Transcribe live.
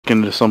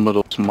look into some of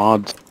those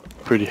mods.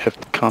 Pretty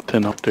hefty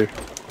content out there.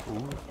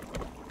 Ooh.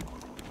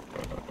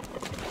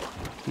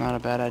 Not a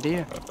bad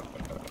idea.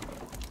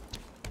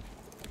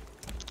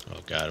 Oh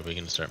god, are we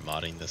gonna start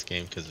modding this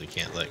game because we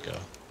can't let go?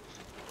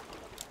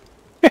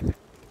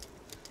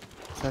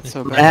 That's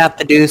so I bad. have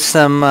to do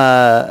some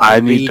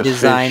need to fish.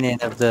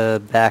 redesigning of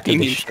the back You of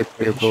the need ship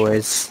to here, fish.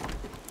 boys.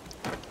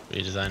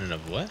 Redesigning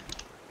of what?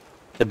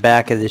 The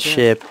back of the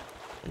ship.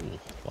 Ooh,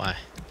 why?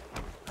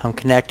 I'm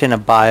connecting a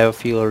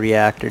biofuel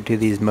reactor to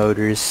these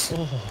motors.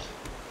 Oh.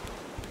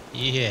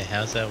 Yeah,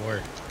 how's that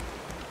work?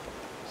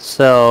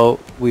 So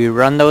we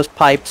run those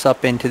pipes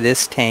up into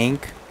this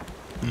tank,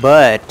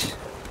 but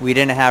we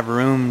didn't have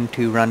room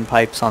to run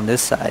pipes on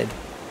this side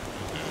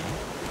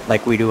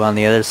like we do on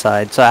the other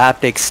side. So I have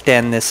to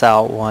extend this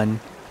out one,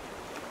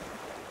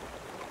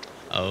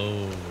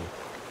 Oh,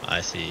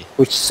 I see.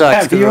 which sucks.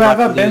 Have 'cause you we're about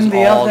ever to lose been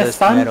the all eldest this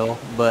son? metal,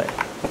 but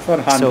That's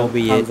what So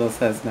be it. Hanzo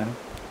says now.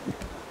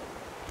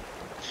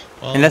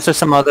 Well, unless there's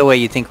some other way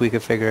you think we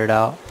could figure it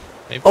out.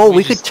 maybe Oh,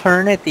 we just- could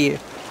turn it the...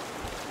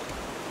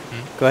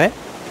 Go ahead.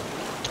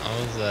 I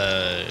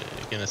was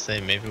gonna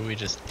say maybe we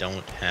just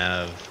don't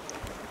have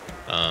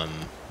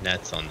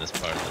nets on this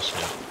part of the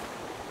ship.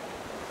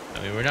 I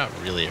mean, we're not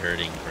really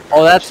hurting for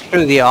Oh, that's garbage.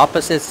 true. The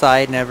opposite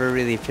side never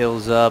really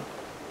fills up.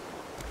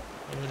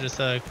 We'll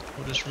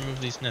just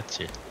remove these nets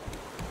here.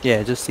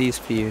 Yeah, just these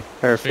few.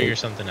 Figure Perfect.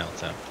 something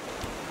else out.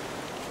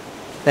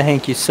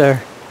 Thank you,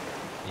 sir.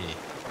 Yeah.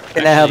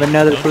 Can I have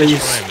another, don't please?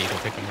 destroy 'em, you can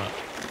pick them up.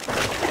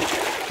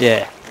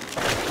 Yeah.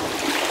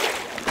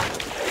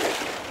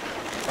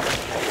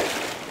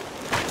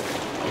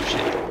 Oh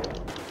shit.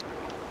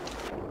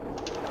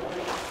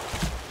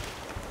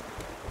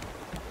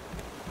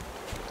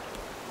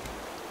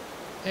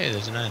 Hey,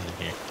 there's an island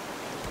here.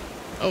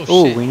 Oh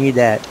Oh, shit. we need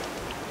that.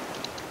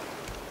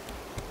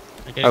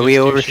 I gotta Are go we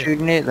steer ship.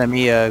 overshooting it? Let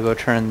me go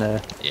turn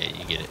the... Yeah,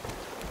 you get it.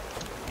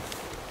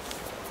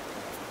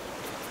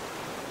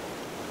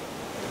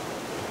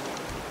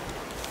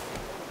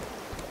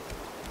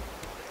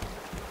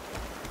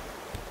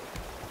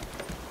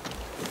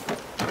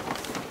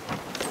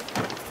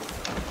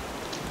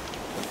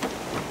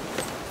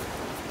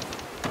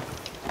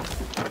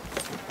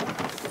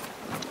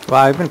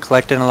 Wow, I've been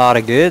collecting a lot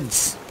of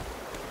goods.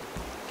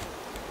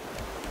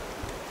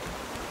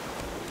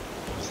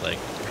 It's like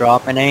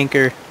Drop an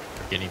anchor.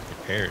 we're getting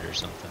prepared or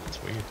something.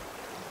 It's weird.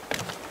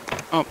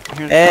 Oh,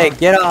 here's Hey, the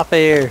get off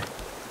here.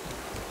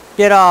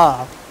 Get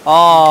off.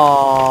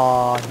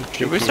 Oh.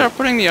 Should we start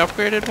putting the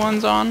upgraded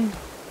ones on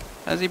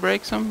as he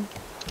breaks them?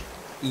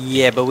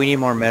 Yeah, but we need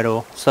more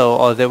metal.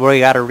 So, we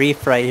got a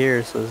reef right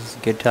here, so this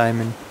is good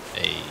timing.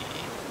 Hey.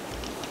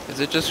 Is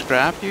it just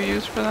scrap you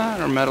use for that,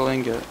 or metal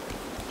ingot?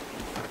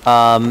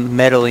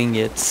 Metal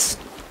ingots.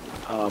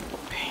 Oh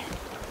boy.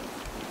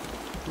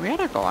 We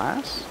had a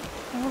glass?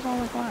 What was all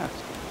the glass?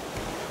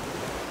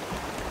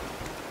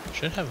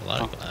 Should have a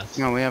lot of glass.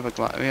 No, we have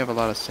a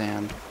lot of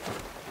sand.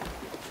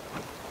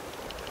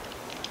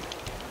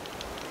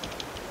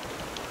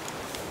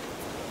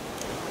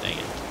 Dang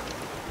it.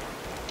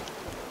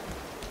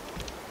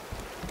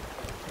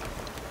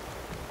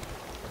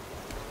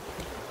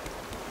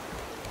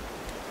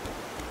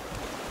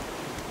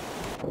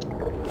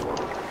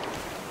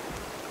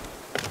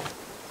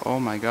 Oh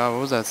my god,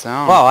 what was that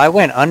sound? Wow, I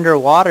went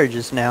underwater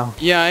just now.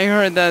 Yeah, I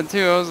heard that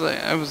too. I was like,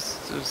 it was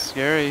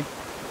scary. I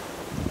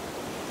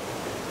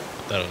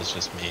thought it was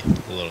just me.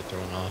 A little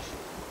thrown off.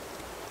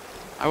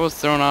 I was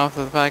thrown off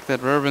the fact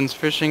that Reuben's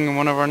fishing in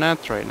one of our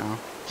nets right now.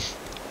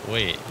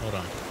 Wait, hold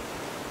on.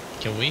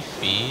 Can we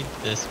feed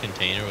this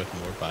container with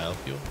more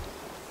biofuel?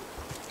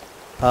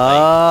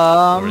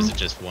 Or is it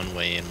just one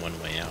way in,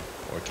 one way out?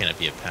 Or can it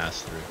be a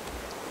pass-through?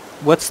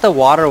 What's the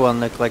water one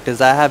look like? Does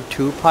that have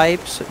two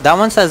pipes? That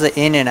one says an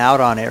in and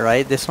out on it,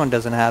 right? This one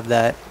doesn't have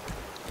that.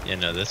 Yeah,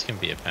 no, this can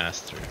be a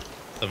pass-through.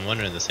 So I'm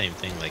wondering the same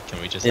thing, like,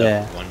 can we just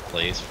Yeah. have one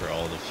place for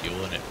all the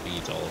fuel and it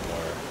feeds all of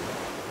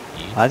our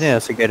needs? I think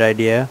that's a good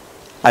idea.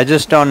 I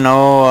just don't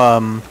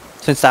know,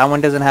 since that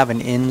one doesn't have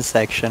an in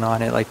section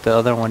on it like the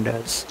other one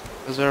does.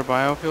 Is there a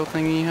biofuel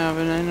thing you have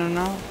in and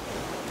out?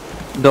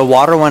 The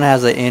water one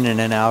has an in and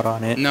an out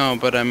on it. No,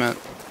 but I meant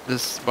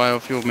this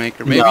biofuel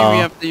maker. Maybe No. we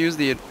have to use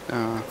the,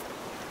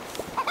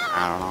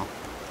 I don't know.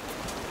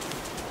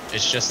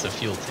 It's just the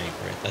fuel tank,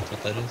 right? That's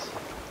what that is?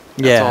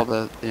 That's Yeah. all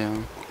the, yeah.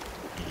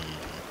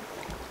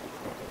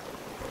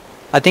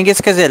 I think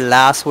it's because it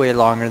lasts way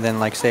longer than,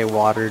 like, say,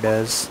 water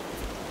does.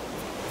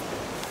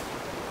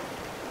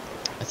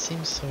 That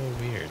seems so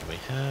weird. We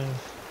have...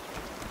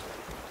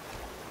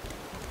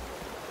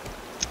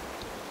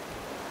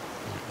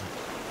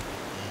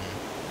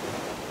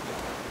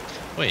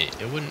 Wait,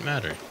 it wouldn't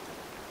matter.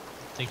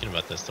 Thinking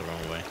about this the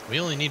wrong way. We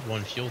only need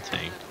one fuel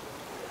tank.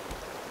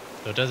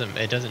 So it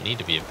doesn't need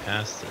to be a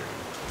pass-through.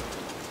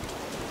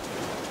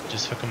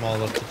 Just hook them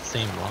all up to the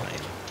same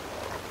line.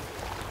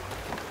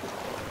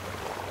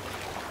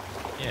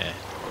 Yeah.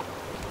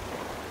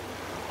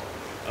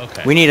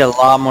 Okay. We need a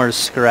lot more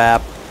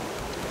scrap.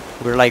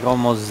 We're like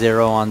almost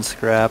zero on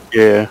scrap.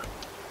 Yeah.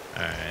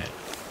 Alright.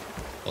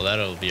 Well,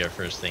 that'll be our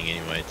first thing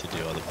anyway to do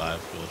all the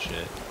biofuel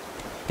shit.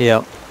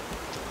 Yep.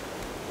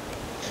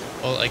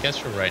 Well, I guess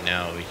for right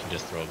now we can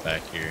just throw it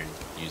back here and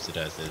use it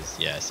as is.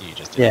 Yeah, I see you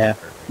just did Yeah. it.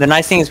 Perfect. The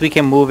nice thing is we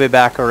can move it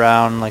back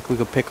around. Like we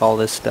could pick all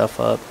this stuff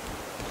up.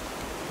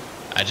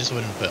 I just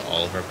wouldn't put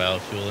all of our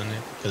biofuel in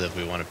it because if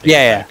we want to pick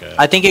Yeah, it back yeah. up,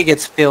 I think it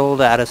gets filled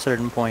at a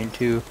certain point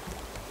too,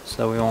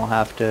 so we won't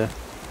have to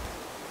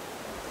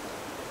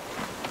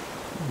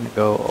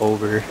go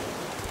over.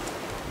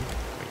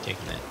 we're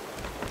taking that.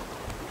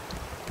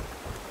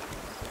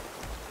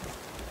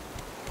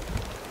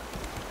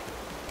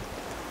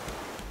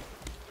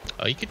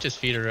 Oh, you could just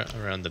feed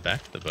around the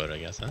back of the boat, I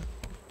guess, huh?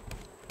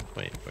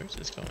 Wait, where's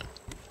this going?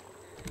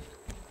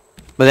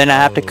 But then I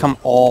have to come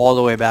Oh. all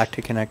the way back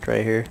to connect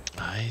right here.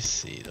 I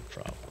see the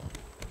problem.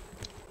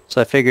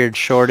 So I figured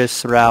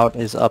shortest route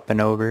is up and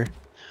over.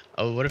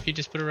 Oh, what if you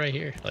just put it right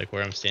here, like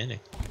where I'm standing?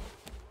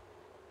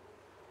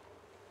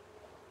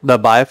 The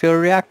biofuel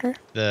reactor?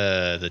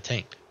 The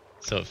tank.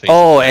 So it faces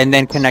Oh, and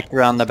then backwards. connect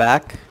around the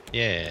back?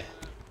 Yeah.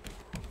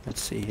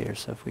 Let's see here.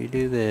 So if we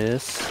do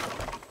this...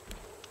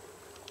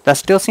 That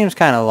still seems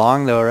kind of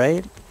long though,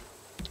 right?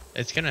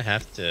 It's gonna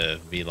have to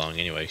be long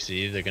anyway, so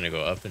you're either gonna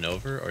go up and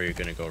over or you're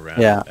gonna go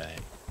around Yeah. and back.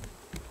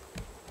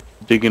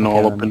 Digging Okay,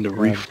 all let up me in the grab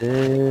reef.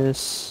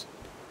 this.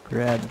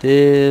 Grab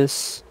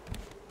this.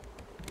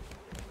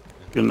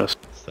 Goodness.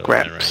 So we're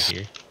gonna right Scraps.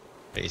 here.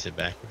 Face it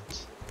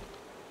backwards.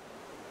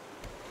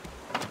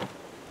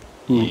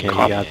 Ooh, Okay, you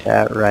copper. got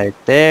that right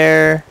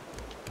there.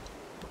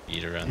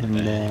 Feed around the And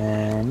back.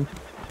 then...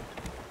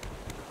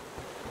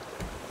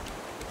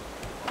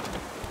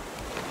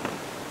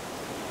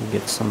 we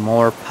get some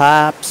more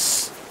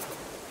pipes.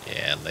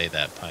 Yeah, lay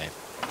that pipe.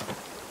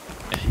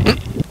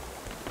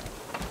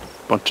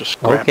 Bunch of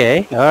scrap.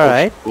 Okay,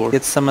 alright. Floor.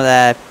 Get some of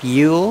that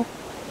fuel.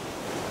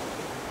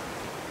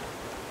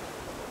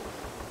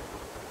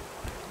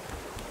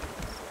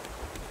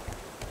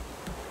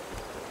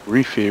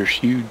 Reef here's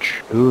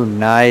huge. Ooh,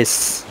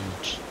 nice.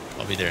 Huge.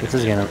 I'll be there in This a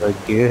is minute. gonna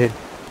look good.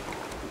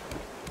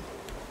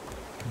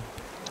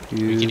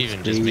 We could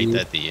even just make 2, 3.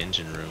 that the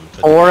engine room. Put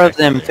the 4 of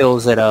reactor them there.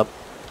 fills it up.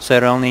 So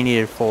it only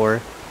needed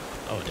 4.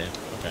 Oh, damn.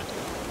 Okay.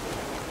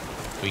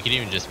 We could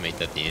even just make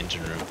that the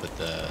engine room, put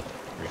the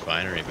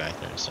refinery back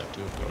there and stuff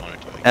too if we wanted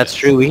to. I That's guess.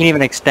 true. We can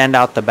even extend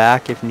out the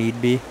back if need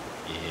be.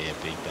 Yeah,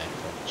 big back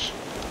punch.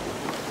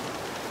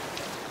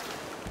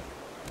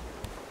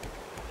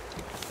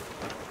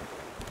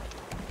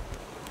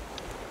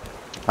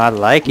 I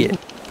like it.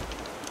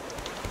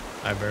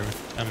 Hi, Bourbon.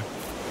 Coming.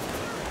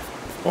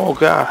 Oh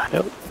god,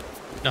 help.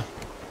 No.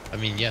 I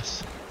mean,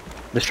 yes.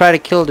 Let's try to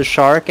kill the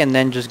shark and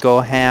then just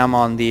go ham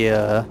on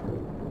the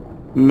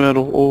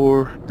Metal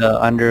ore.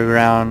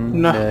 underground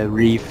No. the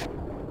reef.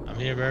 I'm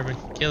here, Bourbon.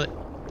 Kill it.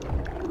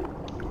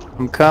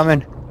 I'm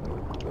coming.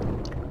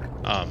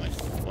 Oh, my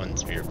one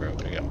spear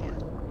broke. I got more.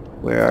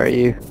 Where are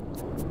you?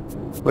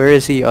 Where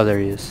is he? Oh, there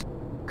he is.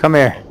 Come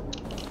here.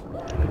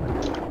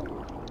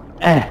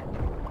 Eh.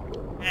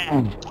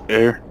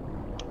 Air.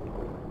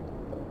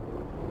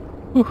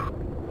 Of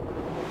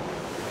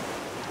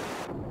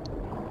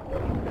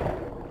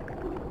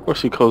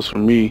course he calls for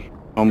me.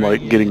 I'm Right,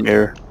 like yeah. getting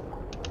air.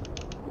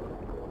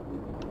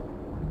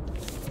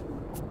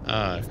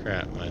 Ah,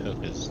 crap. My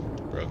hook is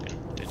broken.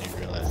 Didn't even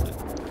realize it.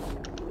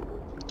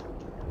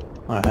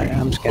 Alright,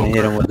 I'm just gonna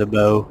hit him with a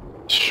bow.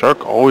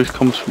 Shark always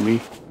comes for me.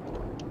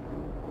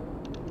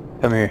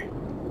 Come here.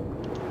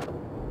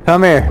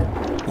 Come here.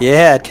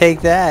 Yeah, take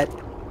that.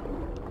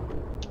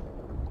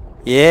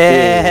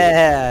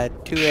 Yeah,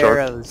 2 Shark.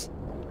 arrows.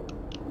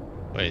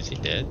 Wait, is he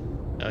dead?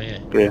 Oh, yeah.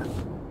 Yeah.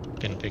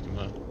 Couldn't pick him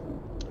up.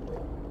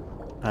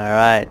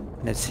 Alright,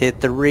 let's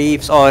hit the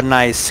reefs. Oh,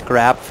 nice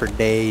scrap for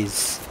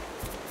days.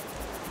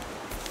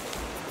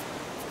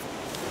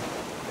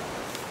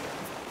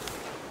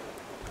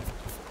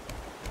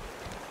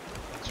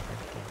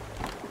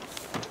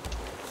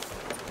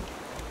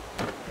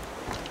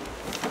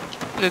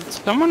 Did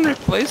someone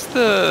replace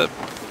the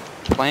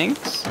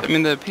planks? I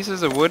mean, the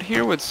pieces of wood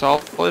here with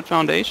solid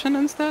foundation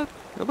instead?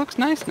 It looks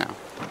nice now.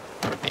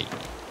 Hey.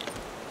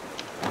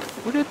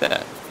 Who did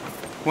that?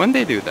 When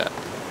they do that?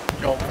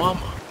 Yo,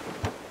 mama.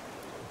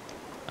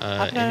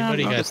 How did I not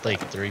Anybody notice got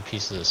like 3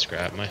 pieces of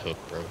scrap? My hook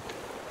broke.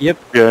 Yeah,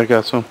 I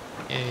got some.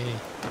 Yay.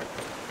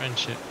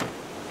 Friendship.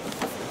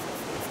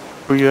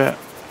 Where you at?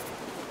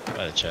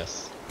 By the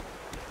chest.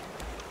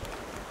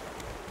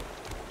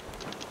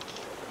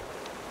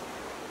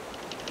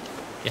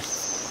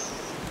 Yes.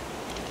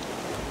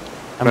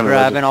 I'm No, no,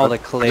 grabbing all I the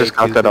just clay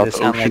got too, that out because it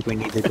the sounds like ocean.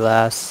 we need the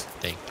glass.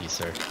 Thank you,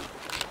 sir.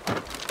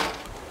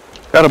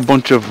 Got a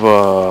bunch of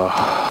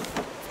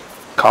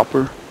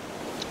copper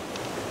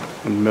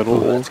and metal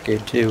Oh, ore. that's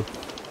good too.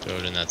 Throw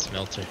it in that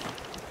smelter.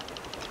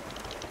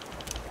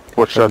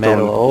 What The should I throw in?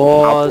 metal Copper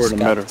ore, or it's the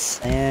got metal? the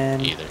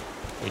sand. Either.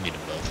 We need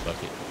them both.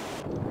 Fuck it.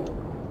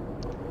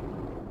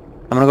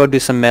 I'm gonna go do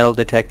some metal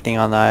detecting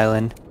on the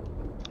island.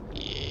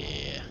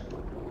 Yeah.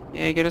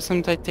 Yeah, get us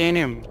some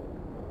titanium.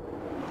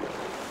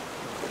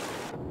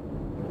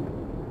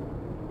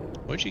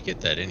 Where'd you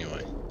get that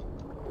anyway?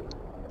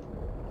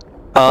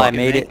 Oh, I Fucking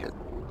made make it.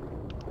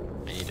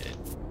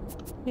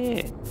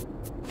 Yeah.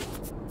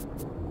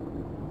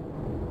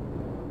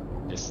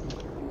 Just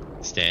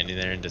standing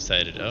there and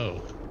decided,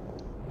 oh,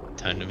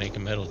 time to make a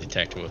metal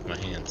detector with my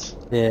hands.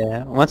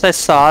 Yeah. Once I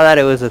saw that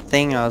it was a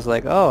thing, I was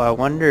like, oh, I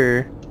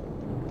wonder,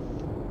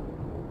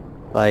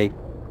 like,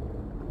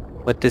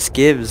 what this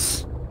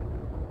gives.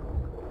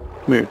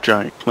 Mere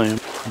giant clam.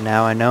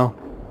 Now I know.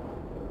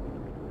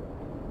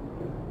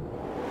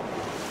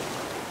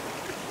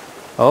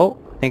 Oh,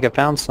 I think I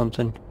found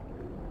something.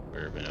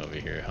 Urban over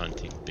here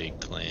hunting big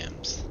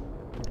clams.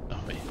 Oh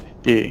wait.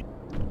 Yeah.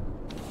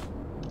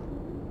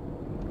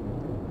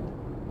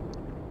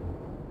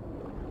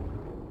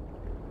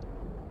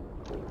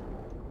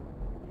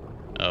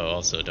 Oh,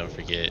 also don't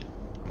forget,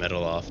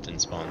 metal often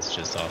spawns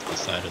just off the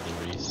side of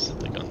the reefs,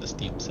 like on the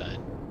steep side.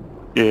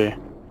 Yeah.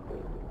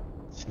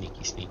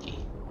 Sneaky, sneaky.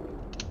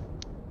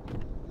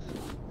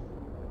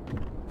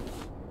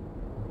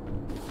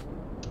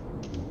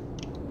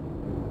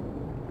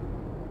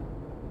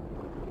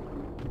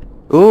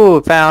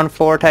 Ooh, found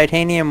 4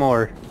 titanium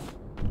ore.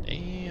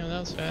 Damn, that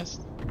was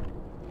fast.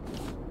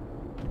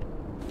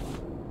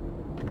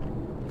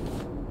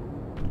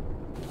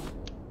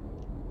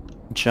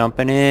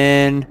 Jumping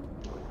in.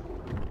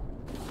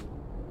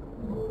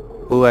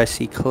 Ooh, I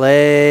see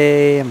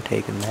clay. I'm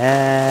taking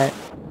that.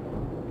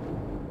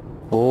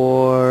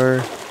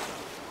 Ore.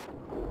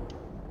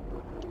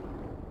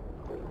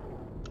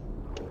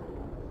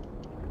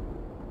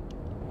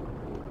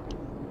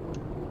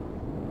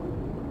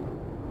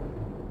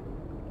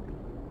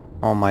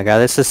 Oh my god,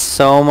 this is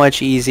so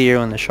much easier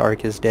when the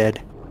shark is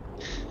dead.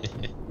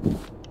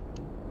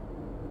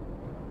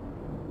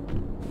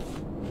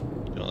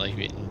 Don't like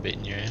getting bit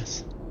in your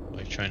ass?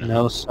 While you're trying to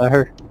No, hunt?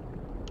 sir.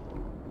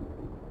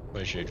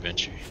 Where's your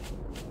adventure?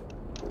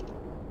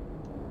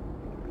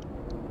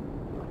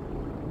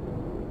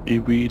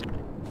 Seaweed.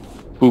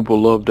 Boob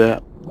will love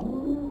that.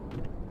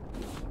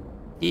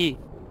 E.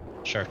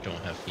 Shark don't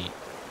have feet.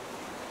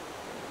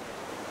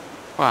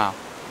 Wow.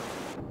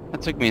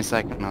 That took me a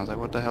second. I was like,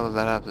 what the hell does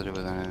that have to do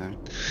with anything?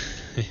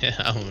 Yeah,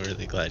 I'm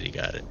really glad you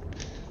got it.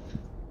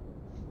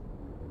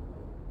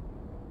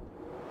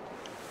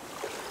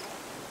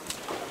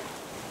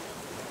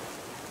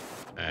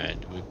 Alright,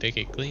 did we pick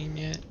it clean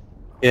yet?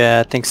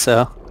 Yeah, I think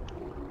so.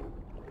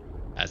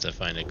 As I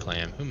find a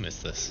clam. Who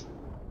missed this?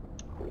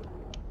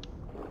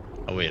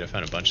 Oh wait, I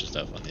found a bunch of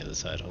stuff on the other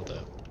side. Hold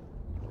up.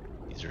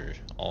 These are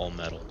all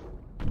metal.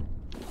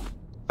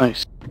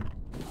 Nice.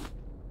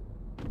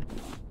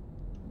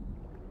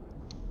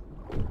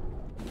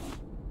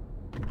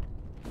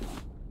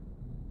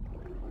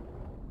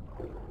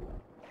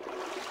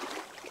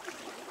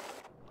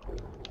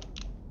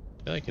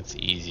 I feel like it's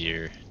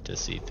easier to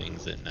see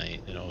things at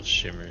night. It all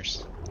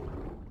shimmers.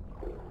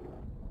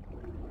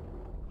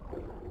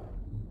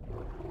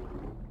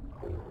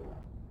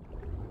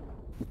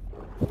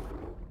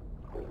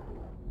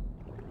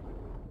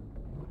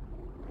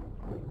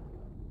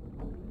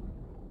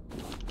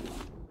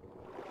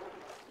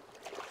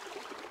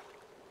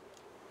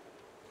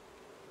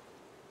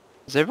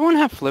 Does everyone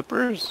have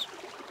flippers?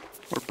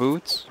 Or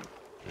boots?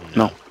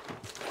 No.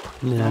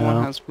 No one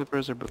No. has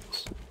flippers or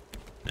boots.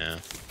 No.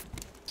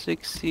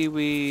 6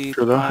 seaweed,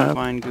 Should I 5 have?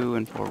 vine goo,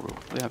 and 4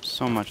 rope. We have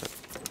so much of it.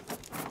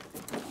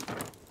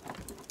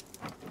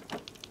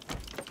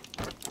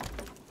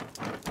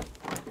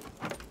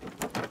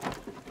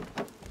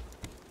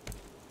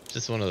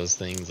 Just one of those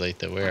things like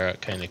that wear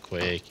out kind of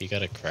quick. You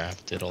gotta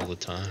craft it all the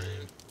time.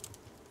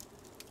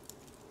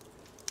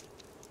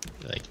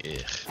 Like,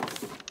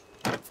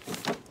 ugh.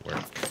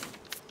 Work.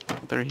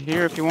 They're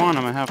here if you want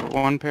them. I have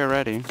 1 pair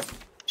ready.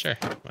 Sure,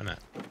 why not?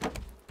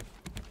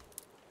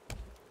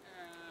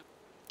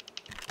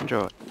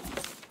 Enjoy.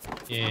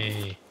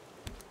 Yay.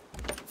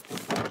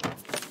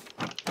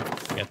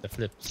 Got the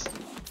flips.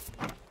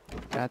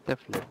 Got the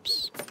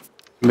flips.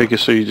 Make it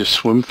so you just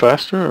swim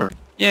faster, or?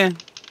 Yeah,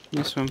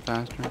 you swim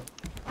faster.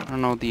 I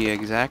don't know the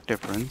exact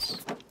difference.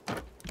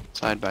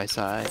 Side by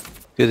side.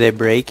 Do they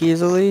break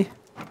easily?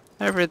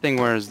 Everything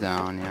wears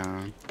down,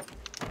 yeah.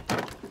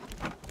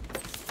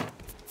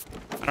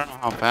 I don't know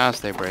how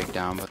fast they break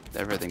down, but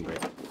everything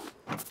breaks.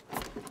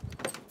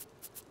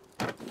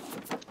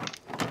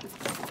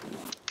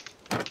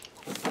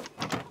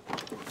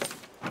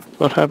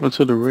 What happened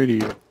to the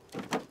radio?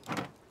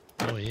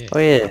 Oh yeah. Oh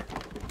yeah.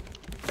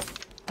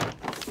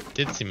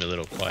 Did seem a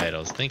little quiet. I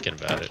was thinking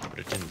about it, but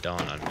it didn't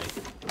dawn on me.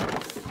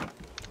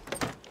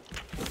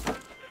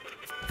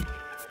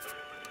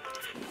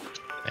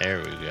 There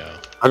we go.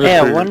 Hey, I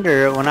figured-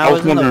 wonder, when I I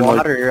was was in the wondering, like-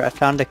 water, I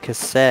found a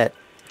cassette.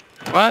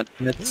 What?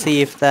 Let's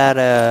see if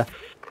that,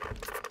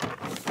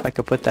 if I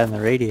could put that in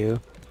the radio.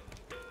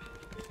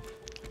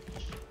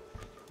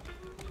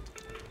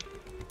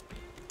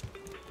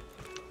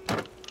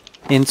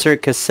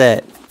 Insert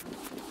cassette.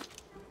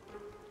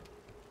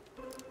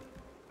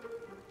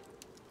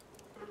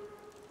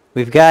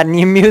 We've got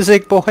new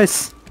music,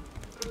 boys.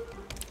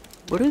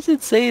 What does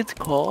it say it's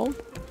called?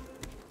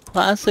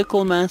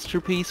 Classical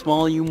Masterpiece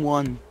Volume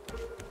 1.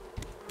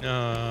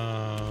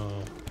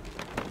 No.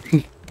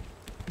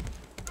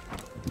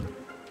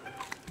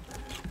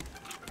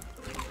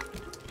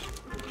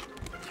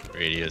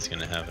 radio is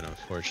gonna have an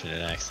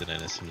unfortunate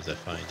accident as soon as I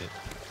find it.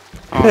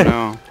 Oh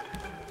no.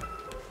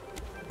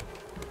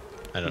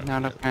 I don't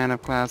Not a fan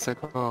of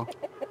classical.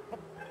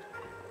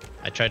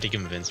 I tried to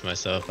convince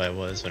myself I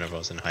was whenever I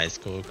was in high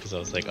school because I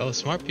was like, oh,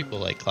 smart people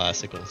like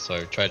classical, so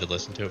I tried to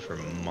listen to it for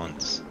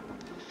months.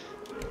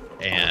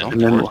 And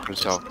Don't force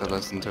yourself to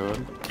listen to it.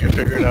 You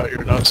figured out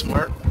you're not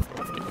smart?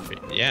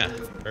 yeah,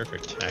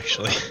 perfect,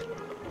 actually.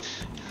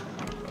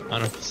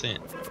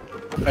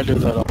 100%. I do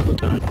that all the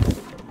time.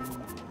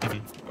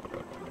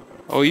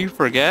 Oh, you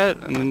forget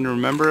and then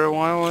remember a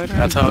while later?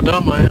 That's how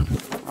dumb I am.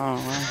 Oh,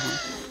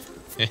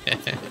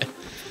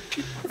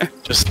 wow.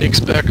 Just sneaks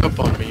back up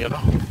on me, you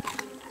know?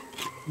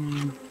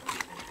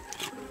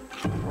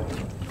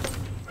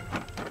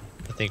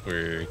 I think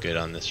we're good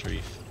on this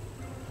reef.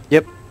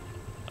 Yep.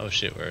 Oh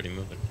shit, we're already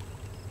moving.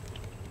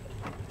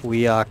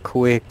 We are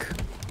quick.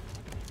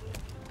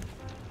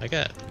 I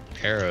got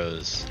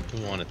arrows.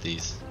 Who wanted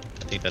these?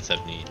 I think that's what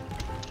I need.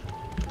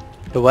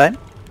 The what? You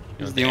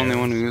He's want the only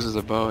one who arrows? uses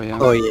a bow, yeah.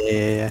 Oh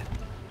yeah.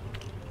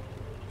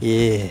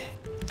 Yeah.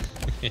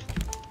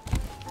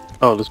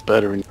 Oh, this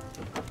battery.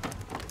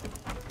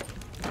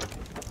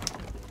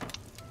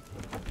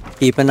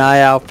 Keep an eye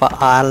out for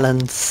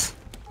islands.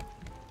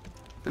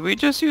 Did we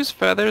just use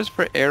feathers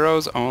for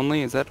arrows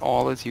only? Is that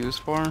all it's used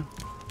for?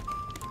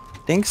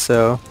 Think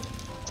so.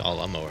 That's all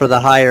I'm For the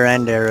higher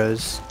end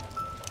arrows.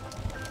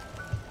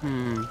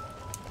 Hmm.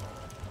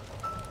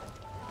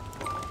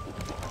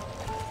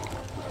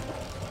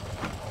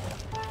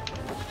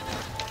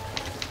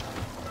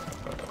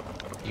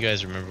 You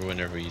guys remember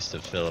whenever we used to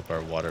fill up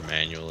our water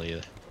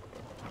manually?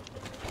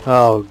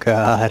 Oh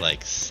god.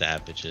 Like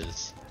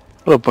savages.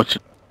 What a bunch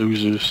of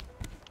losers.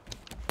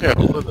 Yeah,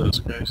 who are those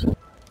guys?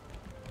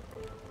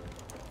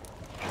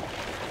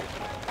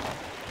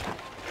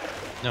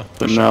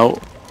 No.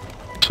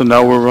 So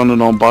now we're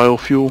running on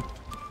biofuel.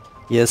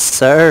 Yes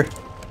sir.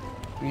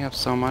 We have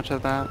so much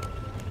of that.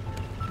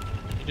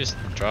 You just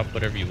drop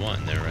whatever you want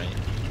in there, right?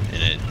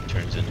 And it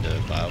turns into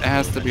biofuel. It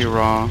has to be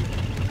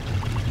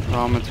eventually.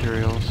 raw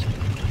materials.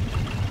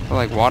 So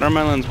like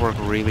watermelons work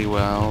really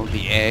well.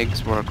 The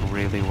eggs work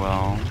really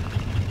well.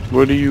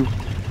 Where do you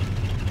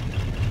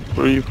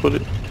put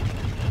it?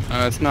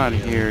 It's not Yeah,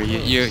 here. You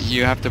close.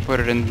 you have to put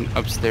it in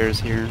upstairs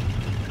here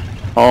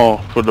Oh,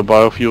 for the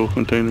biofuel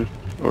container,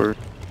 or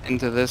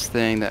into this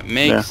thing that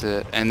makes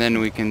it, and then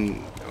we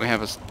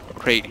have a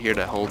crate here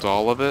that holds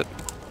all of it,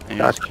 and you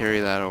just Gotcha. carry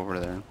that over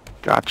there.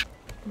 gotcha.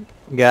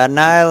 Got an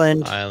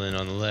island. Island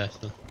on the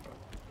left.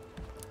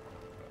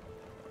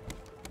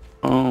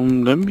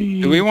 Let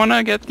me. Do we want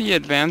to get the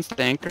advanced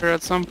anchor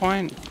at some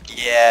point?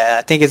 Yeah,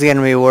 I think it's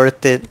gonna be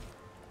worth it.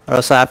 Or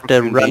else I have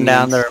to For run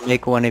down convenience. there and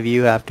make one of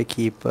you have to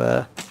keep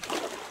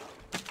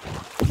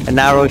and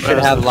now we should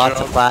That's have the lots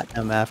job. of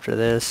platinum after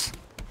this.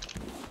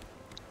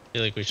 I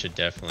feel like we should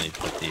definitely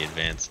put the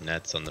advanced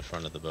nets on the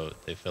front of the boat.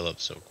 They fill up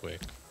so quick.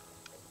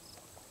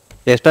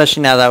 Yeah,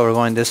 especially now that we're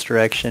going this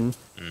direction.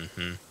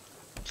 Mm-hmm.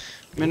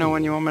 Let me know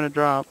when you want me to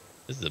drop.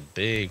 This is a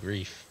big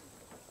reef.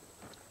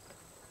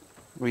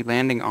 Are we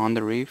landing on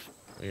the reef?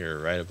 We are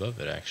right above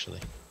it, actually.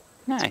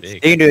 Nice. It's You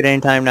big. can do it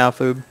anytime now,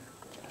 Foob.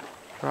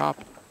 Drop.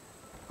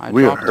 I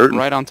We are dropped hurting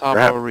right on top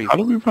Scrap. of a reef. How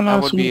do we run That out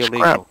of would so be much illegal.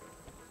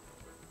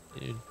 scrap?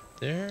 Dude,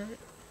 there.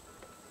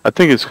 I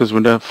think it's because we're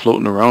not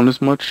floating around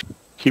as much.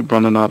 Keep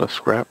running out of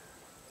scrap.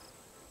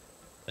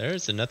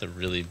 There's another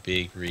really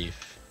big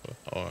reef.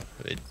 Or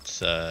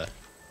it's or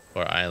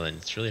island.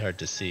 It's really hard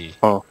to see.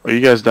 Oh, are you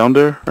guys down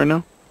there right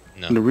now?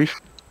 No. In the reef?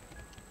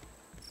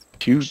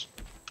 Huge.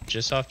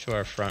 Just off to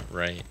our front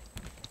right.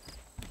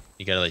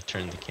 You gotta like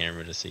turn the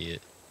camera to see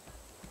it.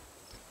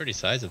 Pretty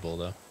sizable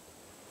though.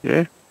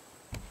 Yeah.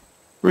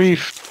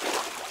 Reef.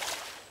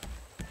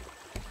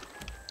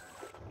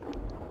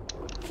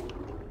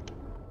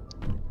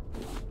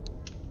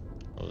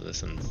 Oh,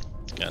 this one's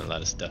got a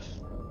lot of stuff.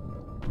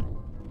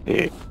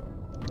 Yeah.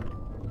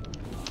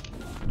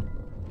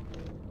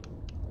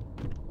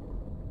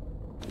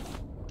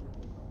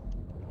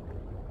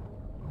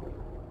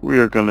 We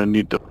are gonna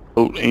need to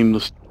float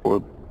aimless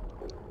or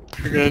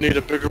You're gonna need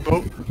a bigger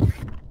boat?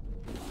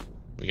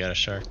 We got a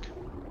shark.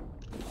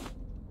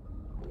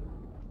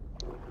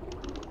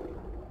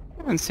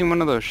 I haven't seen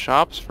one of those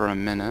shops for a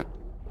minute.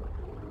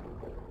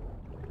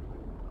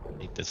 I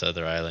think this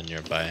other island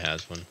nearby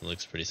has one. It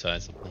looks pretty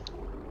sizable.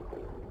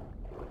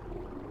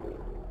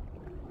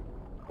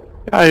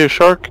 yeah, you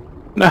shark.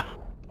 Nah,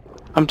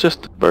 I'm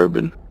just a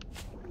bourbon.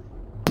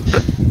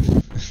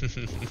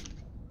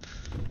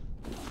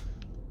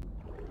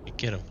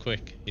 Get him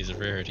quick. He's a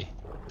rarity.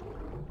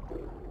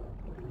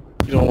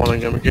 You don't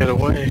want to get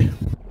away.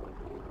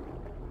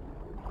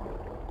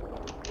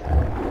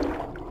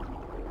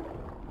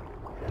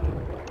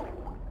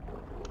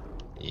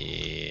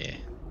 Yeah.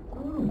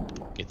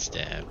 Get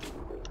stabbed.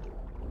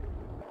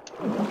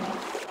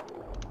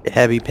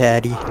 Heavy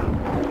patty.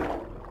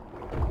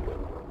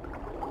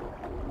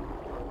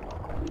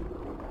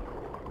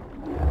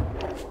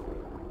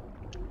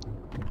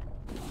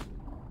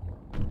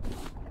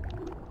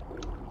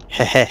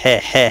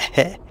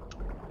 Hehehehe.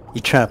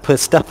 You trying to put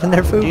stuff in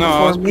there, food No, I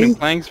before was putting me?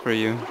 planks for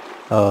you.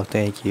 Oh,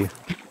 thank you.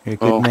 You're a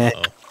good Oh. man.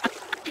 Oh,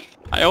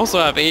 I also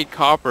have 8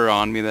 copper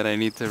on me that I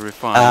need to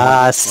refine.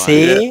 Ah, That's fine.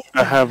 see?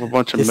 I have a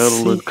bunch of You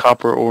metal and see?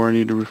 copper ore I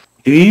need to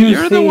Do you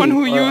You're the see, one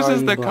who or are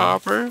uses you the blind?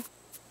 copper.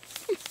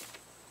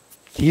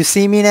 Do you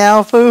see me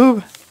now,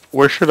 Foob?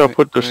 Where should I Wait,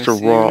 put do this I to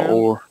see you raw now?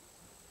 ore?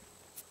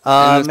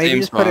 In the Maybe same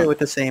just put it spot. with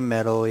the same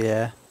metal,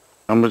 yeah.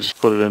 I'm gonna just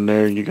put it in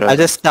there and you guys... I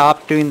just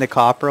stopped doing the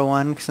copper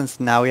one since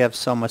now we have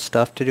so much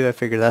stuff to do. I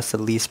figured that's the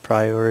least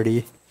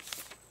priority.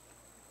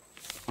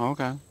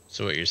 Okay.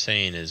 so what you're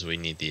saying is we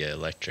need the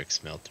electric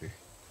smelter.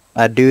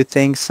 I do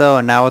think so,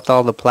 and now with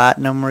all the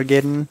platinum we're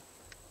getting,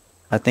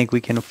 I think we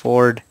can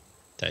afford.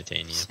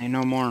 Titanium. Say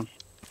no more.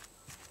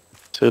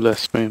 Say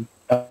less, ma'am.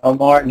 No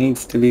more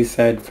needs to be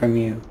said from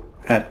you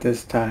at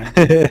this time.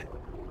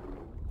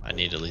 I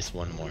need at least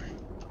one more.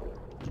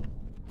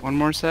 One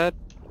more set?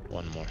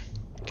 One more.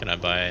 Can I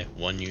buy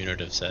 1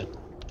 unit of set?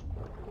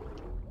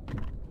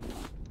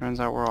 Turns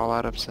out we're all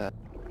out of set.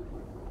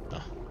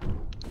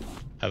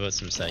 How about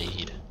some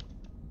Saeed?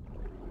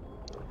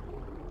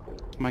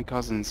 It's my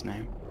cousin's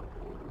name.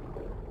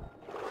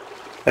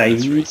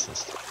 That's Saeed?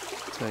 racist.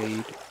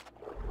 Saeed.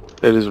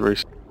 That is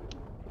racist.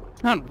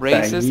 It's not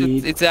racist,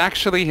 Saeed. it's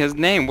actually his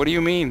name. What do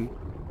you mean?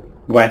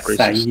 West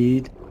Racist.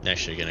 Saeed?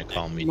 Next you're gonna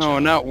call me No,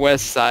 John. not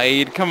West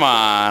Side. Come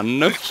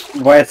on.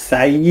 West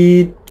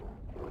Saeed?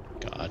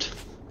 God.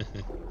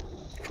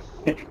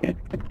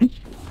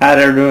 How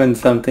to ruin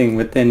something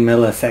within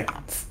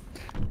milliseconds.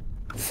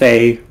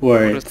 Say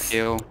What a words.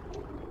 skill.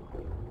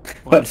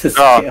 What's a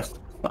Ah. skill?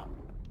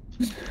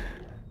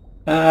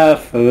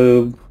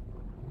 Foob.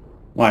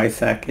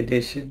 Wysack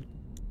edition.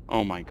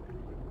 Oh my god.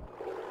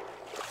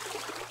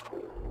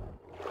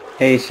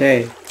 Hey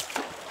Shay.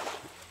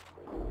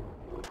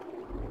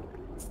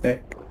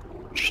 Sick.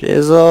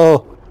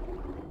 Shizzle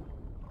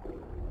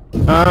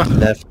Ah,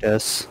 left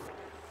us.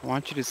 I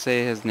want you to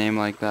say his name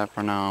like that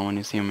for now on when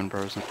you see him in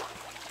person.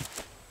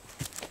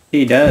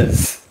 He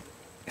does.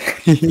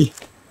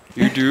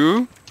 You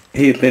do?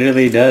 He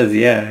literally does,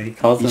 yeah. He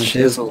calls him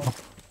Shizzle. Shizzle.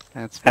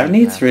 That's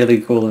Avneet's fantastic.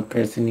 really cool in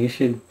person. You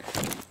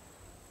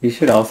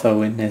should also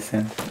witness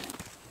him.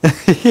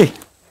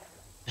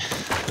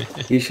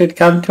 You should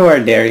come to our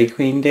Dairy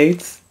Queen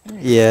dates.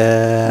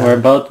 Yeah. Where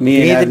both We me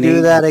need and to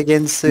do Avneet, that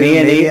again soon. me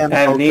and Maybe on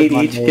Avneet Pokemon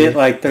each Day. get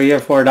like $3 or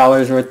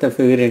 $4 worth of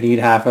food and eat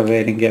half of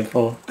it and get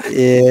full.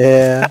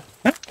 Yeah.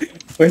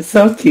 We're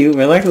so cute.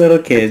 We're like little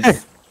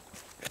kids.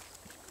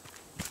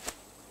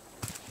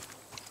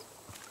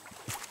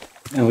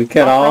 And we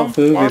could all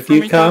food. Far If from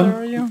you each other, come,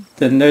 are you?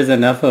 then there's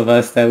enough of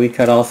us that we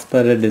could all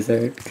split a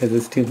dessert because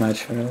it's too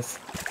much for us.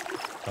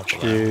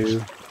 Couple hours.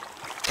 True.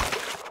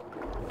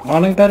 I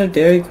want to go to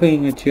Dairy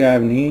Queen with you,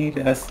 Avneet.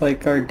 That's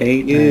like our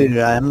date Dude, night.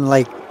 I'm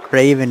like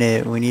craving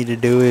it. We need to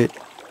do it.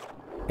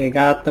 They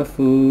got the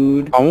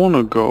food. I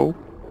wanna go.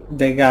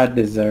 They got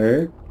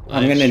dessert.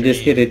 I'm Live gonna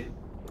just get stream. it.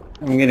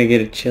 I'm gonna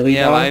get a chili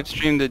Yeah, dog, live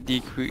stream the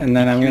DQ. and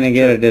then I'm gonna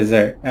get a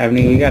dessert.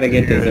 Avneet, we gotta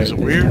get Yeah, dessert. it's this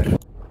weird. time.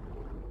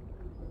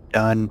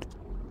 Done.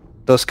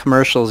 Those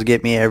commercials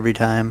get me every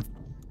time.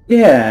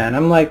 Yeah, and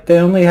I'm like, they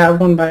only have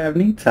one by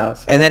Avneet's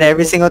house. And then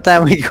every single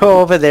time we go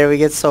over there, we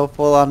get so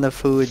full on the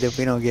food that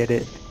we don't get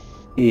it.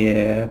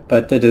 Yeah,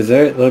 but the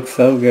dessert looks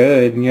so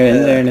good, and you're in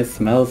Yeah. there and it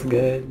smells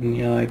good, and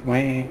you're like,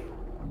 wah,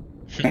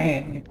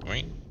 wah.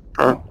 Wait,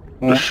 Shark,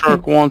 the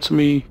shark wants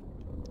me.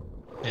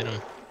 hit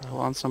him.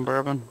 Want some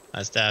bourbon?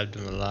 I stabbed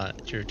him a lot.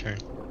 It's your turn.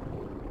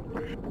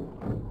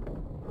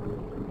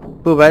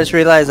 Ooh, I just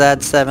realized I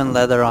had 7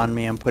 leather on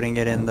me. I'm putting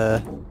it in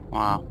the...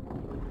 Wow.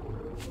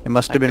 It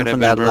must That have been could have from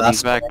been that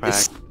Bourbon's last backpack.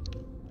 place.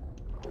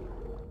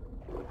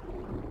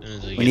 As soon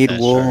as we We get need that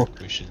wool. shark,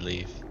 we should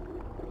leave.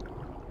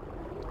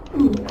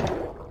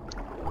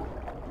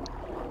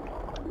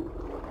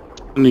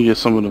 I need to get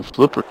some of the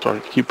flippers so I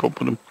can keep up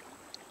with them.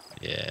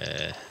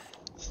 Yeah.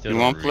 Still You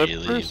don't want really,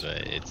 flippers? but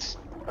it's...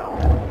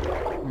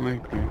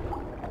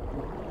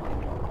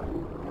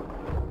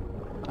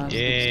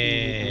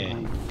 Okay. Yeah.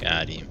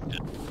 Got him.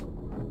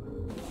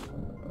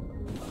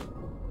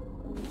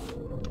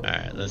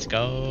 Alright, let's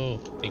go.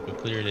 I think we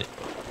cleared it.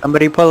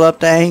 Somebody pull up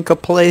the anchor,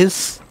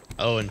 please.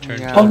 Oh, and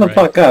turn Yeah. to Pull the right.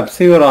 fuck up,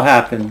 see what'll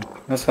happen.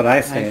 That's what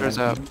I say. Anchor's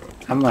up.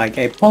 I'm like,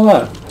 hey, pull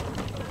up.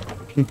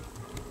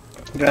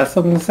 You got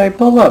something to say?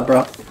 Pull up,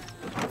 bro.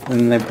 And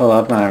then they pull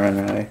up and I run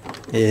away.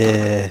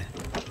 Yeah.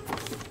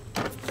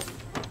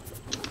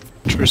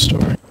 True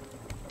story.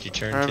 Did you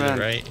turn Right to back. the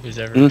right? Who's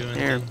ever Hmm? doing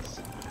Here.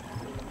 things?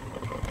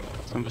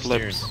 Some Who's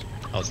flips steering?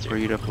 I'll steer. for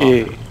you to flop.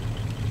 Yeah.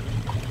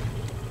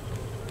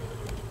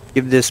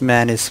 Give this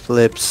man his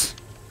flips.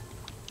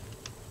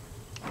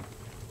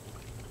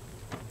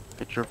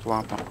 Get your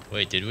flop on.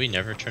 Wait, did we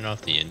never turn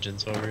off the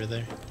engines while we were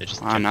there? They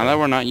just Wow, kept now that going.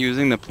 we're not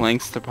using the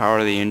planks to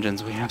power the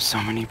engines, we have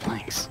so many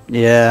planks.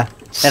 Yeah.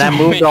 And I So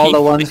moved all many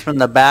the ones planks. from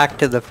the back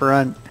to the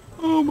front.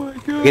 Oh my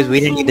god. Because we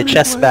didn't so need the many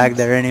chest bag planks.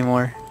 there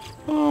anymore.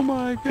 Oh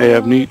my god. Hey,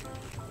 Avneet.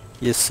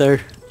 Yes,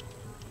 sir.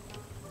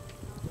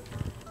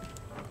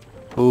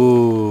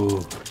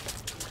 Ooh.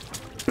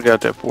 I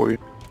got that for you.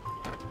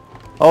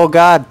 Oh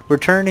god, we're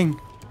turning.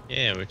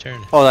 Yeah, we're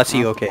turning. Oh, that's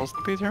you. Not Okay. supposed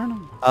to be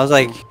turning. I was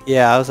like,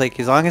 yeah, I was like,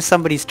 as long as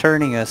somebody's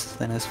turning us,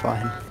 then it's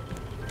fine.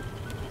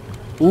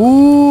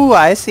 Ooh,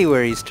 I see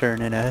where he's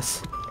turning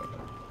us.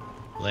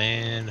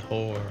 Land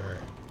whore.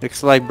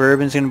 Looks like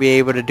Bourbon's gonna be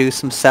able to do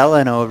some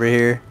selling over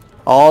here.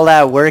 All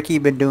that work he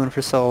been doing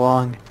for so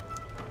long.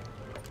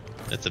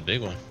 That's a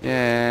big one.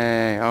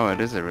 Yay! Oh,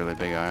 it is a really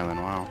big island.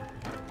 Wow.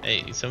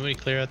 Hey, somebody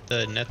clear out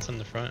the nets on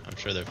the front. I'm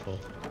sure they're full.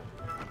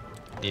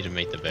 Need to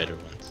make the better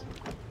ones.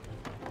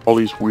 All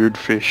these weird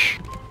fish.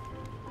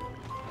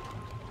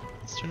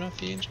 Let's turn off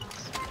the engines.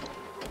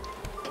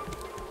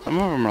 Some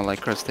of them are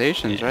like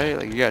crustaceans, right?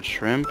 Like you got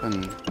shrimp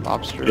and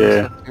lobster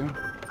Yeah. and stuff too.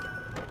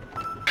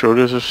 Sure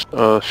there's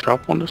a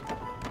shop on this?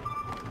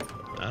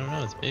 I don't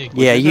know, it's big.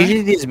 Yeah, you say?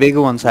 usually these big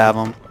ones have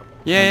them.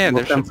 Yeah, We'll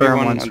there should be confirm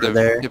one once at we're the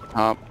there. tip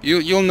top.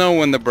 You'll know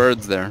when the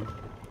bird's there.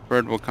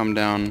 Bird will come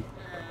down,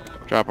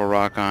 drop a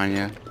rock on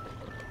you.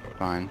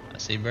 Fine. I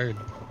see bird.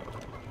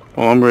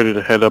 Well, I'm ready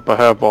to head up. I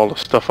have all the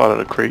stuff out of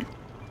the crate.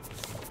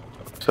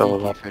 Sell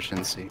it off.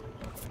 Efficiency.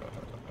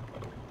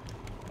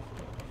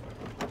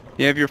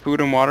 You have your food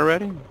and water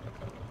ready?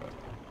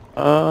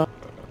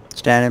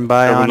 Standing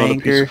by Grab on another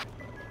piece anchor. of-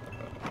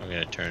 I'm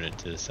gonna turn it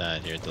to the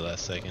side here at the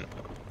last second.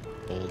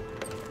 Hold.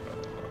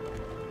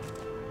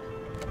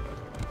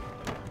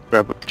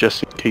 grab it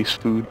just in case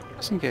food.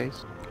 Just in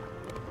case.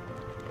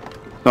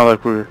 It's not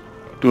like we're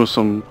doing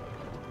some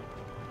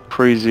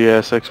crazy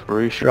ass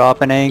exploration.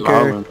 Drop an anchor.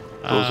 Island.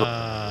 Those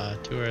are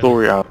Too early.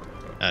 Glory out.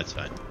 That's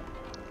fine.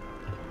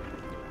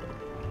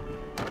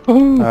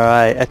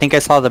 Alright, I think I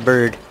saw the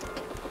bird.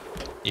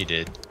 You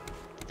did.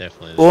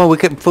 Definitely. Oh, we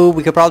could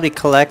probably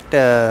collect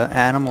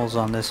animals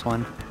on this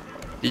one.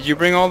 Did you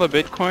bring all the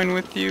Bitcoin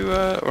with you,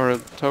 or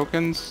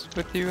tokens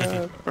with you,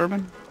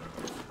 Urban?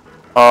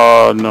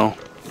 No.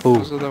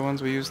 Those are the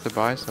ones we use to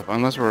buy stuff,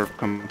 unless we're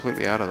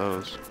completely out of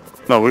those.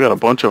 No, we got a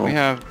bunch of We them.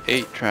 have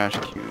 8 trash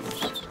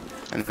cubes,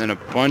 and then a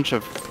bunch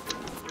of...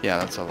 Yeah,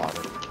 that's a lot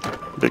of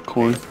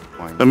Bitcoin.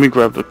 coins. Let me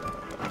grab the...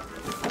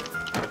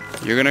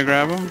 You're gonna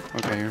grab them?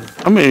 Okay, here.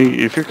 I mean,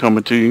 if you're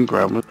coming to, you can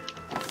grab it.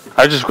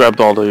 I just grabbed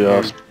all the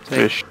Here,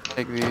 fish.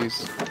 Take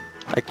these.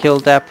 I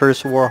killed that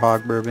first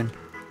warhog, Bourbon.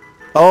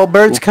 Oh,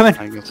 bird's coming!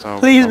 I guess I'll,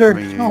 Please, I'll bird,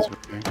 bring no. these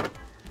with me.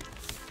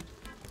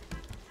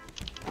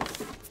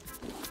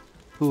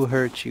 Who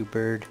hurt you,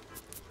 bird?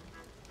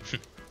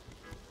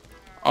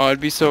 Oh, it'd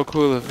be so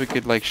cool if we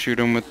could like shoot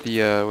them with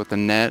the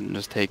net and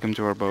just take them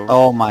to our boat.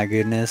 Oh my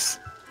goodness.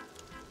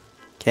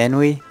 Can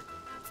we?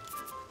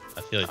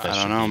 I feel like that I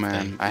should don't know, be a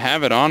man. thing. I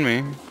have it on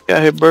me. Yeah,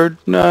 hey bird.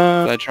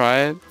 Nah. Should I try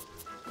it?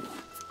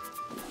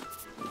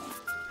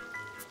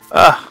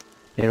 Ah.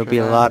 It'll be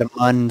a lot of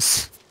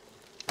uns.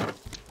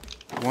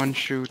 One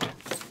shoot.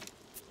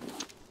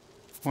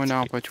 One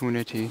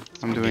opportunity.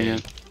 I'm doing Yeah.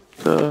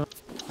 it.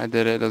 I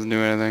did it. Doesn't do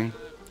anything.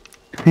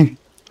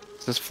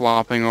 It's just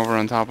flopping over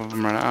on top of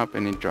him right up,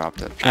 and he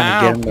dropped it.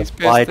 Trying to get him He's to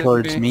fly pissed at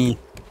towards me.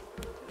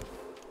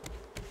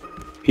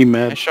 He I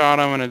mad. shot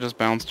him and it just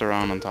bounced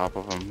around on top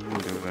of him.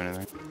 Didn't do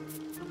anything.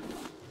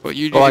 But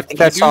you. Oh, I if think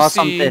you I do saw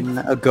see- something,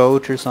 a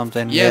goat or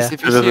something. Yes, yeah.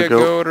 if you There's see a a goat.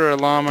 goat or a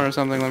llama or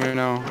something, let me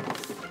know.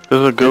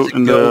 There's a goat a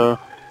in goat.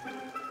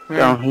 the...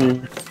 down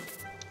here.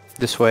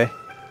 This way.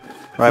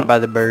 Right by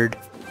the bird.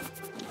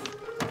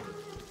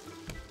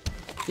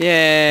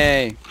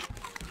 Yay!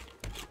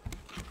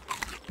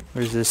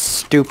 Where's this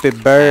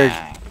stupid bird?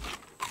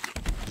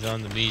 He's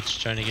on the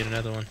beach trying to get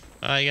another one.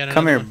 Oh, you got another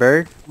Come here, one.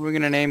 bird. What are we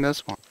gonna name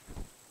this one?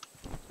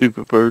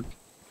 Stupid bird.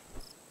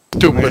 We're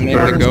Stupid gonna name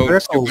the bird. goat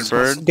Circles. Stupid What's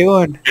Bird. he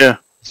doing? Yeah.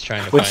 He's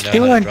trying to What's find out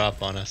how doing? to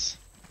drop on us.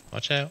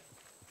 Watch out.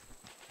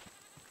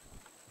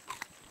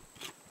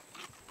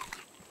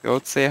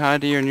 Goat, say hi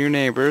to your new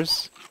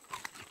neighbors.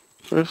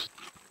 Where's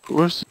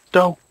the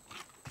dough?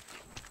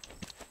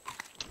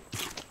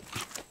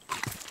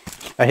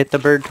 I hit the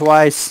bird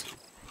twice.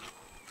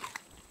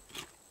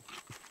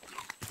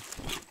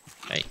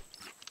 Hey.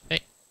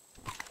 Hey.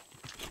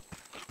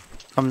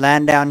 Come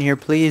land down here,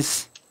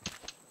 please.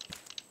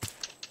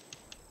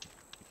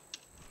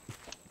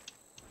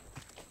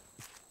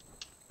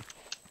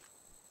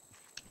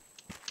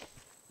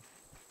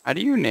 How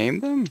do you name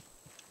them?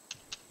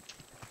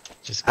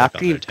 Just click After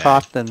on their you've tag.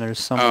 caught them, there's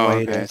some Oh,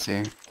 way okay, I to...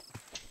 see.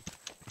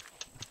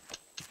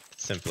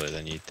 Simpler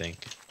than you'd think.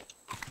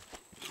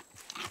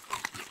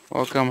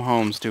 Welcome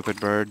home, stupid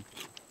bird.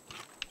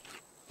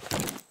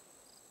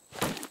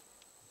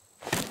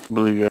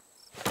 believe you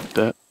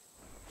that.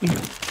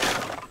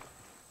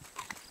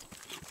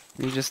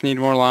 You just need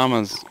more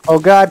llamas. Oh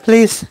god,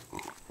 please.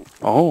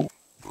 Oh.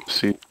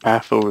 See,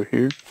 path over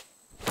here.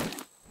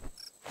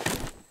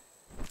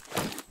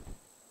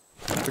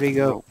 Where'd he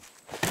go?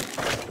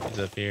 He's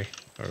up here.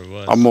 Or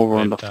was. I'm over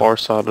way on the up top. far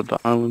side of the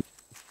island.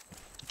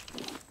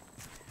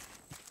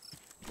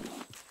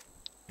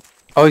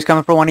 Oh, he's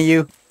coming for one of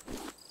you.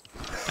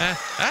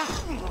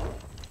 Ah!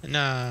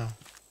 No.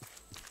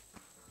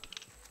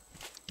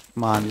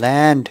 Come on,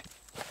 land.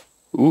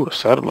 Ooh, a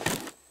satellite.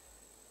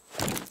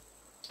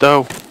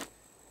 Dough.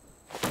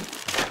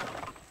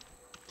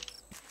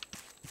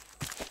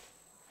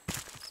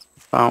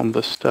 Found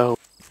the stove.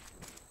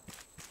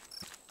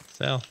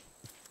 Sell.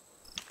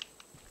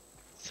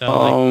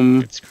 Sell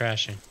like it's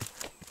crashing.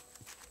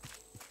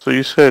 So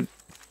you said,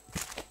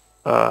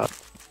 I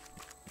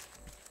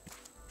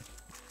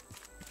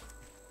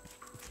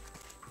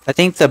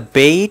think the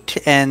bait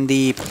and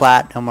the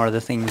platinum are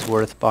the things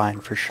worth buying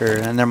for sure,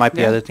 and there might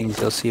be other things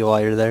you'll see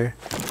while you're there.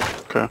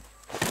 okay.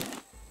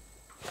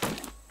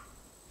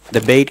 The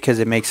bait because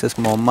it makes us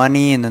more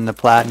money, and then the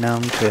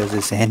platinum because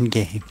it's end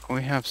game.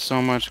 We have so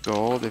much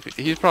gold. If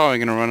he's probably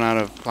gonna run out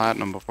of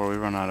platinum before we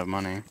run out of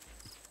money.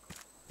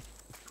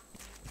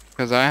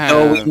 Cause I have.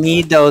 So we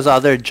need those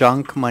other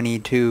junk money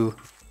too.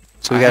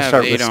 So we I gotta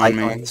start have 8 on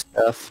me. recycling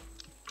stuff.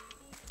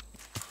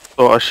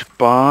 So I should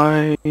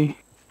buy...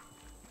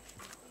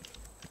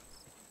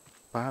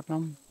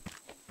 Platinum?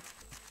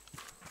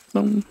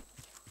 some...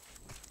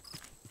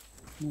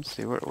 Let's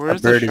see.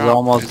 Where's bird the is shop?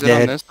 almost Is it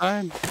dead. on this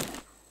side?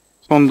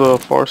 It's on the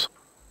far side.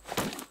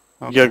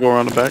 Okay. You gotta go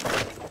around the back.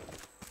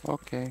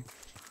 Okay.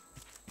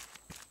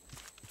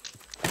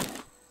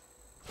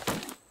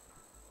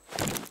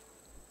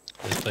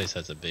 This place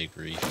has a big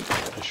reef.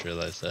 I just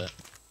realized that.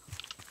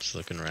 Just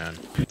looking around,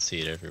 you can see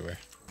it everywhere.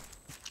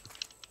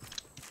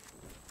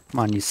 Come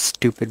on, you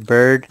stupid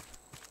bird.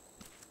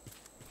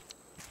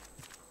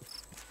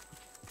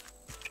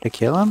 Should I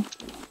kill him?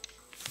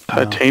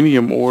 No.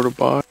 Titanium ore to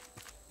buy.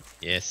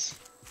 Yes.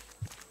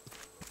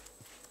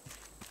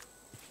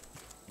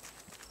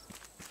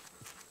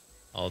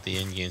 All the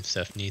in-game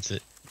stuff needs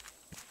it.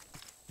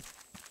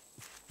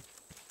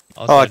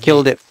 Also, Oh, I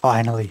killed it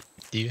finally.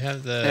 Do you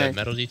have the Hey.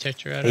 metal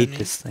detector out Hate on you?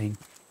 this thing.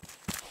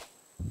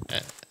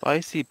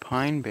 Spicy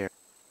pine bear.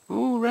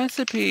 Ooh,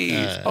 recipes.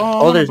 Uh, oh, I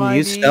Oh, wanna there's buy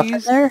new stuff in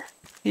these. there?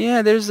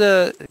 Yeah, there's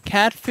a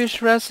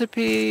catfish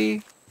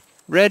recipe,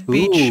 red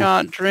beet Ooh,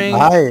 shot drink,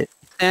 Buy it.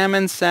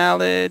 salmon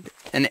salad,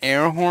 an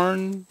air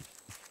horn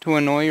to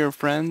annoy your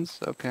friends.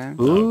 Okay.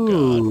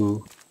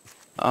 Oh,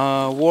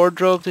 Ooh.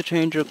 Wardrobe to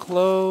change your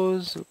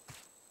clothes.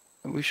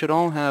 We should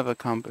all have a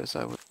compass.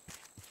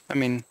 I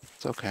mean,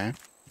 it's okay.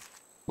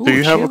 Do Ooh,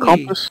 you have a chili.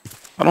 compass?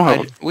 I don't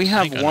have a... We I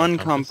have think I know one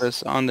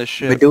compass. compass on the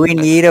ship. But do we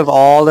need of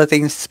all the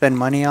things to spend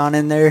money on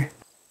in there?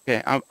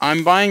 Okay,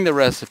 I'm buying the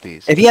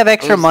recipes. If you have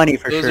extra Those- money,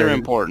 for those sure. are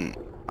important.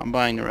 I'm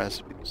buying the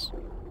recipes.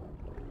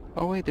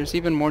 Oh wait, there's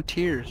even more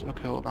tiers.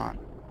 Okay, hold on.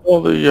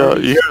 Well, the,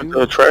 Party you have stew?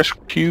 the trash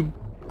cube?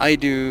 I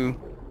do.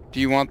 Do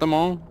you want them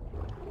all?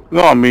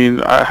 No, I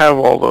mean, I have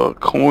all the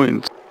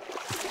coins.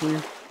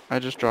 Here. I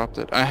just dropped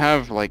it. I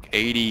have like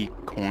 80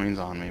 coins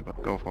on me,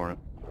 but go for it.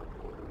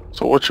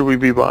 So what should we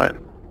be buying?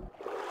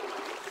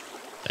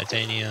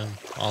 Titanium,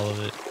 all of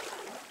it.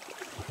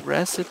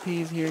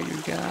 Recipes here,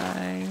 you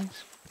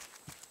guys.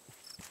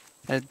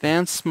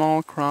 Advanced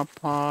small crock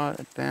pot,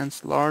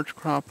 advanced large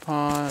crock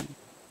pot,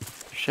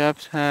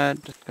 chef's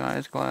hat,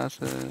 disguise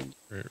glasses.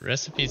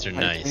 Recipes are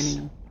nice,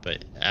 Titanium.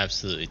 but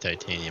absolutely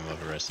titanium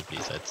over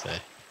recipes, I'd say.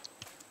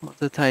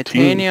 The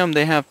titanium,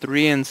 they have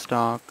 3 in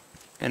stock,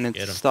 and it's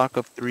Get 'em. stock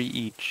of 3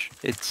 each.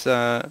 It's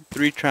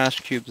 3 trash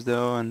cubes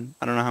though, and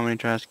I don't know how many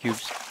trash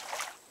cubes.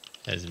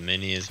 As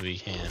many as we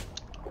can.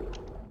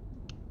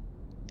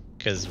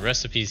 Because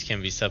recipes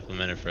can be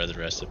supplemented for other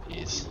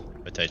recipes,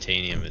 but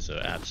titanium is an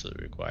absolute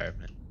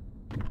requirement.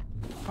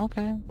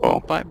 Okay.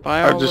 Well, Buy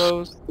I all just-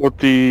 those. With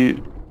the...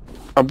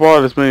 I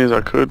bought as many as I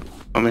could.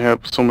 I only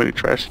have so many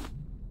trash.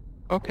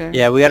 Okay.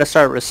 Yeah, we gotta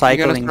start We recycling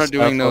gotta start stuff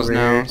doing those over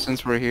now here.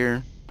 since we're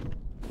here.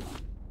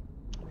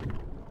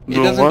 It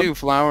Doing doesn't what? do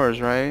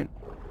flowers, right?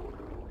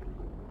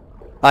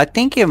 I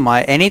think it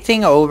might.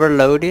 Anything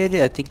overloaded,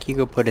 I think you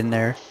could put in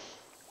there.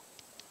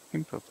 You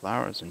can put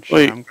flowers and shit.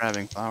 Wait. I'm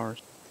grabbing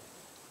flowers.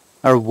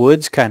 Our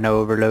wood's kind of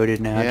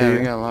overloaded now, Yeah, we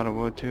dude. got a lot of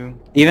wood too.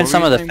 Even What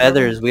some were of you the saying, brother?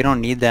 feathers, we don't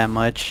need that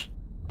much.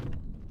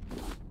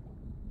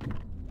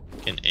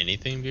 Can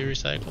anything be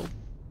recycled?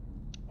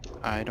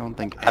 I don't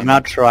think. I've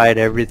not tried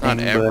Not everything,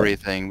 but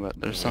everything, but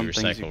there's Can we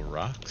some things. recycle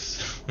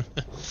rocks?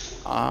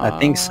 I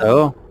think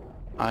so.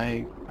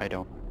 I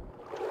don't.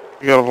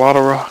 You got a lot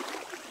of rock.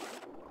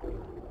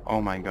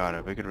 Oh my god,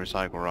 if we could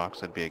recycle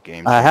rocks, that'd be a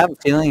game. I changer. have a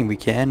feeling we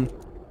can.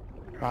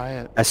 Try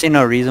it. I see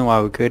no reason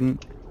why we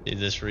couldn't. Dude,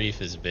 this reef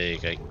is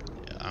big.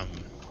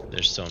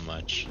 There's so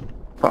much.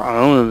 The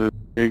island is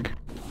big.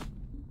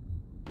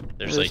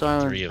 There's This like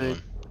island's 3 of big.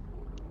 them.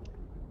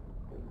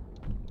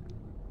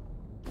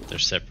 They're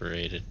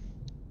separated.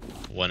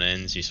 One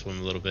ends, you swim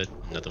a little bit,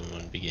 another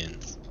one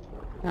begins.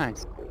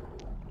 Nice.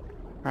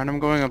 Alright, I'm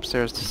going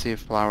upstairs to see if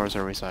flowers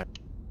are recycled.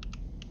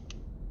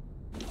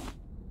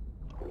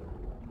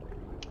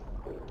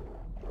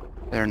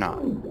 They're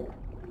not.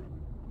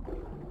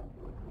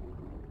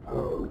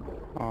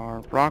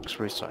 Are rocks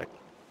recycled?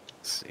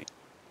 Let's see.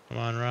 Come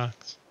on,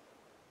 rocks.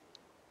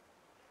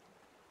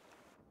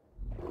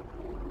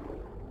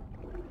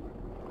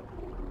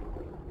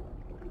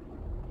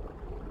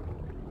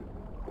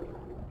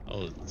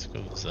 Oh, this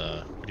goes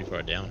pretty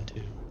far down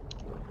too.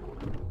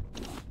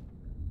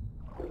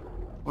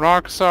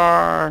 Rocks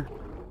are...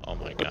 Oh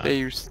my But god.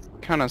 they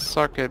kind of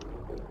suck at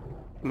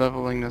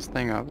leveling this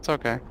thing up. It's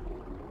okay.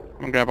 I'm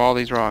gonna grab all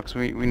these rocks.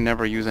 We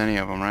never use any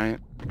of them, right?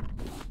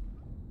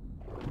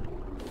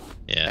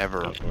 Yeah,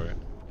 ever. go for it.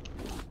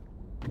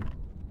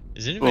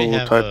 Does anybody Little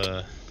have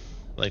typed.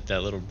 like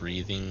that little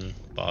breathing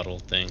bottle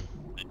thing?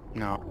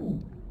 No.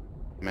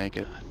 Make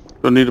it.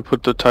 Don't need to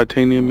put the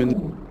titanium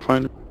in.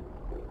 Find it.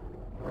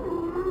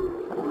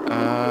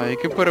 You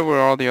can put it where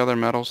all the other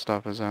metal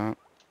stuff is at.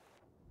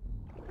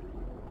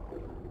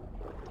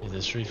 Yeah,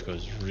 this reef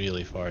goes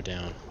really far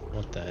down.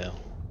 What the hell?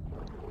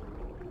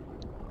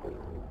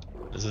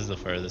 This is the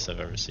furthest I've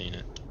ever seen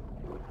it.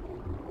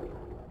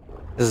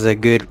 This is a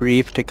good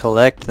reef to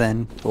collect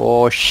then.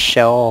 Oh,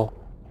 sure.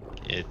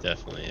 It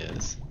definitely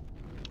is.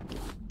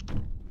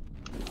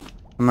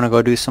 I'm gonna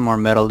go do some more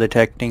metal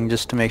detecting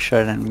just to make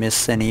sure I didn't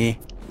miss any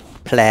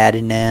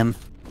platinum.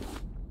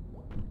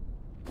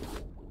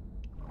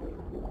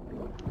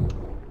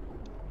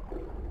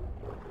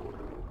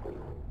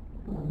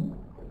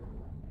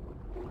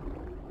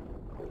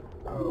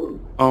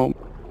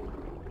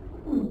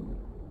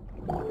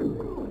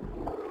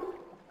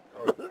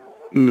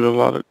 Need a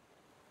lot of.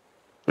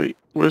 Wait,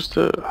 where's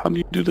the? How do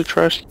you do the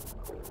trash?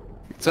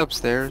 It's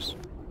upstairs.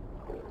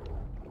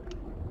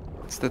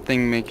 It's the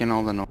thing making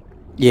all the noise.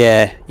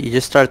 Yeah, you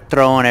just start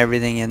throwing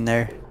everything in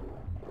there.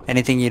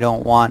 Anything you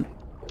don't want.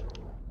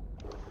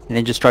 And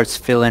it just starts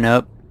filling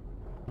up.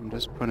 I'm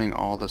just putting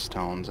all the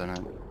stones in it.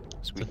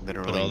 So we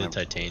literally Put all the never...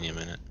 titanium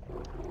in it.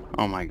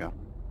 Oh my god.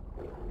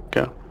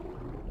 Okay.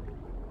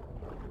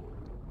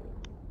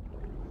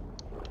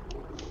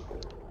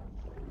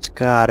 It's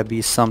gotta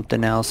be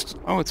something else.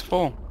 Oh, it's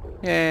full.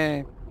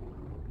 Yay.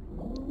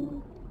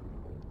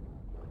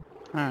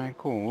 Alright,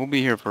 cool. We'll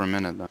be here for a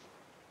minute though.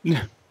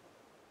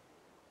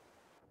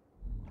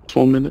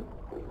 1 minute.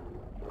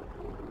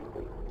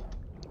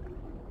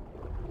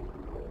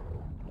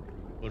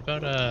 What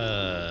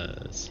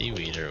about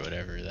seaweed or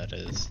whatever that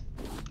is?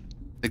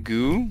 The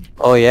goo?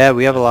 Oh yeah,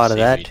 we have a lot of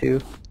that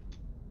Seaweed. too.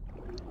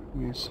 Let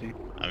me see.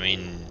 I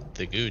mean,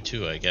 the goo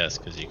too, I guess,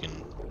 because you can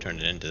turn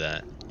it into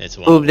that. It's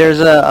one. Oh, of there's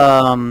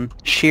them.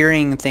 a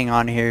shearing thing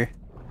on here.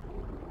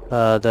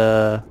 Oh,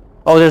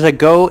 there's a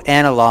goat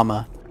and a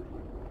llama.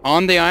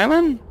 On the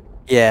island?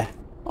 Yeah,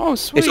 Oh,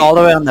 sweet. it's all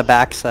the way on the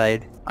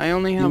backside. I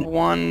only have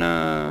one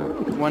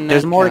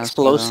There's more netcaster, though.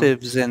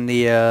 explosives in the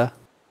Yeah,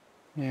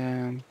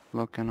 I'm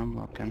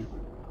looking.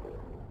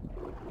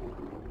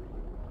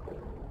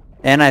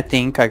 And I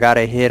think I got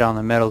a hit on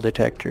the metal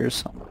detector,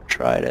 so I'm gonna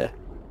try to...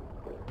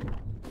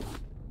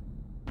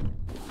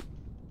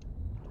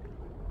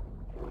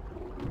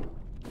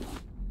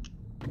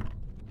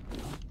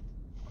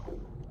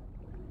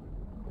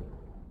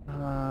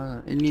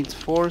 It needs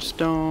 4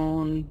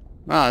 stone.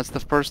 Ah, it's the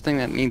first thing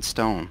that needs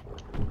stone.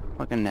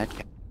 Fucking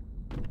netcaster.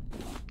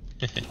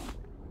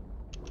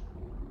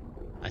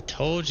 I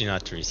told you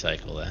not to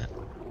recycle that.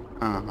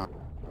 Uh-huh.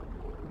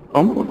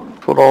 I'm gonna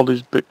put all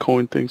these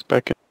Bitcoin things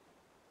back in.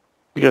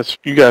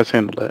 You guys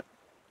handle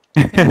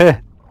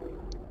that.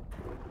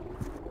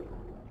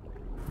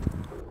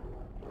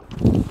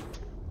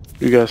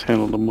 You guys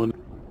handle the money.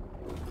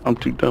 I'm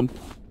too dumb.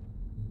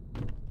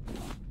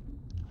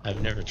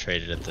 I've never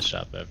traded at the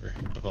shop ever.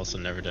 I've also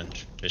never done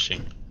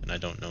fishing, and I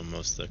don't know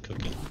most of the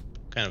cooking.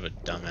 Kind of a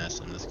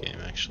dumbass in this game,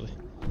 actually.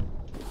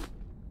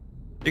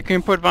 You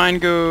can put vine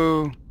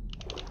goo.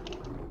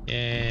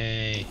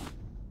 Yay!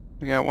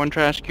 We got 1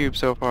 trash cube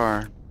so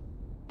far.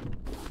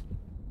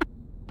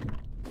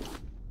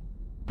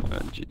 Oh,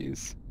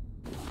 jeez.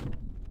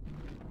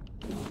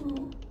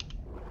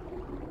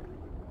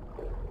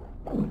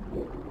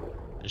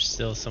 There's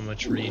still so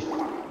much reef.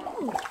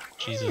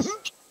 Jesus.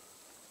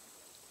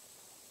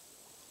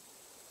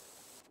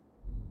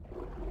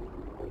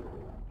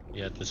 We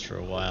had this for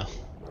a while.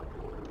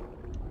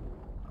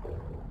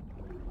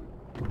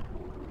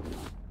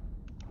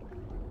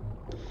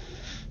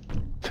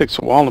 Takes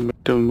a while to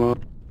make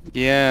them.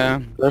 Yeah.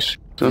 That's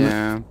done.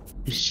 Yeah.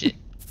 Shit.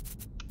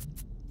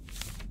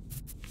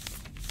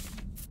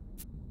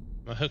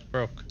 My hook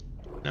broke.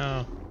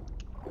 No.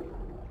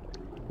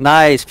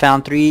 Nice,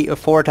 found 3 or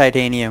 4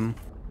 titanium.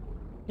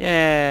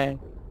 Yay.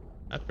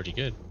 That's pretty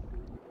good.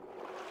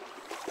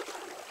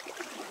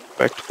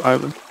 Back to the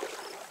island.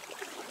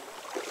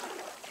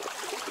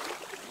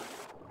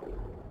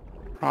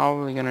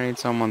 Probably gonna need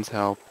someone's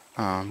help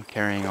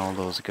carrying all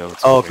those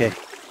goats. Oh, over okay. here.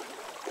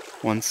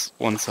 Once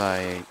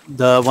I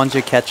The ones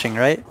you're catching,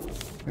 right?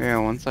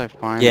 once I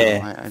find Yeah.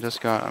 them, I'm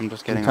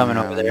just getting I'm coming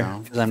on over the there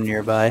island because I'm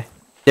nearby.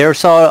 They're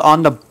so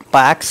on the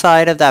back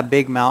side of that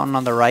big mountain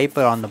on the right,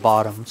 but on the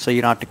bottom, so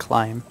you don't have to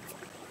climb.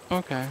 now.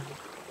 Okay.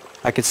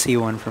 I could see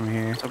one from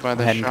here. So by I'm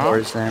the heading shop?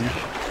 towards them.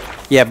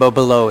 Yeah, but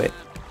below it.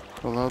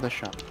 Below the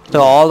shop.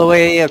 So all the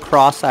way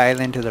across the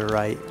island to the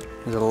right.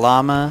 There's a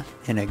llama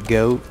and a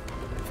goat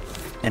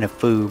and a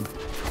foob.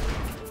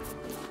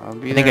 I'll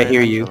be I think there I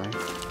hear you.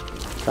 eventually.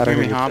 Thought I Hear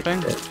me heard your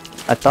hopping?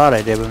 footsteps. I thought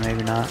I did, but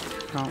maybe not.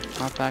 No,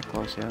 not that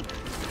close yet.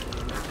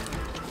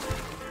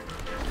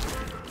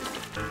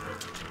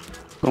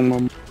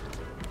 Um,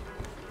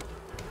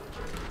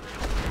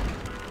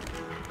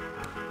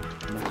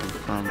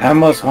 I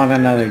almost won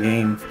another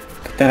game,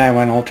 but then I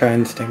went Ultra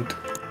Instinct.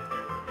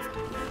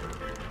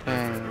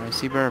 Hey, I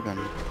see bourbon.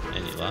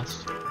 And you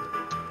lost?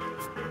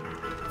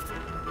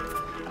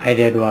 I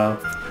did well.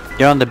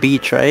 You're on the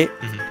beach, right?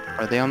 Mm-hmm.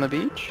 Are they on the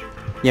beach?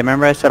 Yeah,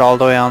 remember I said all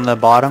the way on the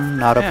bottom,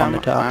 not up Yeah, on the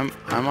top?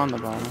 I'm on the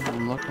bottom.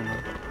 I'm looking. I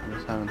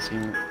just haven't seen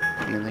it.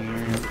 Anything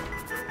here yet.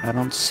 I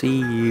don't see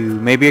you.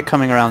 Maybe you're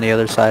coming around the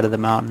other side of the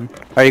mountain.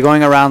 Are you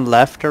going around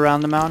left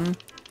around the mountain?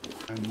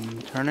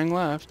 I'm turning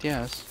left,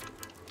 yes.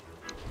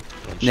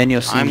 Then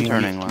you'll see I'm me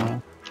when you turning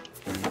come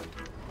left.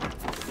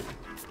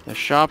 The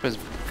shop is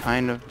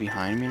kind of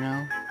behind me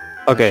now.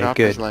 Okay, the shop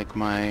good. Is like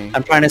my...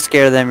 I'm trying to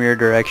scare them your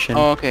direction.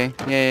 Oh, okay.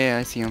 Yeah,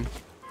 I see him.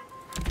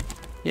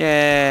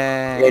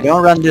 Yeah. Hey,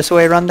 don't run this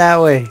way, run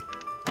that way.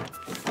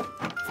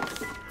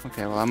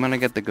 Okay, well, I'm gonna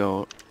get the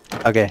goat.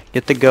 Okay,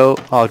 get the goat,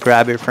 I'll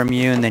grab it from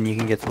you, and then you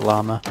can get the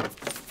llama.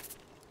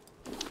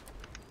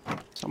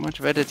 So much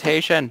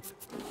vegetation.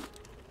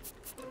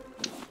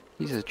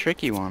 He's a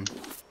tricky one.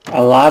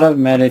 A lot of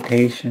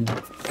meditation.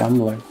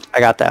 Tumbler. I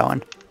got that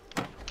one.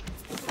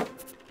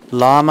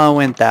 Llama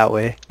went that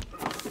way.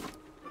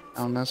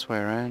 Down this way,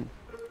 right?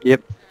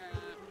 Yep.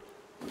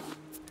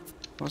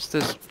 What's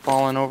this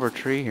fallen over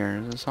tree here?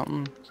 Is it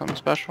something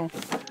special?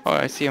 Oh,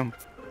 I see him.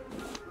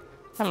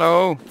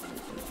 Hello.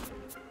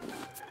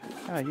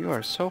 God, you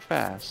are so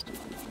fast.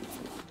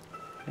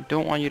 I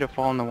don't want you to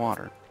fall in the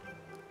water.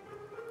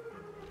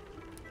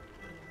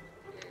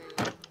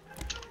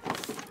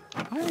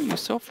 Why are you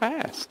so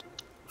fast?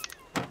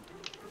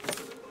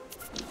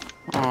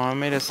 Oh, I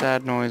made a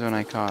sad noise when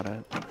I caught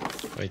it.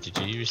 Wait, did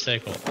you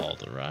recycle all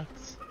the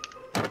rocks?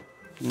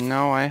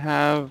 No, I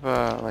have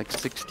like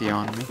 60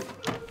 on me.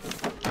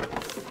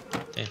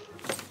 Damn.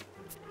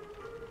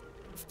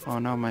 Oh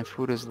no, my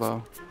food is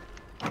low.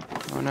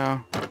 Oh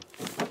no.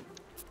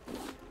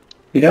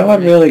 You know what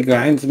really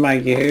grinds my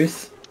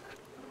gears?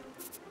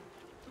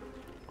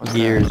 What's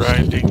Gears. that?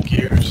 Grinding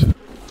gears.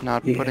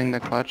 Not Yeah. putting the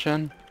clutch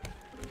in?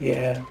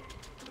 Yeah.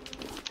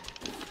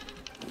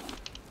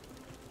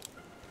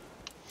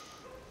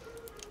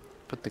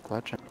 Put the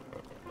clutch in.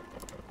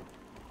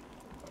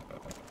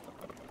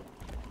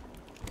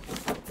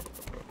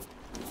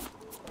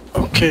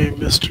 Okay,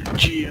 Mr.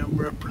 GM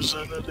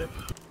representative.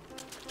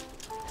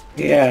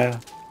 Yeah.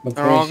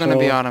 They're all gonna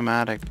be Official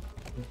automatic.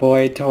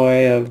 boy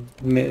toy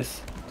of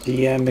Miss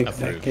GM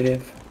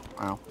executive.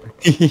 Wow.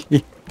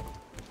 She's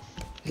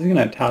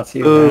gonna toss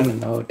you Ooh. around in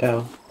the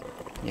hotel.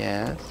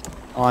 Yes.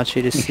 I want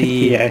you to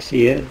see Yeah,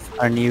 she is.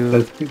 our new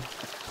That's good.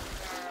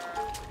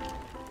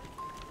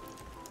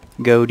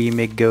 Goaty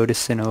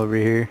McGodison over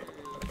here.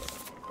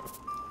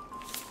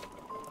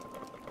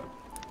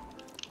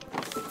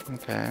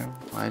 Okay.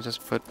 I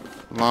just put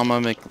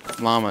Llama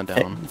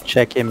down.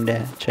 Check him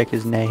down. Check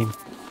his name.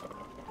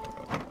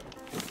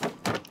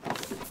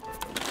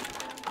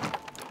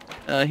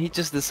 He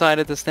just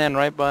decided to stand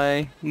right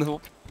by the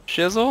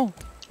Shizzle?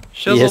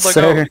 Shizzle Yes, the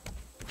sir. goat.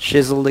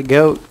 Shizzle the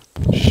goat.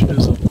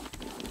 Shizzle.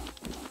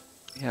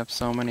 We have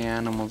so many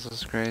animals,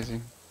 it's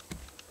crazy.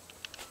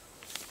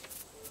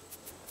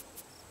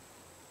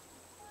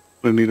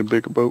 We need a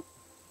bigger boat.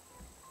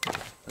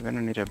 We're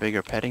gonna need a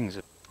bigger petting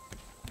zoo.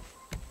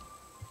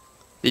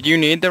 Did you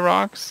need the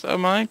rocks,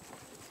 Mike?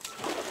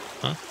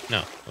 Huh?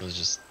 No, I was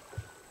just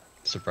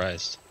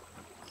surprised.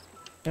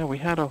 Yeah, we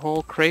had a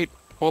whole crate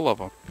full of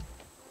them.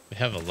 We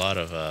have a lot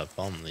of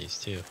palm leaves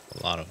too.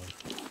 A lot of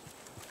them.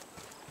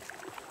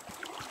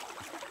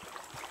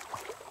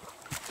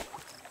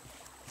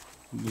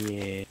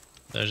 Yeah.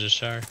 There's a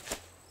shark.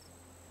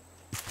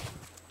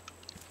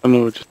 I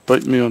know, it just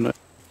bite me on that.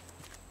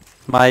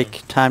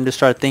 Mike, time to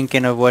start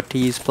thinking of what to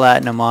use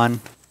platinum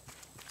on.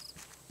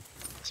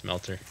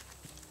 Smelter.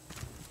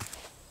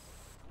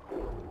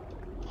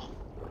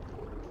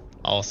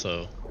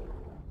 Also,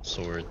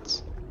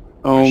 swords.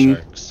 Or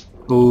sharks.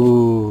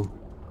 Ooh.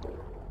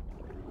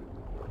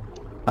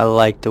 I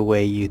like the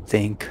way you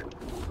think.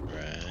 You're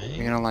Right.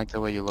 gonna like the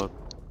way you look.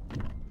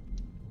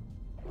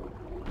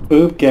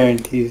 Boop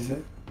guarantees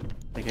it.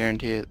 I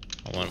guarantee it.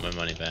 I want my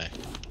money back.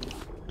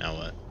 Now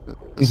what?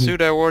 The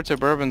suit I wore to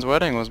Bourbon's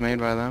wedding was made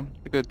by them.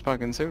 It's a good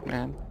fucking suit,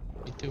 man.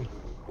 Me too.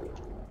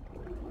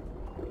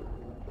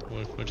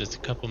 We're just a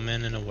couple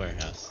men in a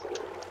warehouse.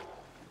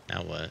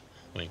 Now what?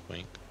 Wink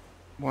wink.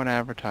 What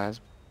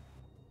advertisement?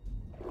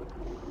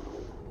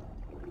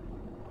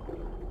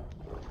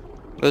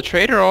 The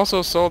trader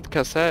also sold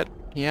cassette.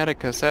 He had a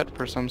cassette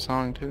for some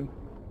song too.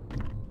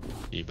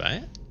 Did you buy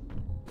it?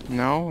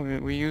 No,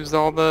 we used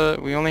all the...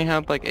 We only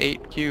had like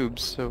 8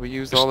 cubes, so we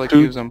used all the Just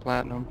two. cubes on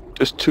platinum.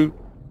 There's 2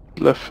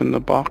 left in the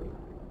box.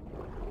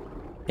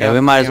 Yeah,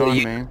 we might as be well on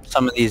use me.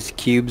 some of these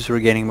cubes we're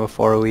getting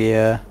before we,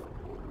 We're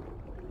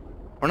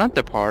not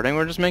departing,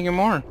 we're just making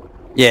more.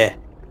 yeah.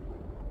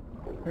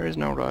 There is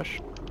no rush.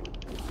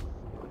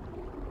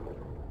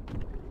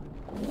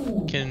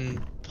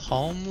 Can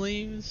palm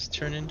leaves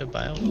turn into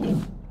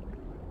biofuel?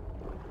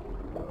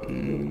 I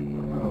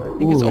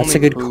think Ooh, it's that's only a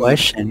good food.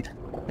 question.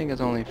 I think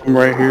it's only food. I'm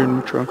right here in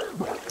the trunk.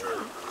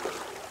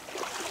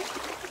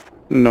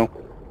 No.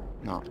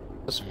 No.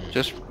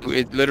 Just,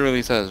 it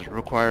literally says,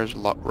 requires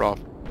raw Raw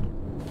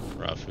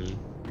food.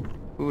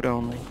 food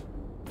only.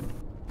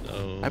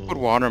 So, I put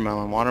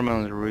watermelon.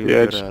 Watermelon's really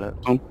Yeah, good just at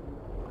it.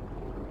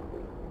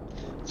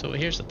 so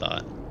here's a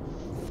thought.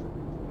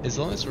 As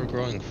long as we're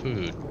growing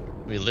food,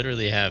 we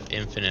literally have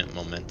infinite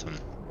momentum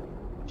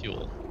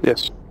fuel.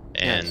 Yes.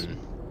 And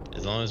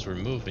as long as we're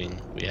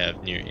moving, we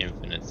have near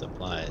infinite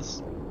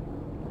supplies.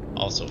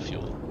 Also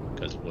fuel,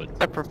 because wood.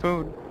 Except for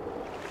food.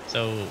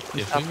 So if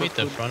we Except for made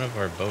the food. front of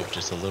our boat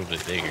just a little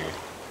bit bigger,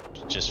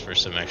 just for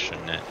some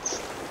extra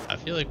nets, I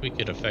feel like we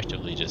could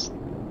effectively just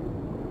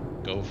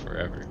go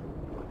forever.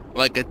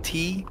 Like a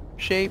T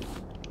shape,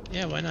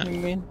 Yeah, why not? you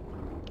mean?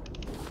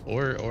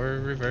 Or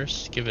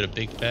reverse, give it a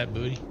big fat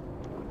booty.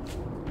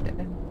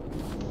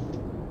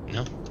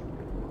 No?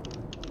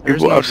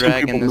 There's People, no I've seen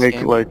drag in people this make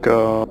game. like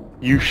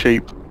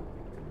U-shape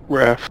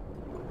raft.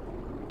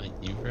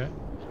 A U-raft?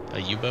 A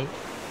U-boat?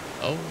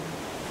 Oh,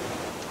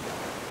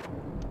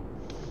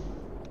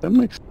 That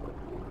makes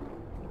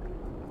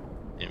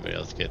anybody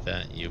else get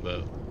that?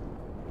 U-boat?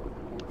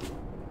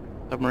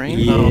 Submarine?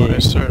 Yeah. No, I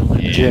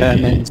certainly Yeah.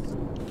 Germans.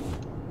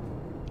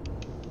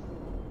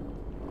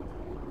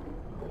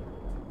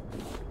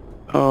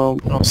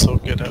 also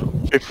get out.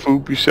 Hey,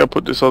 Food, you see I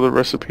put this other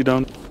recipe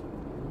down?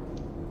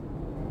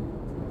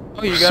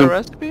 Oh, you got a Sim-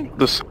 recipe?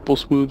 The simple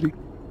smoothie.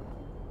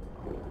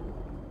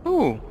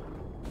 Ooh.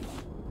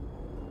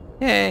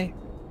 Yay.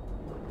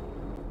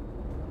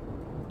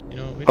 You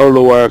know, we I don't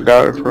know where I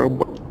got it from,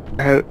 but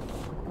I had it.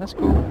 That's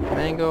cool.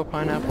 Mango,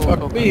 pineapple,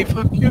 Fuck me,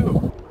 fuck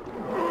you.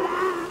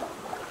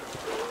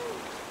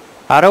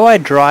 How do I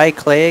dry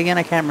clay again?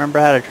 I can't remember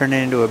how to turn it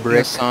into a in the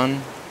brick.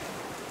 sun.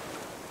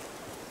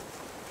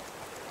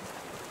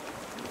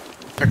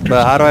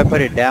 But how do I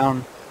put it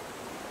down?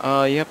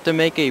 You have to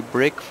make a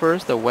brick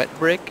first, a wet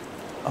brick.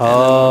 And then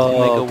Oh, once you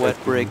make a okay, wet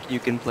okay. brick, you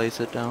can place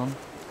it down.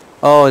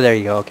 Oh, there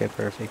you go. Okay,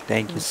 perfect.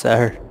 Thank you,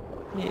 sir.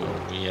 Are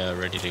we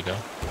ready to go? Or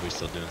are we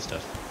still doing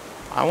stuff?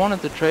 I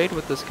wanted to trade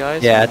with this guy.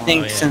 Yeah, I somehow.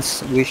 think Oh, yeah.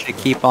 since we should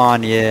keep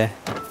on, yeah.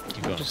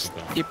 Keep going, Just keep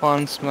going. keep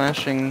on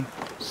smashing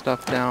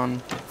stuff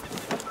down.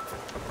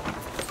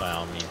 By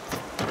all means.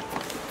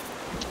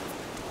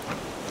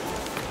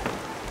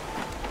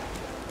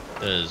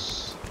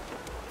 Does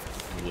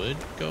wood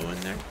go in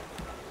there?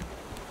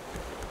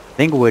 I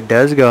think wood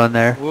does go in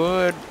there.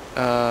 Wood,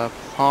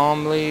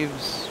 palm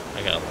leaves.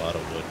 I got a lot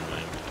of wood in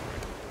my inventory.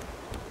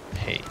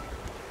 Hey.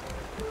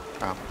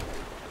 Oh.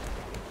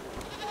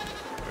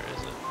 Where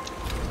is it?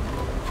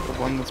 The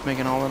one that's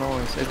making all the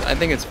noise. I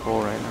think it's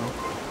full right now.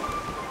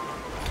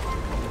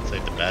 It's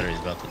like the battery's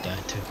about to die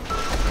too.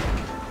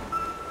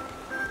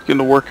 Getting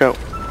to work out.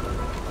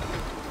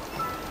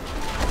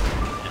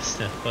 Yeah,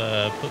 Steph,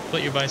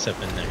 put your bicep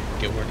in there.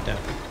 Get worked out.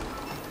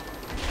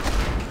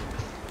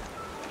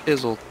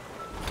 Chiseled.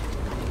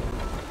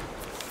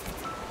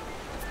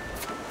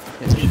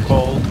 It's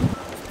cold.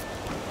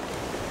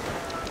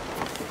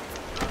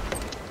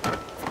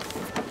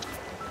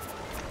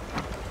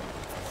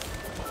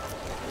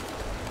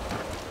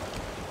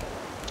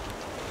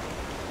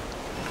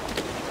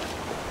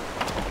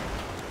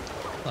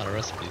 A lot of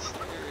recipes.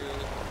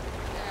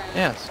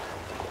 Yes.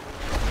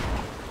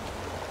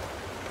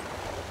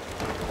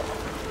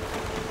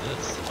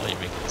 Oh, you're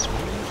making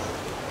smoothies?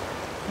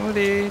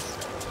 Smoothies.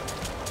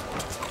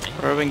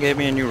 Irvin gave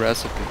me a new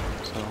recipe,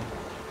 so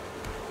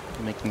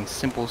I'm making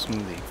simple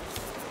smoothie.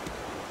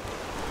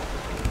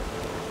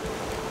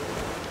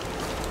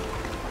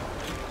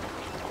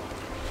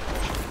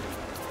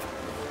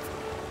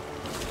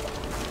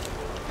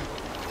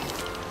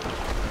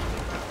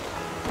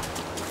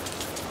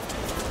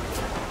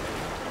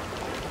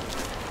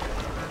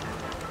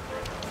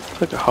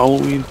 It's like a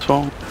Halloween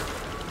song.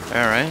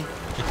 All right.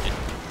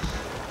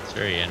 It's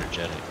very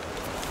energetic.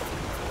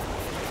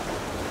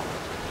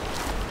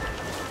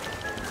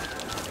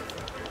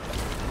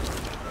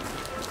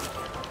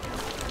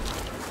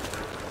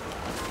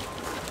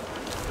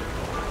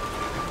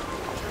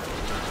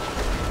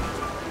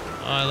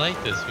 Oh, I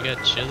like this. We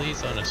got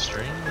chilies on a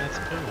string. That's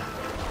cool.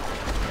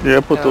 Yeah,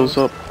 I put Yeah, those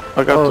up.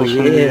 I got Oh, those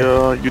from yeah.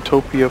 the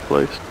Utopia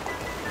place.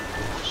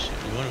 Shit,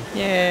 you want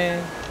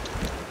Yay.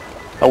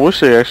 I wish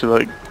they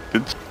actually like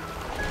did.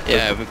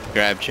 Yeah, we could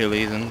grab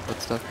chilies and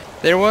put stuff.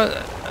 There was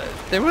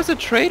a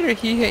trader.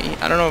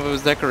 I don't know if it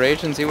was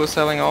decorations he was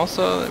selling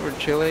also that were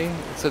chili.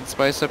 It said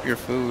spice up your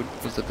food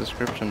was the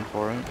description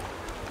for it.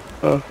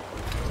 Oh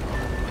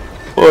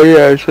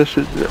yeah, it's just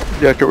a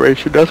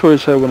decoration. That's what it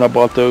said when I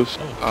bought those.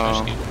 Oh,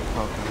 Oh, fresh okay.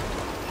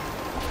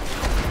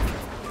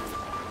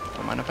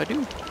 Don't mind if I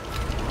do.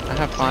 I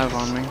have 5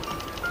 on me.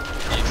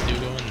 eggs do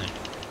go in there.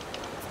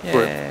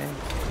 Yay.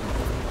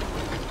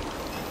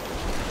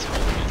 It's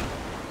really good.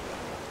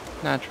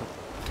 Natural.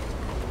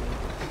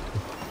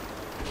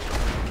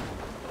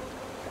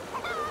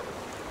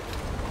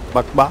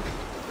 Bak bak.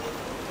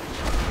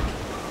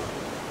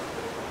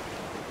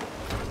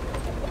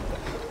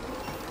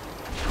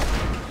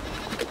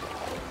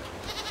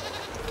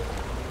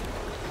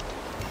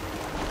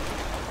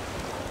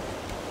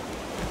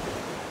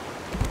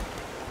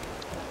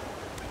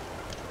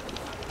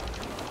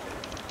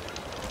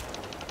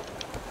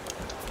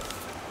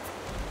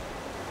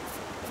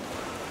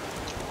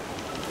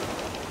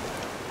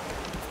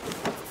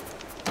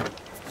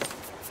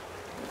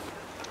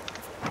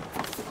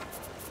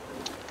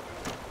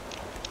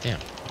 Damn,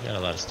 we got a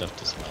lot of stuff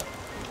to smell.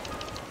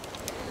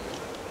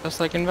 Just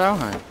like in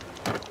Valheim.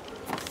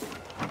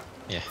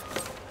 Yeah,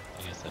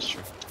 I guess that's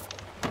true.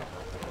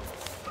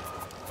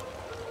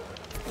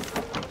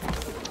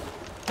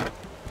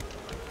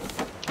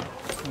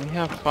 We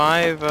have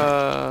 5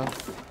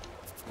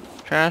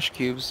 trash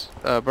cubes.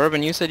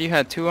 Bourbon, you said you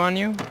had 2 on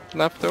you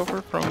left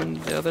over from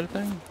the other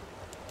thing?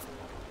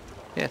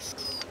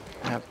 Yes,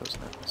 I have those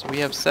now. So we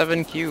have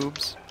 7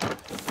 cubes.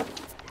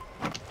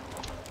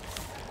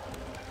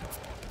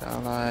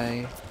 Shall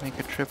I make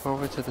a trip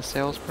over to the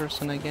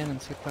salesperson again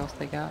and see what else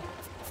they got?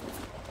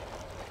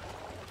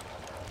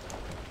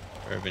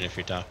 Urban, if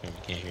you're talking,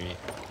 we can't hear you.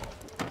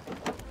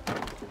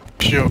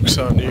 Joke's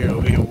on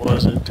you, he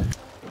wasn't.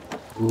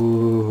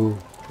 Ooh.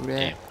 Who dat?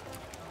 Damn.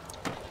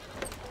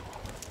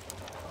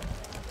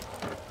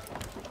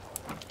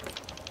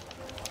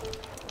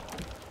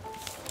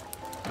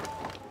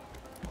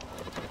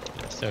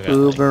 Still got,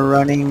 like, Uber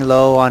running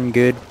low on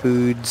good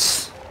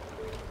foods.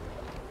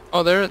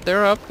 Oh,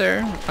 they're up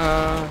there.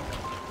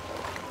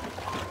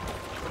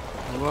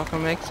 You're welcome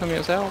to make some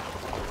yourself.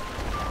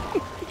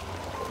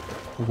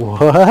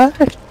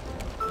 What?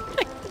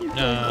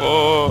 no.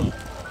 Oh,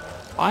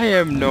 I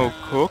am no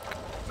cook.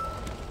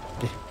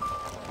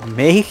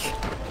 Make?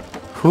 I'm a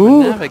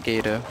Who?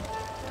 navigator.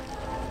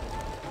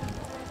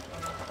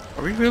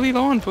 Are we really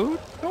low on food?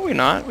 No, we're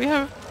not. We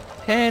have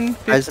 10,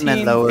 I just meant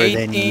 15, lower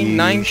than 18, you.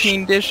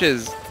 19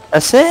 dishes.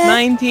 That's it?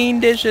 19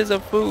 dishes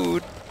of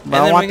food. But and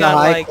I then want we the got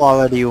high like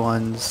quality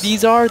ones.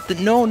 these are the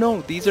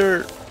no these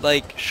are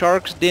like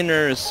shark's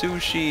dinner,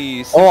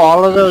 sushi. Oh,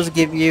 all of sushi. those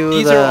give you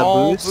These the are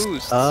all boost?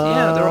 boosts.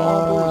 Yeah, they're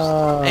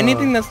all boosts.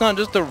 Anything that's not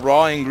just a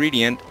raw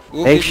ingredient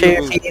will Make give sure you a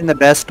you're boost. feeding the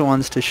best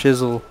ones to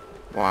Shizzle.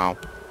 Wow.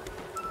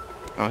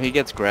 Oh, he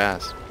gets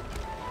grass.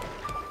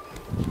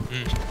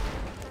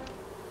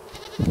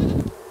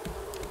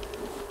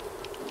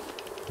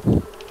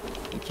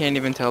 You can't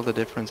even tell the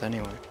difference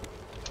anyway.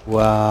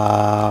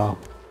 Wow.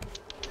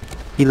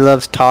 He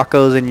loves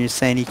tacos and you're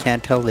saying he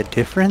can't tell the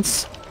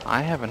difference?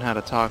 I haven't had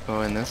a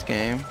taco in this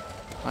game.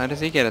 Why does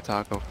he get a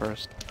taco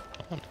first?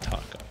 I want a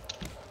taco.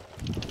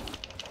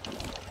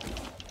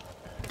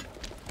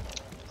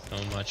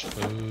 So much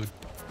food.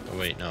 Oh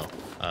wait, no.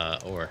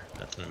 Ore.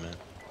 That's what I meant.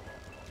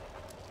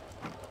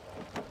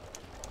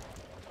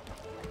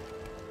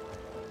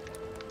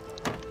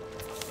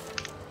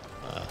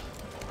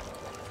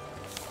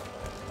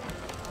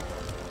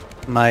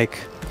 Mike,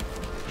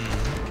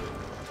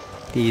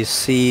 do you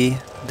see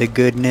the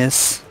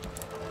goodness?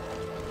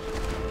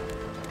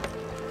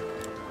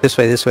 This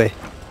way, this way.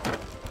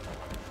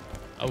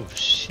 Oh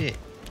shit.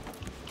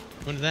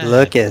 What is that?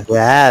 Look at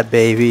that,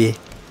 baby.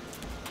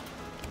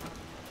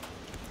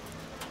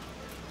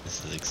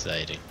 This is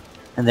exciting.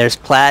 And there's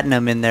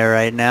platinum in there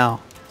right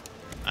now.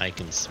 I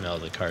can smell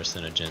the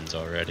carcinogens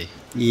already.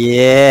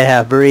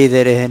 Yeah, breathe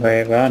it in.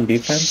 Wait, we're on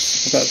defense?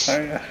 What's up,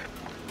 sorry?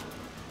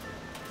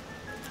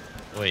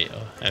 Wait,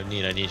 oh, I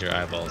need your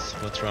eyeballs.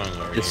 What's wrong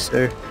over Yes,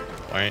 here? sir.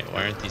 Why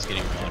aren't these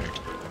getting watered?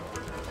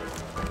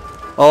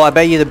 Oh, I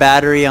bet you the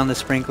battery on the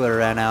sprinkler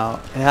ran out.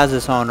 It has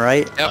its own,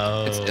 right? Yep,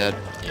 oh, it's dead.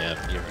 Yep,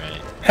 you're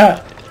right.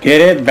 Ha!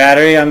 Get it?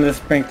 Battery on the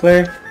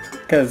sprinkler?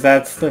 Because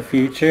that's the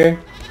future.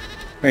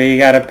 Where you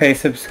gotta pay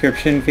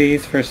subscription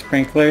fees for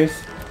sprinklers.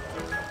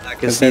 I can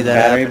Because see they're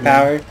that battery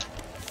happening. powered.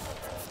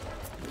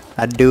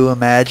 I do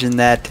imagine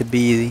that to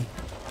be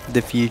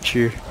the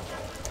future.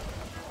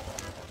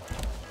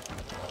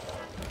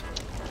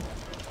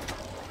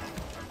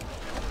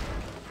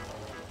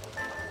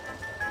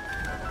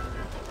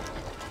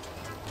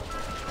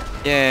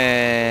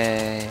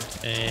 Yay!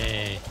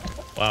 Hey.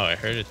 Wow, I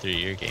heard it through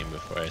your game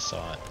before I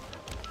saw it.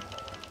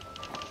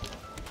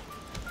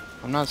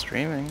 I'm not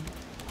streaming.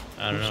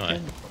 I don't know.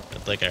 Streaming.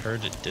 I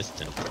heard it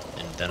distant,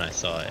 and then I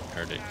saw it and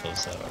heard it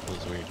close up. It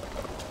was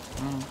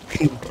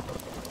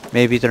weird.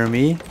 Maybe through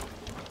me?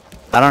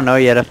 I don't know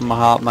yet if I'm a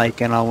hot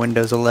mic and on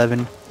Windows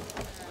 11.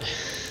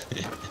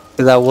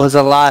 Cause that was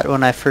a lot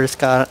when I first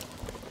got.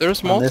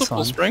 There's On this multiple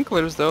one.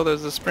 sprinklers though.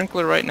 There's a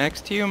sprinkler right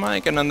next to you,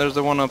 Mike, and then there's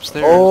the one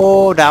upstairs.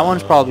 Oh, that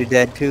one's probably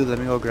dead too. Let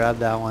me go grab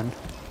that one.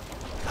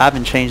 I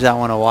haven't changed that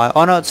one in a while.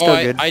 Oh no, it's still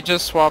good. I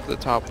just swapped the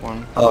top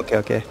one. Oh, okay,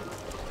 okay.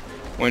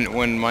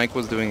 When Mike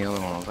was doing the other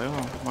one, I was like,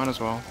 oh, might as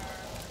well.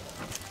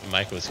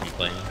 Mike was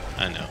complaining.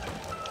 I know.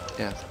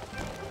 Yes.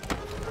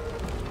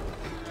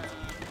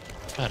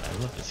 God, I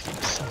love this game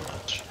so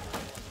much.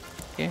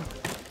 Yeah.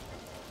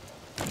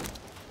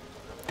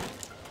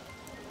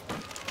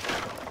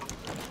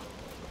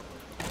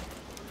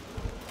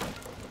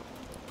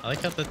 I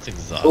like how that's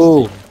exhausting.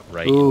 Ooh,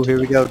 Right. ooh, into here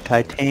we the- go.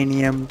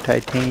 Titanium,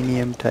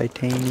 titanium,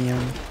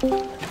 titanium.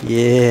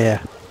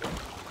 Yeah.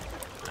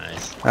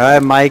 Nice.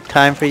 Alright, Mike,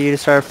 time for you to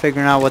start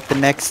figuring out what the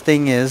next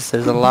thing is.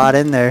 There's a lot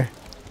in there.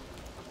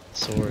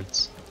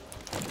 Swords.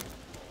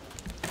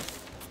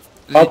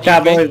 Oh, Did you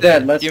Cowboy make is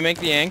dead. the- Let's- Do you make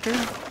the anchor?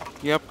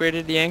 You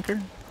upgraded the anchor?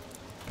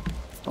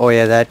 Oh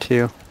yeah, that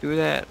too. Do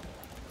that.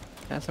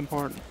 That's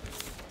important.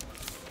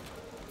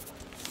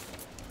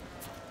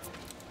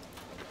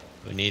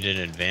 We need an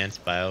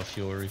advanced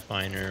biofuel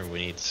refiner. We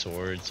need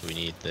swords. We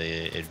need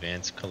the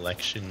advanced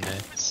collection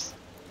nets.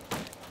 Are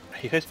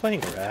you guys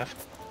playing Raft?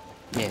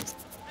 Yes.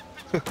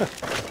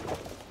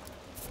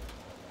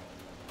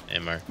 Hey,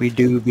 Mark. We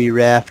do be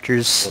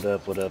rafters. What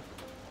up, what up?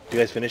 Do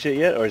you guys finish it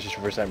yet, or is this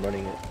your first time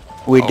running it?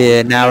 We Oh,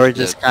 did. Now we're finished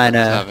just it. kind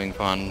We're just of having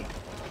fun.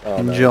 Oh,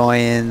 nice.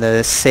 enjoying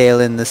the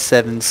sailing the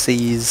seven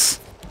seas.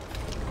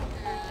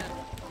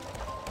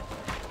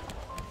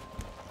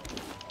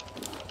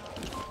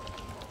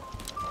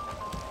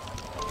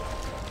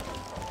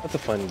 That's a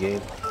fun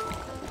game.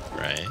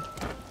 Right.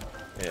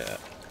 Yeah.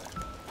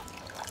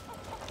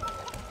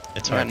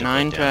 It's I hard got to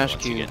 9 put down trash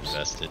once you get cubes.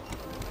 invested.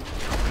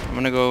 I'm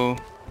gonna go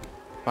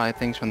buy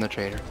things from the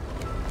trader.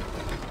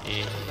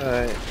 Yeah.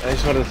 Alright, I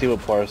just wanted to see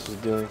what Boris was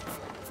doing.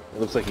 It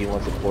looks like he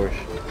wants a Porsche.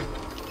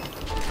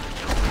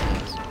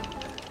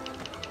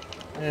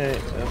 Alright,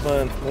 have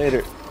fun.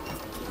 Later.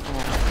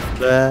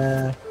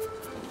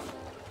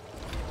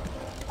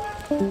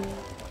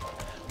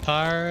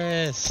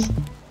 Paris!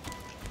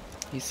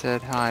 He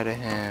said hi to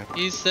him.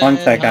 You said One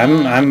sec,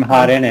 I'm hi.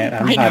 hot in it.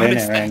 I'm I hot in it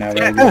noticed right now,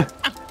 that.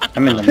 baby.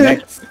 I'm in the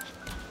mix.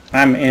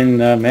 I'm in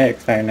the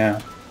mix right now.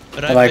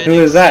 But They're I've like, been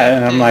who is that?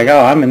 And I'm like,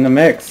 accepted. oh, I'm in the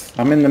mix.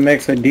 I'm in the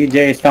mix with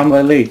DJ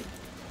Stumbler Lee.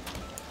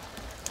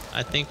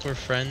 I think we're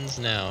friends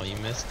now. You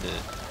missed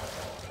it.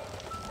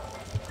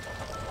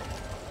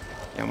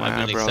 Yeah, my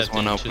I've been eyebrows accepted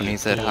went up to when the he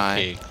said Cool hi.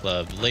 Kid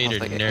Club. Later,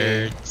 like,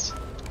 nerds.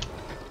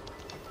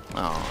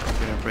 Oh,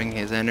 I'm gonna bring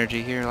his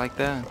energy here like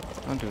that?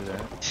 Don't do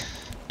that.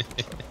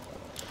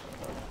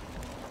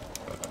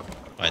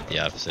 Quite the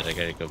opposite. I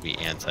gotta go be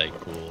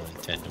anti-cool and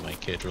tend to my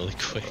kid really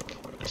quick.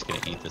 I'm just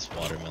gonna eat this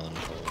watermelon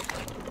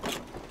whole.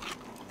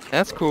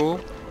 That's cool.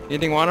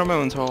 Eating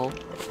watermelons whole.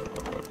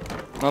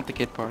 Not the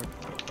kid part.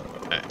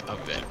 Alright, I'll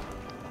be back.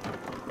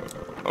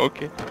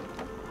 Okay.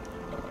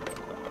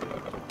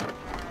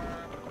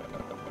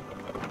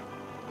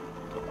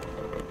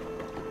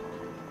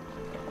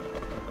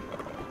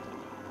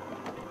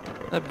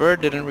 That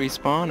bird didn't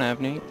respawn,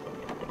 Avni.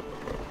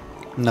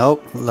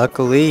 Nope,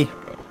 luckily.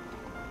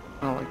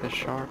 Not like the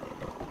shark.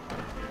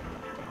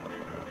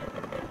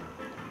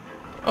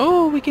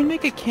 Oh, we can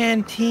make a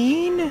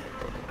canteen?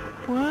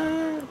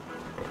 What?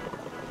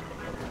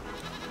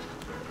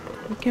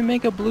 We can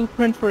make a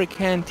blueprint for a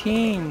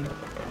canteen.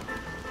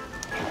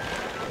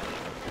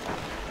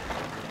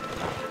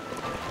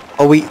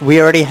 Oh, we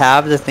already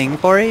have the thing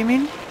for it, you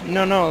mean?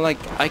 No, like,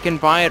 I can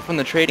buy it from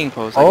the trading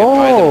post. I can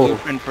buy the Oh.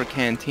 blueprint for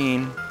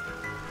canteen.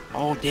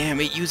 Oh, damn,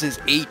 it uses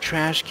 8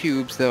 trash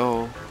cubes,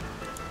 though.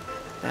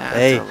 That's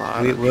Hey, a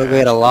lot we- of we'll trash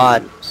get a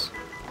lot. cubes.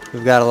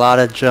 We've got a lot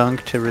of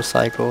junk to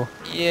recycle.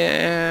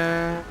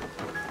 Yeah.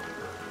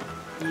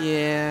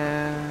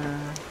 Yeah.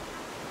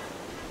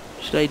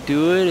 Should I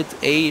do it? It's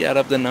 8 out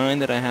of the 9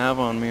 that I have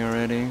on me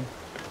already.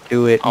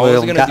 Do it. I was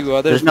We'll gonna do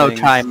other There's no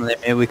things. time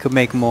limit. We could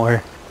make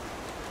more.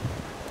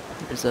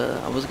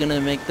 I was gonna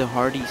make the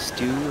hearty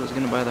stew. I was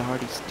gonna buy the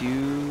hearty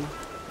stew.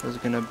 I was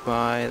gonna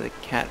buy the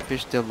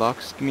catfish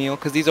deluxe meal,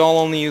 cause these all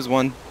only use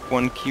one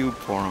cube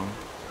for them.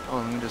 Oh,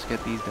 let me just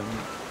get these done.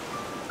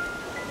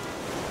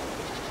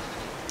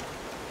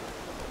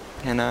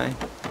 Can I?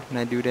 Can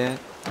I do that?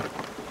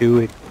 Do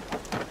it.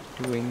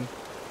 Doing.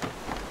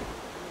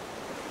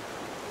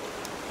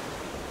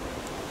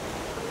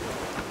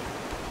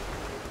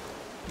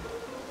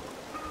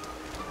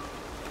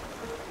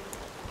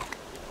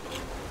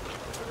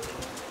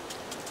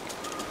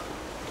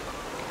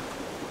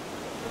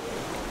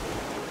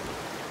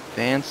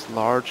 Advanced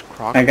large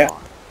crock I got-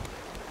 pot.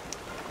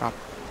 Crop.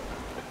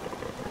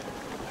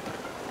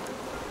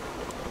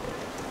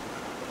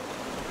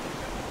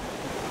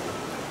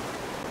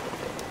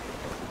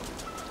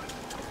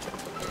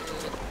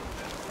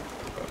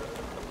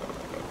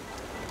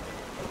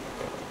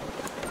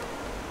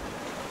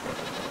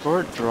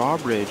 For a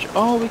drawbridge.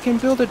 Oh, we can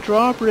build a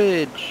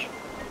drawbridge.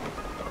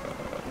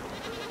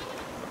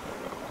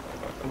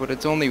 But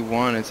it's only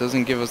one. It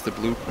doesn't give us the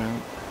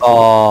blueprint.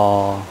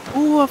 Oh.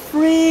 Ooh, a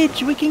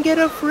fridge! We can get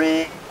a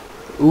fridge!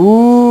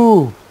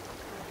 Ooh.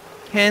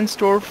 Can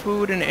store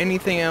food and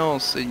anything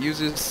else. It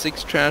uses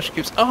 6 trash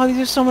cubes. Oh, these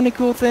are so many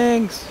cool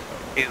things!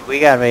 Dude, we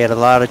gotta make a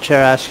lot of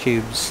trash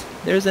cubes.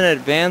 There's an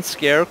advanced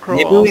scarecrow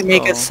Maybe we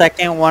make a also.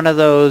 second one of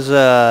those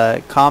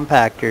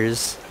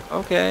compactors.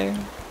 Okay.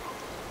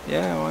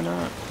 Yeah, why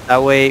not?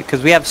 That way,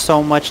 because we have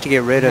so much to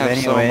get rid We of have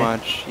anyway. so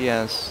much,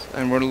 yes.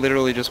 And we're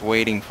literally just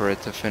waiting for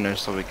it to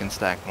finish so we can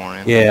stack more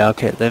in. Yeah,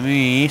 okay, let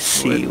me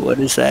see. What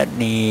does that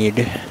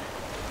need?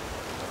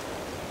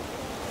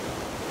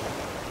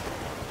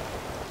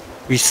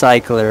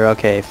 Recycler,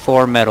 okay.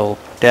 4 metal.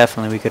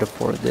 Definitely we could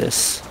afford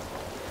this.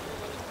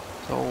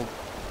 So,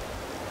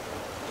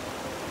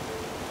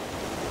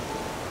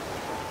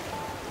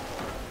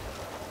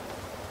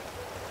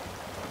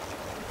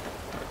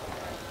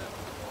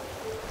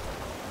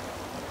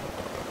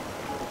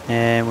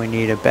 And we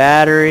need a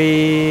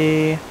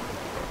battery.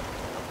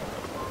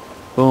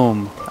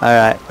 Boom.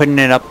 Alright, putting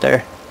it up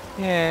there.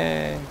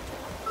 yay.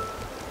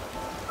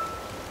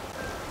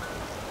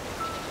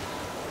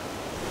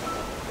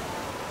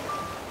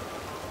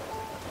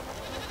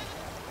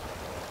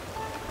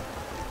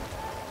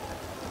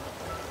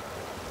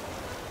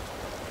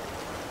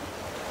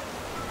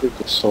 It's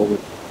a solid.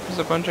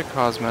 There's a bunch of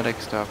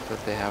cosmetic stuff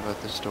that they have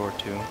at the store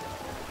too.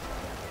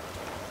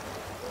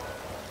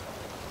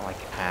 Like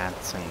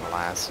hats and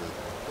glasses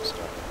and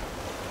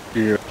stuff.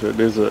 Yeah,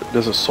 there's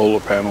a solar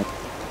panel.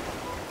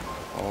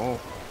 Oh.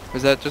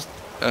 Is that just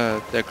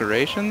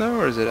decoration though,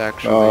 or is it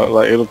actually...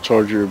 Like it'll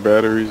charge your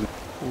batteries.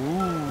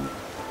 Ooh.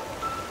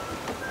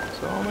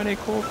 So many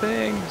cool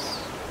things.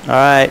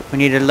 Alright, we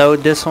need to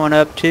load this one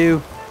up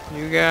too.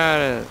 You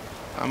got it.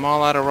 I'm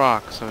all out of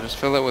rock, so just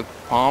fill it with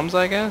palms,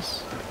 I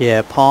guess?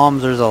 Yeah,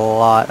 palms, there's a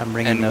lot. I'm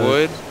bringing And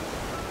those. wood.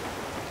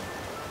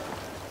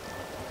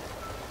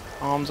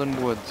 Palms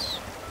and woods.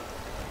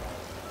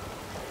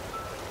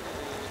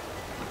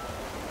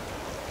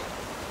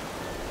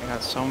 I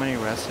got so many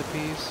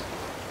recipes.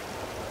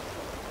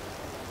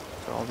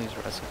 All these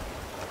recipes.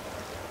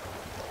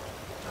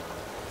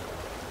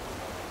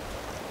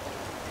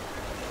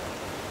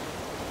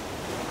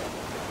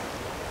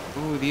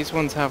 Ooh, these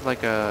ones have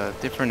like a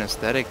different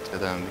aesthetic to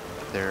them.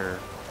 They're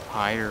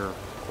higher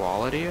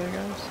quality, I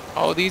guess.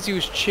 Oh, these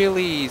use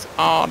chilies.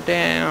 Oh,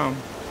 damn.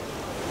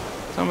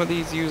 Some of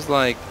these use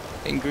like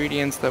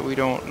ingredients that we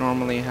don't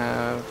normally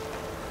have.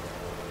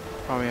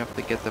 Probably have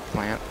to get the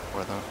plant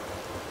for them.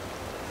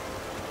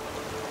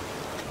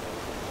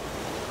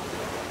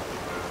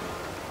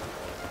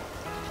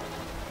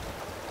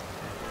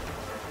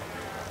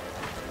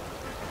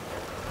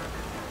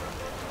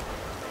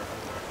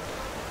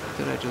 What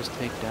did I just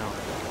take down?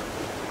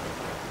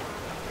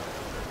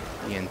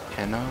 The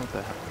antenna? What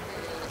the heck?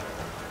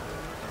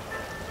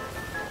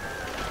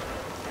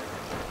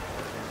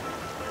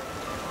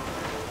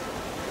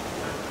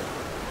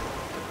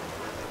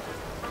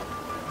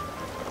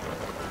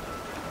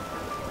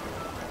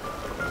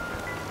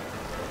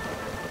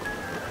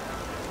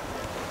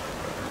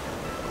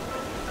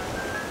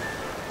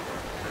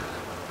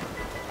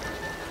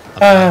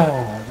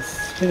 Ah,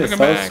 this shit is Welcome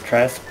so back.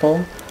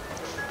 stressful.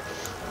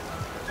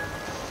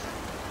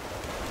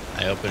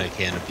 I opened a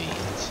can of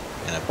beans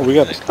and I Oh, put we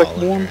it in got a the second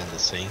colander one? in the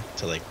sink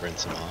to like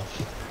rinse them off.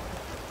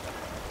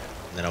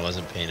 And then I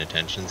wasn't paying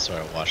attention, so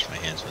I washed my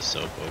hands with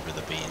soap over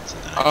the beans,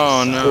 and then I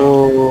Oh, just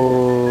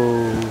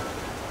no.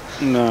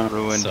 Oh. No.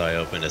 Ruined. So I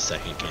opened a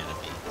second can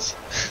of beans.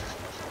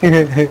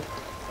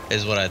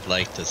 Is what I'd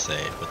like to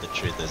say, but the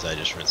truth is I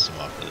just rinsed them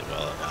off really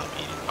well, and now I'm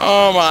eating them.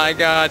 Oh my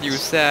god, you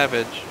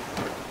savage.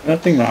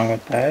 Nothing wrong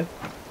with that.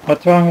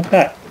 What's wrong with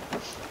that?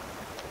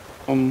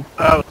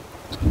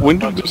 When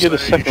did we get a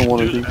second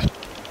one of these?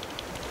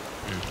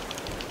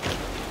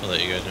 I'll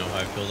let you guys know how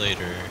I feel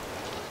later.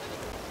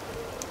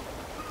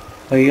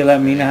 Will you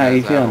let me know how you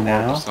guys have feel a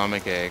horrible now?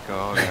 Stomach ache,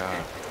 oh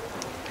god.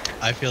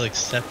 I feel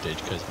accepted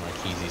because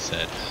Marquise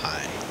said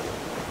hi.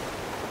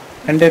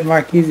 When did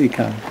Marquise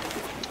come?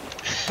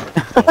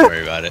 Don't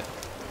worry about it.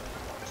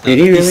 Did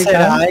he He really said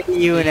come? hi to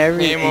you and He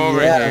everything. came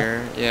over yeah.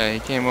 here. Yeah, he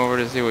came over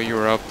to see what you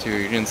were up to.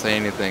 You didn't say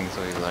anything,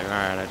 so he's like,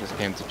 alright, I just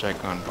came to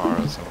check on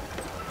Paro, so...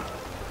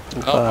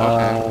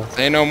 Oh, okay.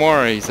 Say no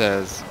more, he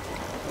says.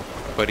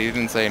 But he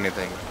didn't say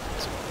anything.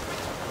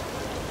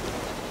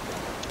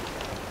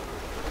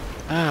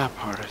 Ah,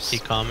 Paris. He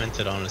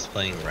commented on us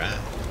playing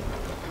Raft.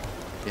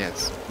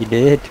 Yes, You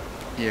did.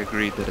 he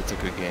agreed that it's a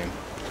good game.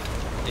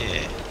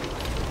 Yeah.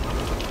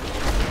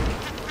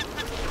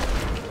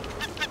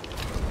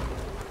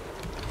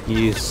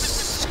 You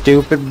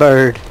stupid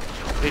bird.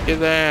 Kick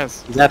his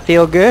ass! Does that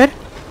feel good?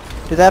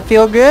 Does that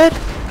feel good?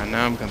 And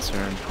now I'm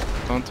concerned.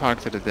 Don't talk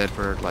to the dead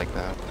bird like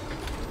that.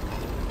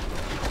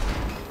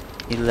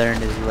 He learned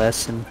his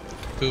lesson.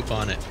 Poop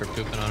on it for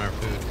pooping on our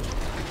food.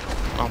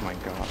 Oh my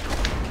god.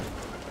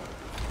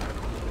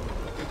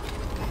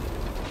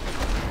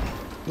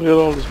 We got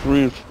all this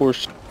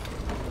reinforced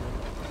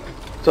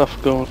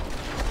stuff going.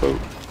 Oh,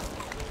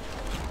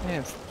 Yeah,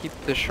 it's to keep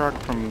the shark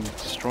from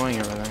destroying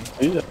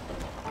everything. yeah.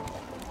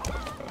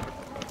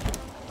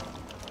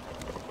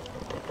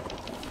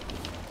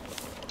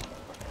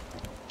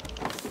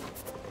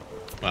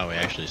 Wow, we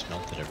actually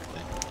smelted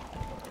everything.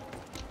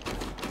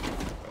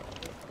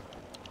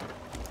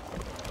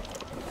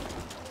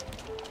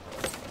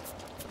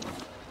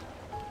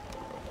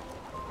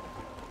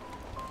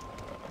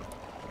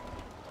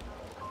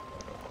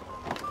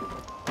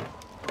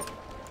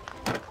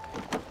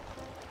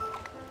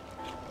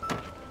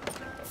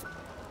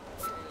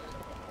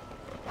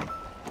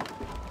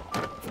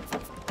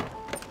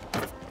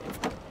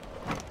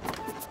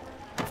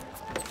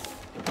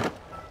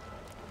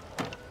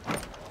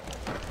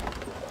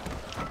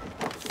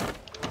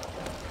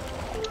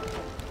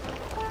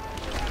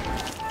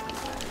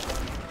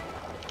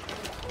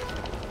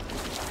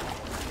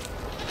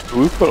 Do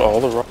we put all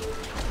the rock?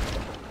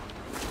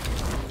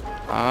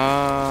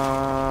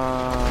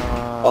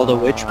 All the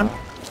which one?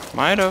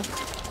 Might have.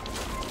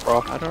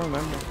 Rock? I don't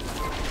remember.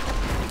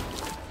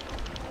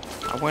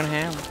 I went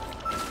ham.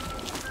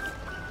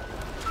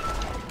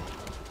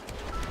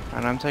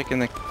 And I'm taking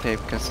the tape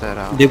cassette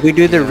out. Did we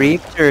do the Yeah.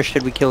 reef, or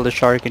should we kill the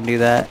shark and do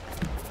that?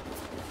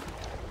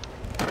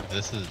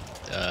 This is,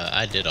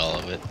 I did all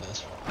of it.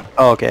 That's,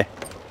 Oh, okay.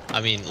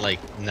 I mean, like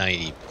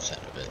 90%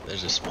 of it.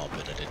 There's a small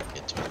bit I didn't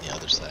get to on the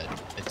other side.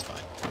 It's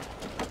fine.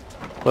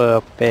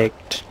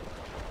 Perfect.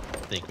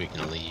 think we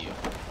can leave.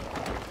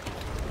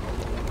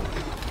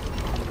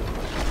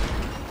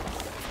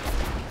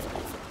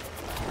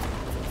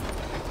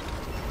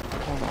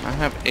 Hold on, I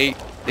have 8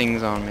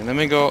 things on me. Let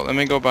me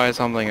go buy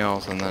something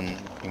else and then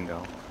we can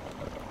go.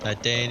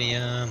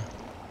 Titanium.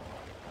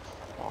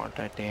 Oh,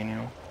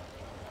 titanium.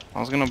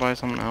 I was gonna buy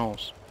something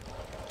else.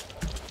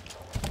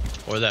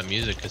 Or that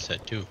music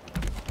cassette too.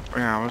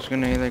 Yeah, I was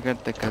gonna either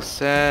get the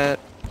cassette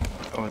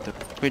or the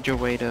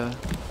refrigerator,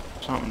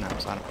 something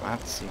else. I don't know. I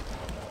have to see.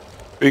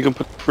 You can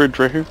put the fridge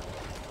right here.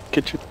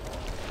 Kitchen.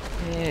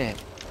 Yeah.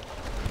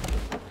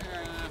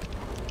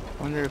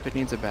 Wonder if it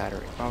needs a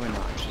battery. Probably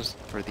not. It's just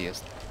for the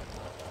aesthetic.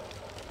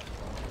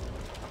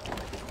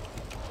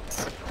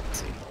 Let's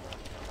see.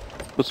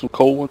 Put some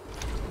cold one.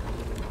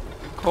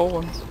 Cold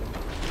ones.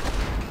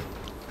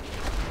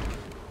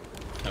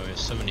 Oh, we have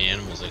so many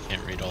animals I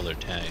can't read all their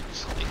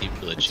tags. They keep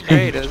glitching. It's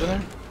great, isn't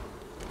it?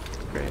 It's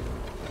great.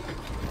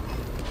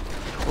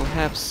 We'll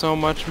have so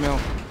much milk.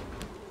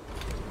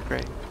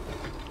 Great.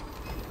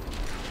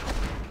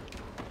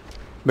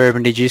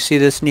 Bourbon, did you see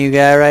this new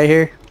guy right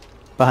here?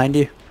 Behind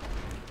you?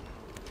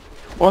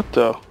 What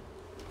the?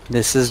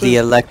 This is the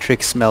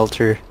electric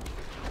smelter.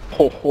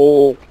 Ho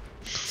ho.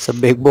 It's a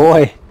big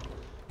boy.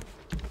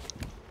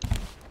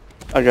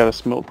 I gotta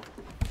smelt.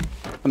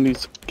 I need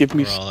to give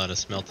me. We're all out of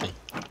smelting.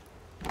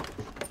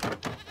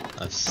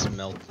 I've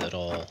smelt it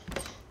all.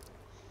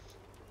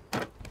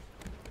 Alright,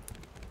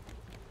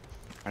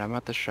 I'm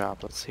at the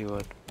shop. Let's see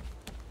what.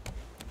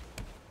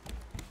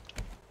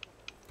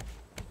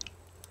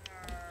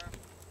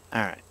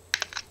 Alright.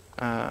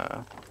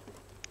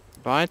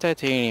 Buy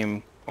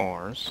titanium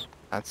ores.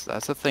 That's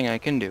a thing I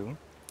can do.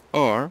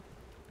 Or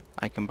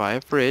I can buy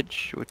a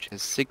fridge, which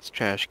is 6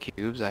 trash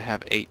cubes. I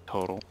have 8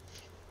 total.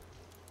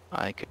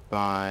 I could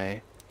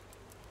buy...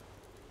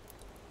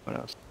 What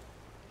else?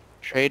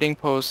 Trading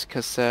post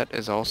cassette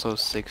is also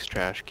 6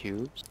 trash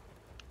cubes.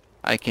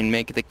 I can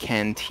make the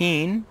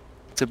canteen.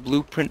 It's a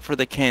blueprint for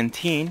the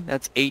canteen.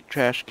 That's 8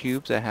 trash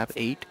cubes. I have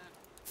 8.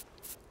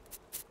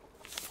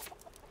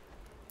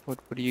 What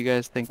do you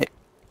guys think?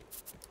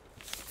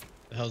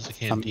 The hell's the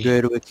I'm canteen?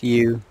 good with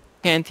you.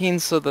 Canteen,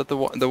 so that the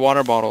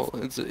water bottle,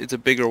 it's a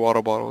bigger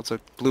water bottle. It's a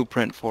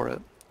blueprint for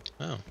it.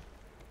 Oh.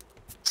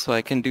 So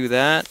I can do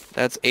that.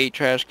 That's 8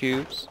 trash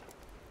cubes.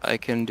 I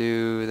can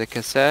do the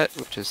cassette,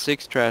 which is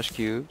 6 trash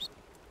cubes.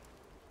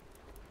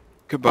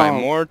 Could buy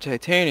more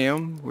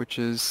titanium, which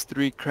is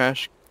 3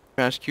 trash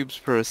cubes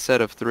for a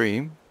set of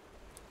 3.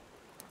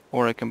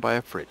 Or I can buy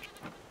a fridge,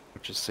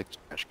 which is 6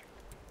 trash cubes.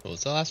 What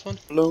was the last one?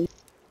 Hello.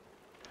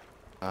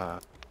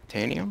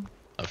 Titanium?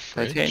 A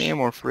fridge?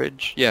 Titanium or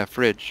fridge? Yeah,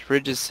 fridge.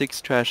 Fridge is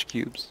 6 trash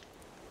cubes.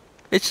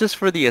 It's just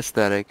for the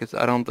aesthetic.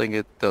 I don't think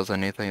it does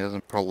anything. It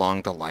doesn't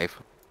prolong the life.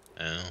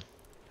 Oh.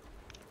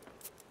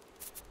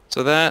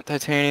 So that,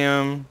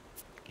 titanium,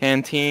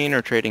 canteen,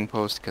 or trading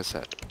post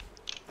cassette.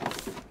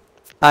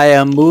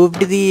 I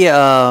moved the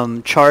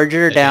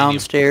charger Titanium.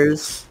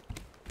 downstairs.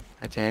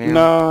 Titanium?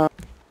 Nah.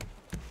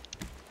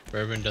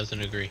 Bourbon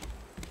doesn't agree.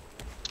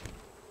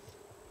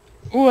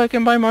 Ooh, I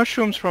can buy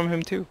mushrooms from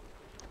him too.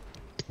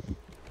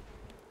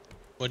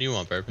 What do you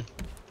want, Bourbon?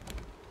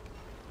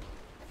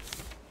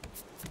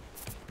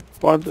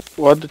 Why'd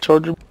the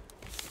charger?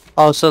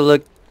 Also,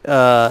 look,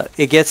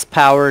 it gets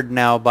powered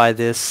now by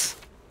this.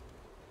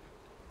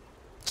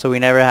 So we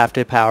never have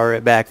to power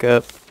it back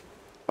up.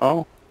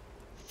 Oh.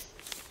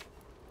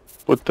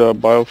 With the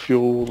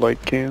biofuel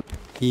like can.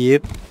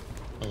 Yep.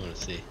 I want to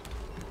see.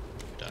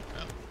 Talk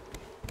about.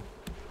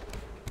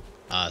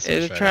 Ah, so Does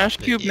it's the right trash off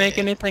the- cube make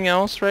yeah. anything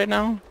else right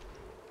now?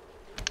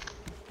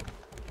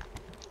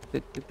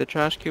 Did the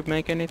trash cube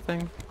make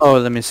anything? Oh,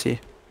 let me see.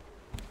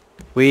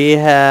 We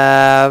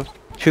have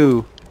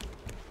 2.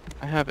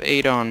 I have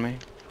 8 on me.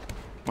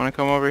 Wanna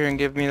come over here and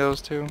give me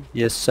those 2?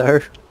 Yes,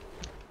 sir.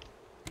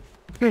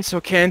 Okay, so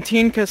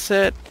canteen,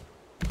 cassette,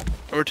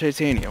 or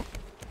titanium.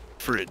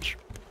 Fridge.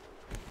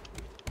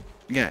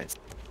 Guys,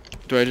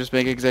 do I just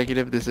make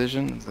executive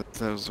decisions?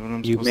 That's what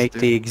I'm You supposed make to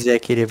the do?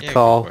 executive Yeah, go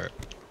call. for it.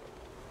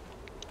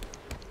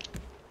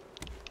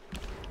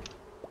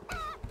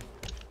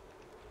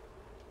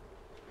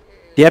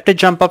 Do you have to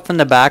jump up from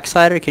the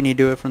backside, or can you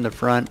do it from the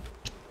front?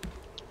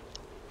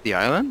 The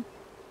island?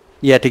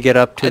 Yeah, to get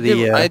up to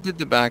I did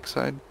the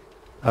backside.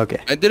 Okay.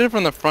 I did it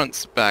from the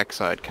front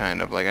backside,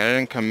 kind of. Like, I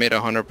didn't commit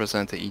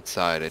 100% to each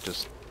side. It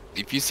just...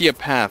 If you see a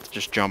path,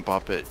 just jump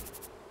up it.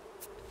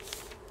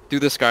 Do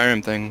the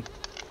Skyrim thing.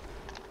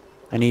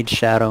 I need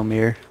shadow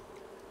mirror.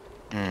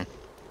 I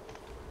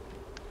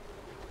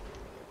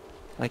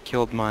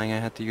killed mine. I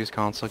had to use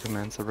console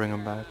commands to bring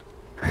them back.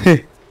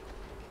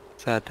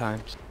 Sad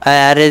times. I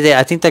added it.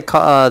 I think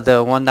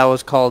the one that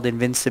was called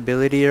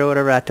invincibility or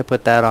whatever. I had to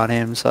put that on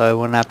him, so I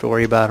wouldn't have to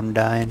worry about him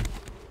dying.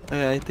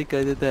 I think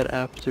I did that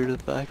after the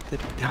fact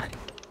that he died.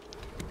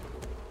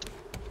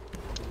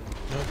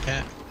 No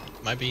cat.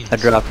 My beans. I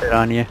dropped it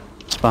on you.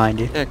 It's behind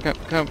you. Yeah,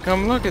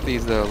 come look at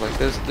these though. Like,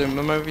 there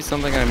might be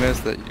something I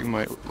missed that you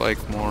might like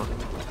more.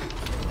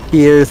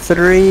 Tier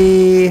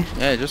 3.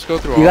 Yeah, just go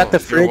through all. You got the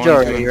tier fridge 1, 2,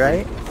 already, and 3.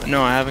 right?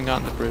 No, I haven't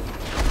gotten the fridge.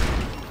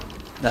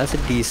 That's a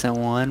decent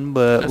one,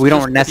 but That's we just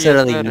don't for the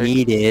necessarily aesthetic.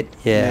 need it.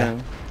 Yeah.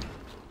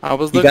 I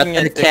was You got looking the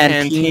at the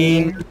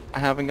canteen. canteen. I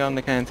haven't gotten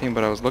the canteen,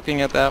 but I was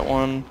looking at that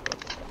one.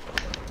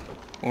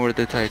 Or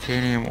the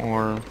titanium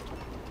ore.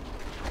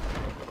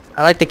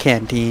 I like the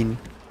canteen.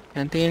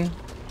 Canteen?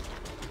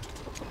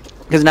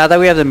 Because now that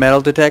we have the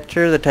metal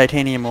detector, the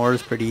titanium ore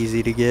is pretty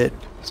easy to get.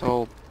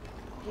 So,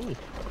 Ooh,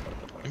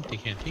 empty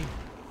canteen.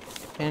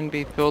 can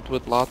be filled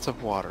with lots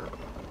of water.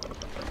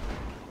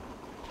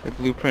 The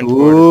blueprint for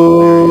it is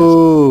hilarious.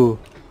 Ooh.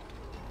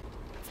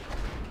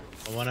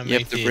 I want to You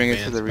have make to the bring it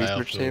to advanced the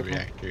research biofuel table?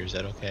 reactor. Is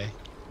that okay?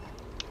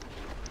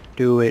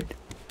 Do it.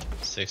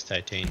 6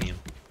 titanium.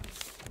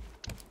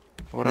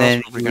 What Then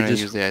else are we you gonna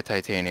just- use the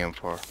titanium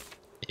for?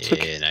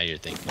 Yeah, now you're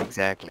thinking.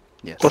 Exactly.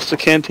 Yes. What's the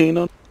canteen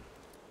on?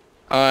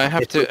 I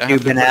have It's to. what I have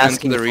you've to been put it into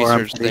asking the for, I'm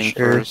research pretty thing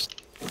sure.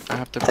 first. I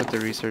have to put the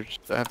research.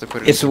 I have to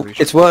put it It's into the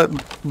research. it's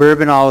what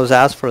Bourbon always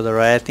asks for though,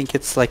 right? I think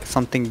it's like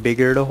something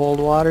bigger to hold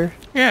water.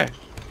 Yeah.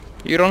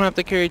 You don't have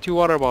to carry 2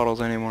 water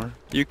bottles anymore.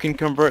 You can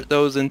convert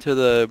those into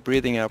the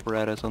breathing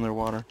apparatus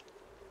underwater.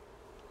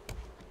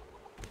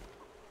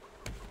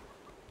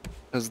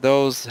 Because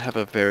those have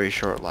a very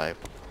short life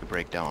to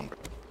break down.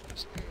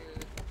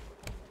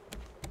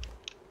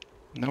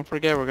 Don't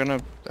forget, we're gonna...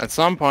 At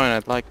some point,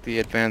 I'd like the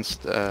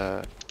advanced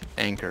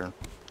anchor.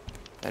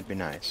 That'd be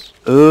nice.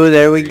 Ooh,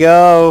 there we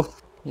go.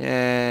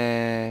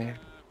 Yay.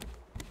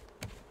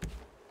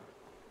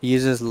 He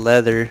uses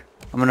leather.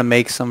 I'm gonna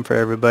make some for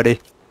everybody.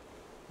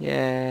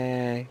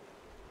 Yay.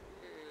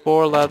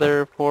 4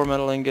 leather, 4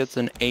 metal ingots,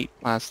 and 8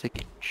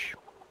 plastic each.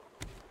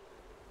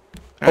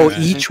 Oh, Alright,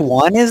 each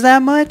one is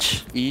that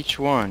much? Each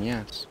one,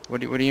 yes. What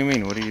do you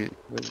mean?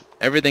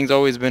 Everything's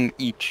always been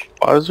each.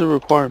 Why does it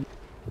require?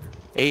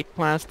 8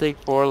 plastic,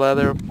 4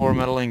 leather, 4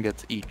 metal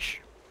ingots each.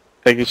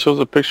 Like it shows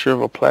a picture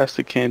of a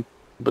plastic can,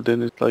 but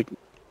then it's like The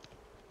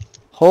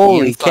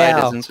Holy inside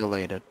cow. is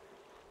insulated.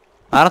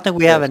 I don't think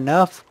we have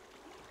enough.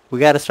 We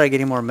gotta start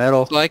getting more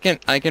metal. So I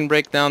can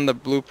break down the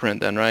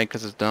blueprint then, right?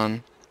 Because it's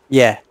done.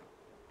 Yeah.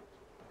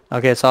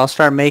 Okay, so I'll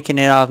start making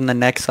it on the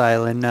next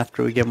island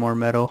after we get more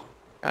metal.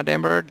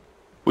 Goddamn bird.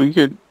 we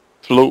could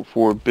float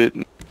for a bit.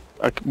 And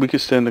we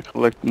could stand to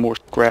collect more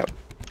scrap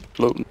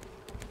floating.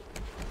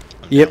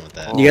 I'm Yep. down with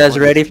that. Oh, You guys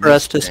what ready is for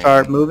us this to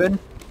start thing? moving?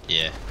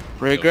 Yeah.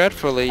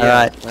 Regretfully,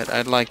 yeah. Alright.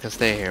 I'd like to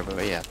stay here,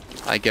 but yeah.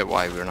 I get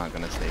why we're not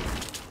gonna stay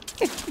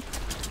here.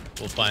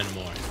 We'll find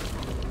more.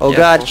 Oh Yeah,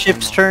 god, we'll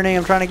ship's find turning.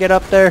 I'm trying to get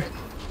up there.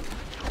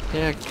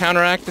 Yeah,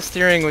 counteract the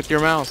steering with your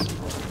mouse.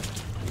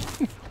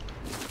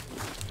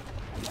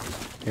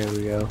 Here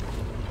we go.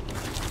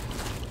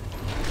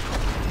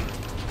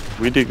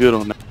 We did good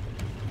on that.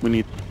 We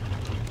need.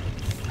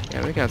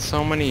 Yeah, we got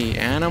so many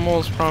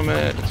animals from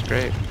it. It's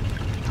great.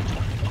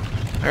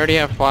 I already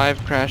have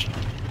 5 crash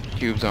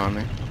cubes on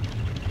me.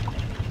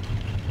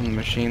 And the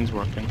machine's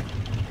working.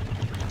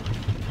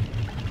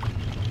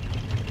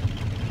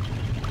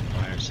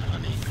 Where's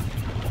honey?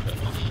 Put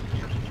honey in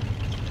here.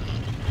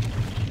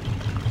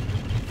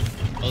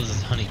 Oh, this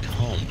is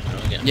honeycomb. I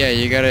don't get Yeah,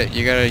 you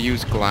gotta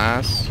use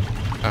glass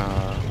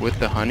with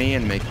the honey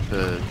and make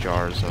the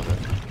jars of it.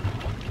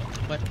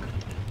 What?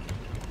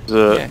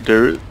 Yeah.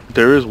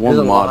 There is one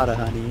There's a mod. lot of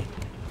honey.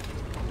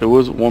 There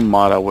was one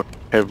mod I would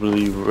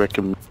heavily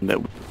recommend that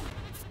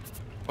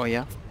Oh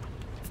yeah?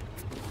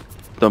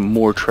 the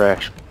more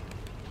trash.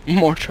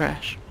 More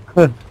trash.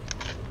 More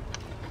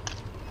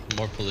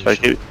pollution.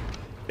 Like it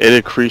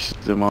increases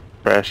the amount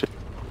of trash it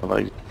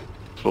like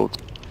floats.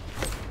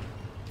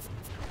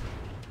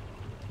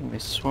 We're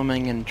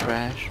swimming in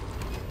trash.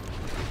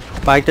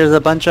 Mike, there's a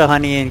bunch of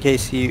honey in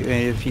case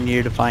if you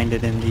needed to find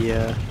it in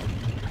the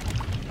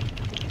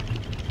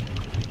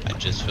I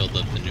just filled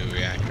up the new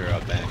reactor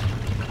out back.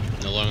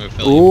 No longer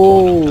filling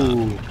cold on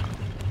Ooh. top.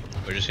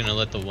 We're just gonna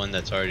let the one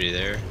that's already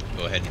there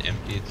go ahead and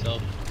empty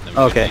itself. Then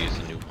we're Okay. gonna use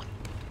the new one.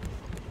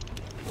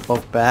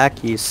 Poke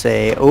back, you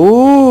say,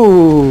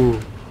 ooh.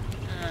 Well,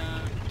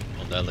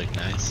 that look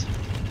nice.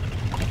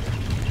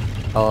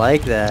 I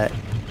like that.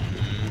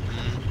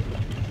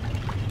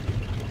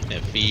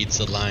 It feeds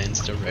the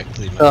lines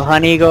directly. my The friend.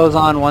 honey goes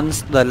on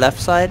the left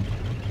side?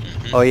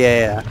 Mhm. Oh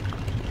yeah.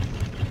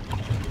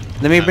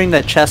 Let me bring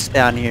the chest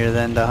down here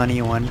then, the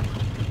honey one.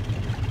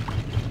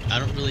 I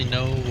don't really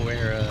know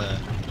where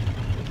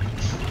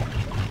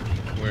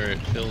it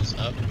fills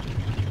up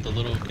the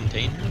little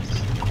containers.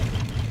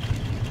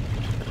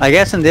 I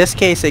guess in this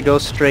case it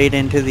goes straight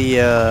into the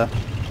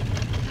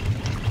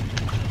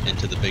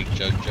Into the big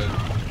jug.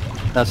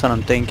 that's what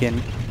I'm thinking.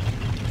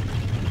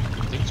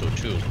 I think so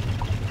too.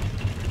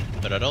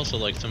 But I'd also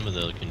like some of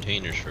the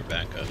containers for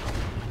backup.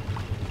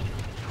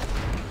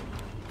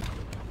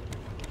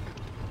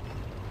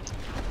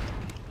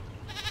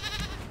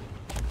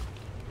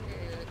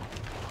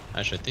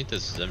 Actually, I think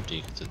this is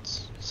empty because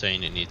it's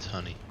saying it needs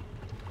honey.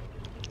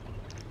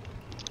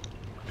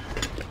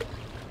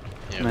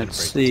 Yeah, I'm gonna Let's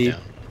break see. this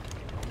down.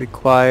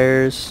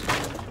 Requires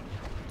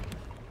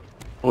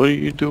What do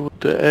you do with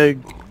the egg?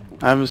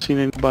 I haven't seen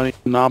anybody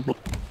an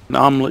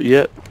omelet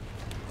yet.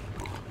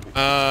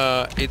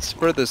 It's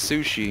for the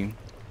sushi.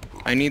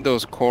 I need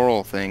those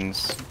coral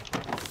things.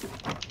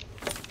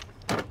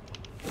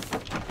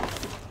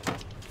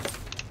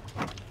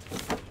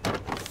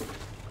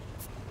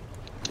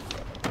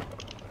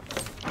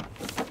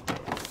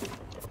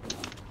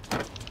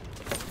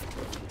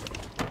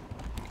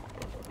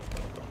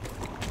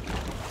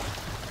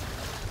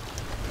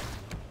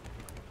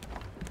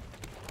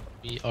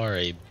 We are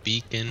a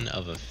beacon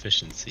of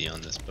efficiency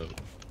on this boat.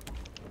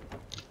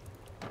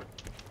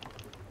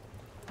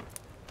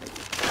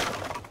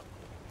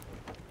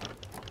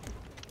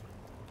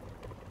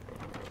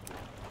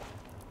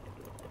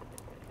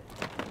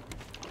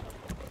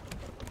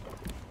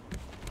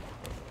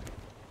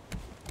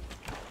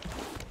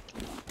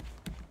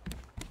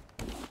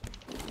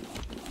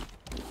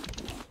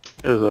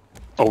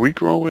 Are we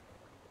growing?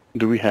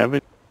 Do we have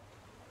it?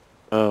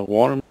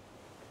 Water?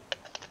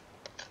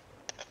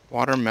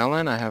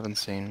 Watermelon? I haven't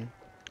seen.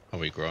 Are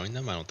we growing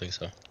them? I don't think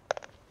so.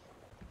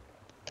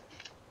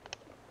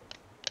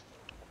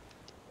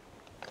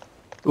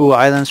 Ooh,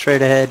 island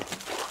straight ahead.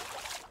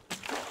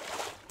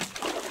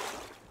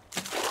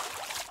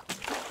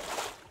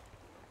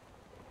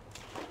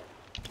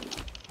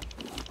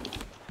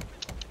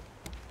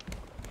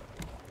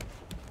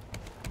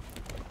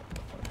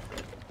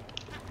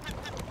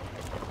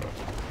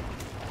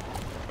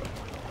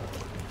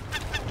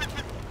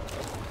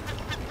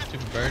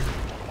 Stupid bird.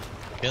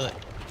 Kill it.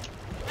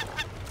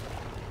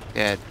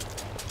 Dead.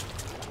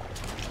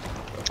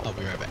 I'll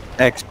be right back.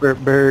 Expert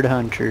bird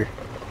hunter.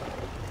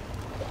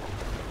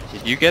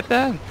 Did you get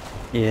that?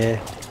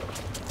 Yeah,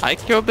 I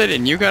killed it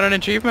and you got an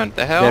achievement?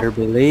 The hell? better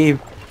believe.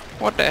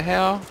 What the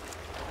hell?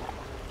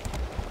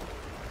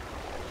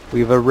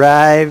 We've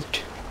arrived.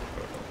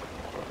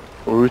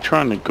 Where are we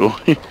trying to go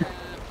here?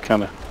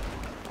 Kind of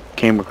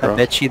came I across.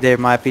 bet you there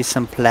might be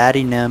some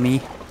platinum-y.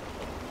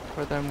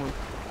 Where them were-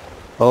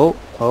 Oh,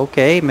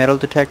 okay. Metal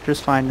detector's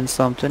finding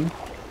something.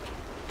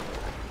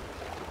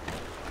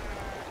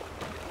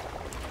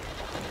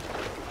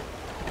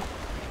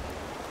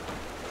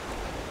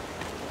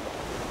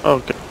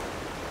 Okay.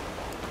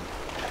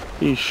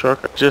 These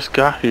shark just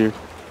got here.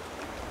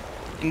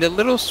 In the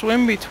little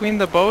swim between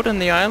the boat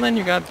and the island,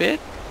 you got bit?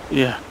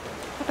 Yeah.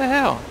 What the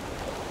hell?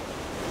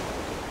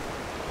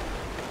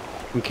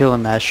 I'm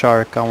killing that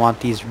shark. I want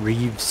these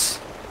reefs.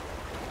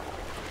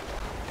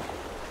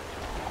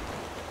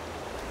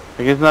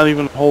 Like, it's not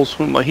even a whole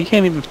swim. Like, he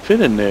can't even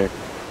fit in there.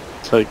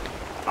 It's like,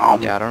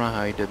 Yeah, I don't know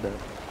how he did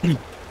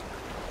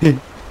that.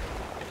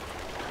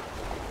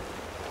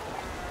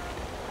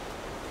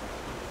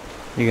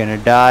 You're gonna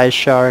die,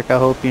 shark. I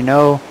hope you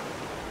know.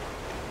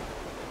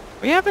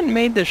 We haven't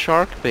made the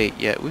shark bait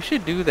yet. We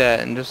should do that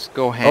and just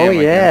go ham Oh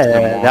against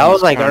them yeah, while that he's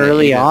was like trying to eat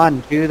early it.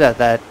 on too.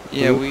 That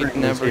Yeah, we blueprint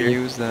was never here.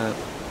 used that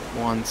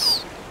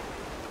once.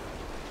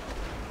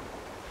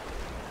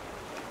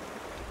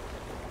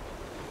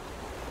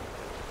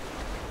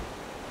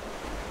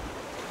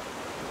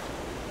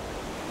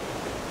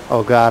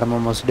 Oh god, I'm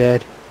almost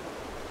dead.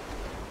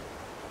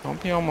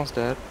 Don't be almost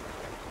dead.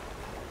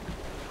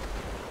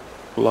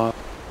 lot.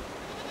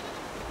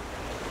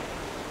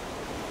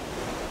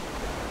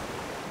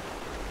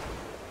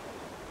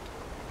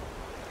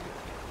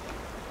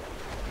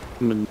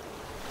 I mean,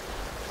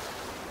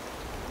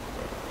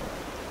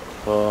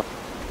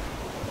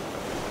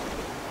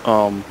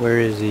 Where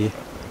is he?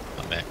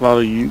 I'm back. a lot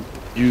of you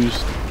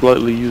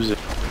lightly use it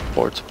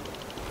parts.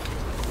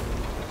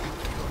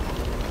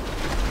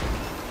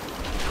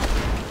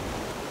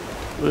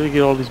 Where do they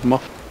get all these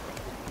muffins?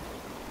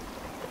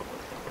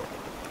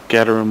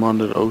 Gather them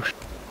under the ocean.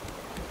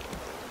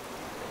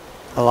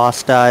 I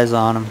lost eyes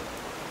on him.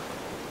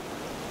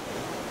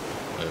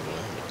 Wait,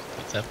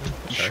 what's happening?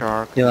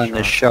 Shark. Killing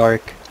the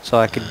shark so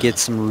I could get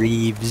some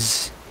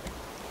reefs.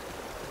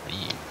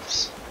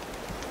 Reeves.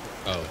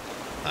 Oh.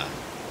 Ah.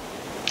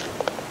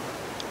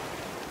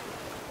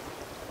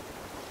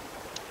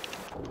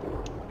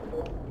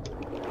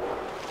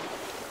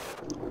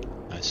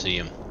 I see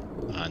him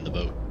behind the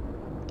boat.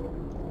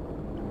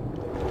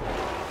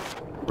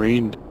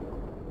 Rain.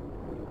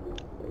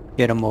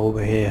 Get him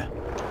over here.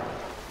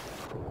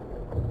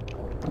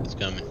 He's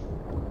coming.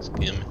 He's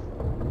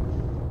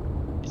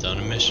coming. He's on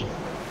a mission.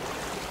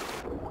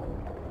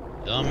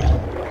 He's on me.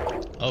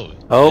 Oh. he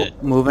Oh,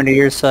 dead. moving to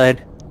your side.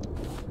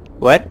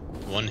 What?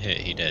 One hit,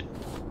 he dead.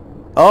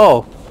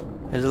 Oh,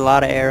 there's a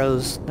lot of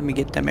arrows. Let me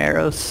get them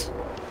arrows.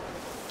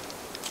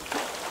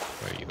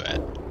 Where are you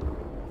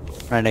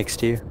at? Right next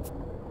to you.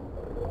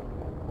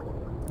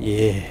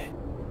 Yeah.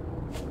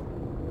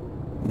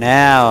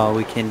 Now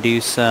we can do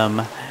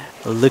some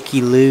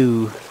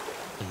looky-loo.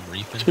 Some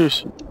reefing?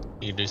 Seriously,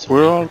 You can do some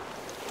where reefing?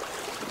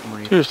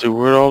 all? Seriously,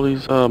 where are all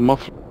these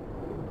mufflers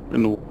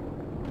in the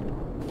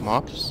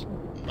Mops?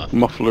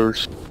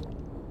 mufflers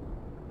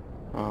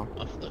Oh.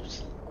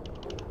 Mufflers.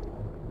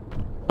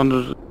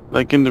 under,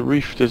 like in the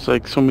reef? There's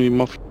like so many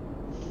mufflers.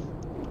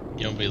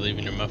 You don't be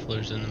leaving your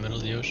mufflers in the middle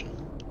of the ocean?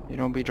 You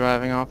don't be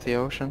driving off the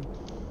ocean?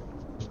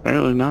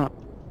 Apparently not.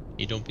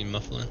 You don't be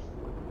muffling?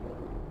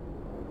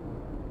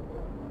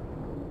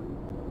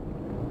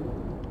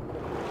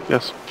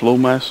 Got some flow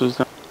masters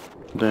down.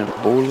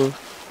 Damn boiler.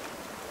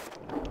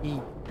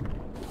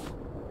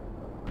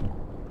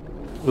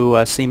 Ooh,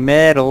 I see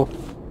metal.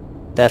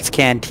 That's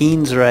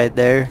canteens right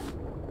there.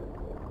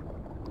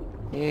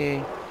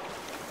 Yay.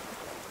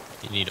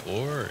 You need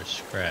ore or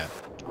scrap?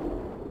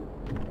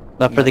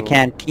 But for the Metal.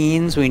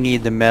 canteens, we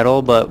need the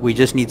metal, but we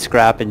just need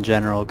scrap in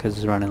general because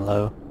it's running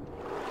low.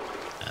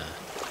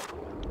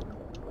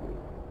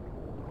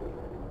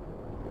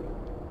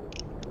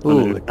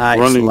 Ooh, nice.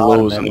 Running lot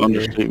low of is an metal here.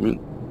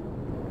 understatement.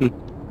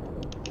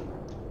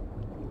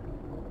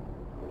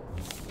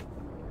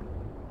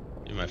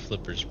 Dude, my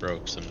flippers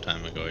broke some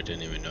time ago. I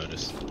didn't even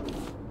notice.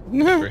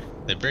 Do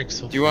They break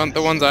so you want the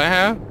fast. ones I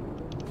have?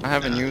 I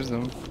haven't Nah. used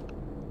them.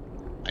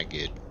 I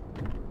good.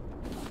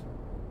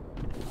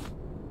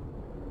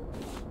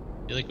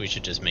 I feel like we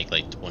should just make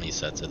like 20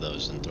 sets of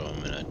those and throw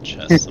them in a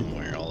chest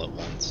somewhere all at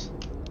once.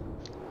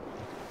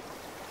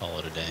 Call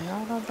it a day.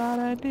 Not a bad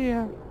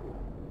idea.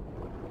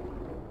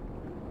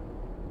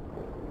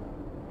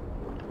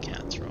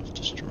 Cats are off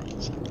destroying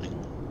something.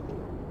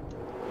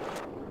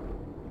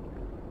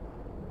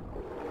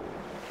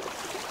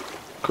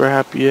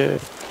 Crap, yeah.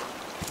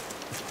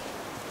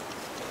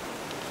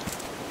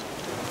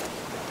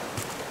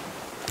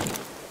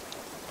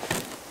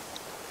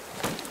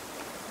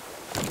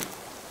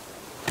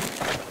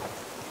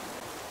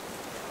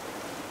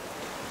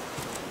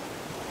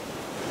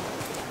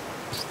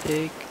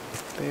 Steak,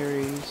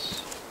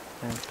 berries,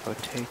 and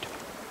potato.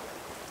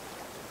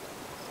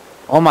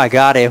 Oh my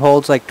god, it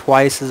holds like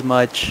twice as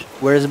much.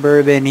 Where's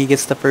Bourbon? He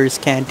gets the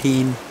first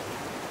canteen.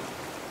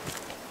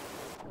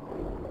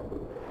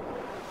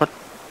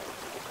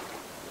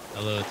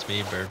 Hello, it's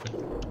me, Bourbon.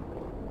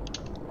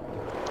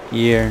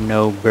 You're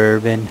no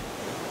Bourbon.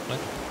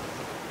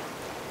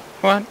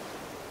 What?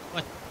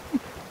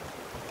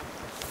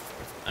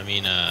 I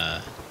mean,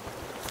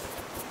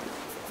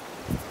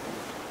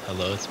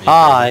 hello, it's me,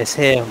 Ah, Bourbon. it's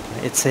him.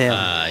 It's him.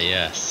 Ah,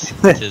 yes.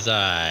 Tis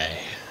I.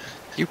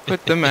 You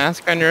put the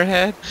mask on your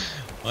head?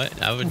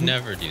 What? I would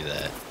never do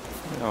that.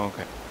 Oh,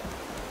 okay.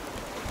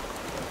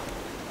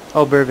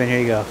 Oh, Bourbon, here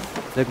you go.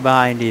 Look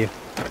behind you.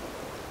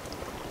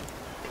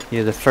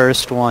 You're the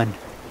first one.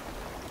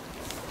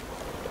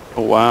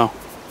 Oh wow.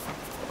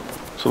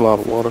 It's a lot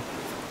of water.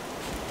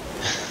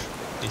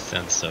 He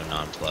sounds so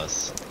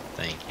nonplussed.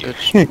 Thank you.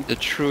 The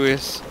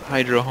truest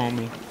hydro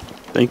homie.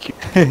 Thank you.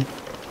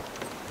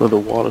 For the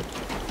water.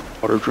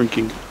 Water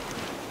drinking.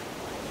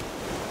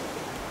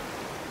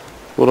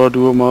 What do I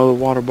do with my other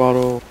water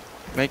bottle?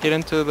 Make it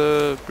into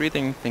the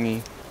breathing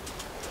thingy.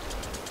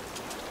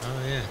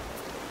 Oh, yeah.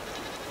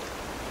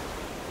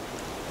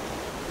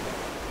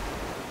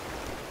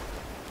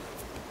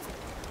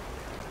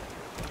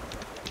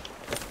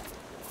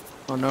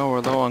 Oh no, we're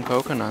low on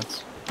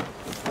coconuts.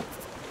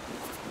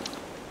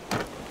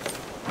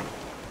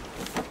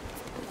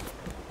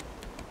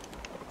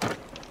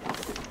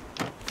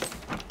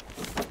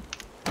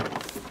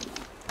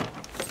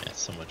 Yeah,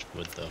 so much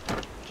wood, though.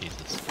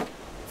 Jesus.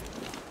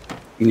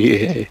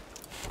 Yeah.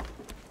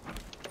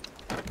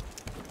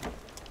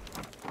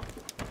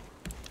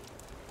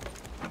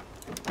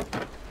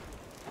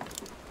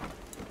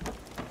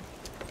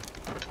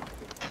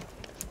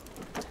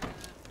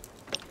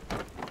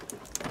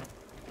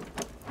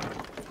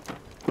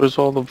 Where's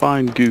all the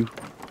vine goo?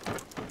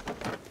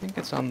 I think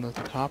it's on the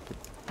top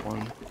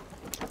one.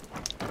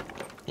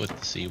 With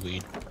the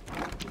seaweed.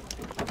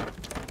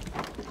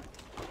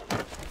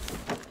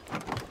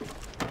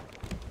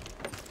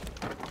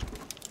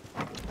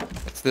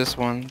 It's this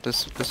one,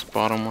 this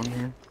bottom one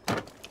here.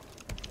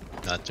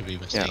 Not to be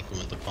mistaken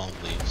with the palm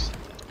leaves.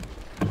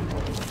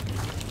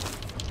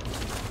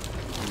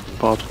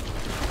 Bottom.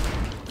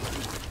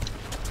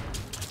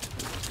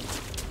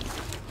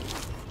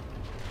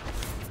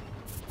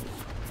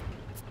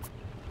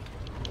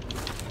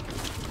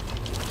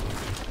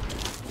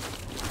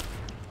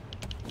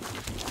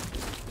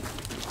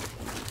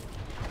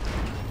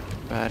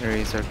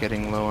 Batteries are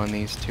getting low on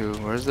these two.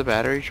 Where's the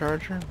battery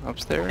charger?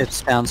 Upstairs?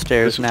 It's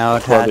downstairs This now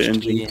is part of the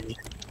attached to the engine.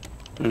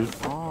 engine.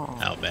 Oh.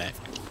 Out back.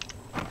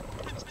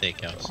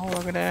 Steakhouse. Oh,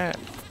 look at that.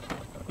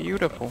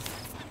 Beautiful.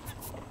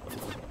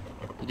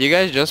 Did you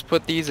guys just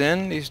put these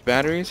in, these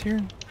batteries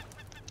here?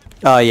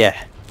 Oh,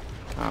 yeah.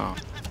 Oh.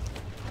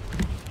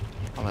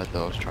 I'll let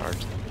those charge.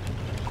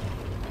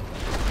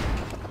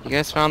 You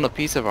guys found a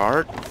piece of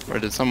art? Or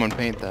did someone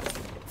paint that?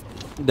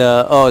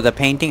 The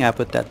painting, I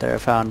put that there. I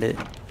found it.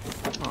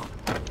 Oh.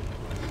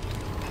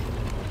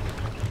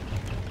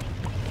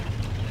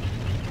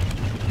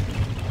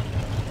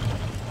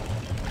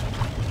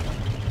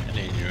 I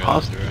didn't even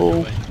realize they were Possible.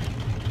 underway.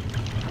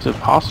 Is it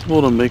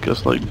possible to make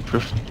us like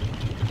drift?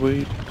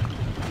 Wait.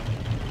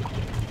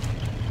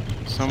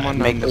 Someone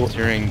Make on the the-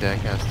 steering deck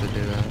has to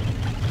do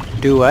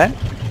that. Do what?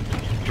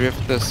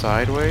 Drift this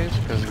sideways?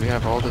 Because we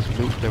have all this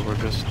loop that we're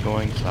just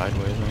going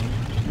sideways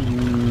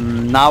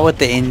on. Not with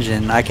the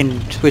engine. I can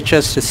switch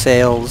us to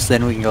sails,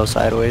 then we can go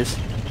sideways.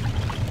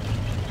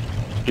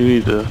 You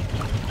need to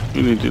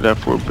do that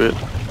for a bit.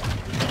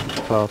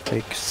 12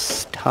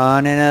 picks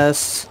tonning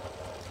us.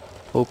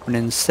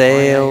 Opening Oh,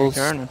 yeah, you're sails.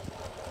 turning.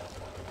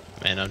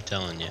 Man, I'm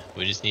telling you,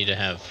 we just need to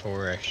have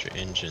 4 extra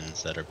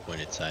engines that are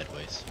pointed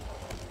sideways.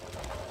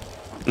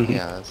 Mhm.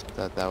 Yeah,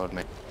 that would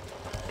make...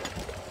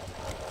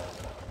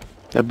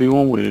 That'd be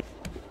one way.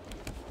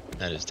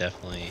 That is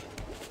definitely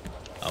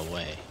a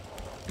way.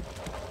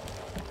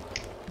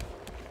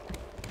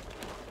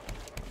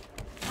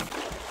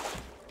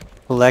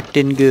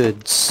 Collecting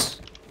goods.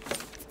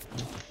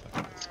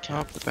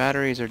 Oh, the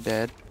batteries are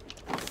dead.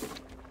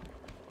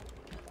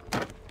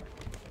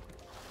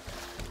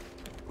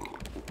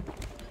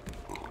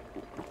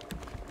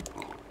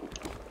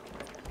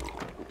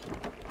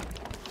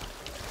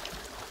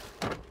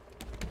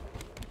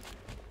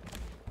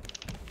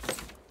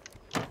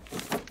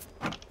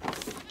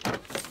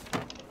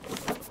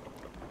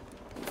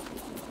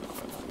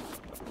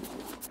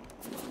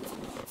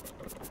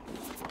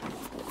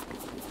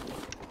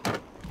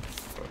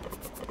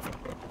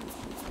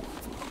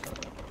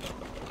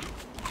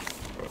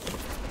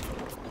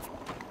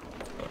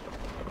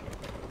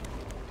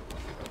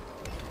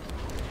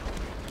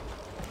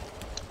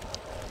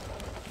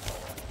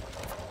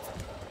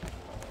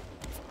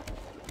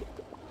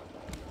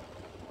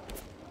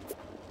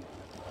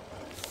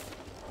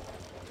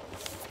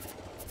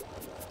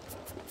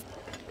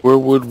 Where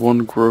would one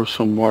grow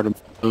some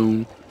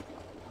watermelon?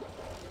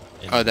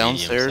 In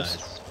Downstairs?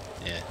 medium-sized.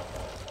 Yeah.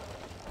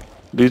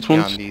 These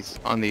Yeah, ones?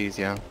 on these,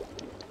 yeah.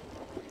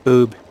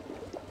 Boob.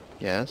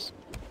 Yes.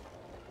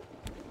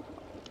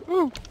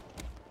 Ooh.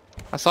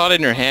 I saw it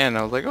in your hand.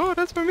 I was like, oh,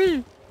 that's for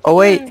me. Oh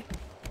wait. Yay.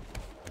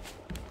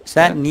 Is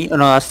that Yeah. neat? Oh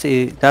no, that's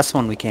the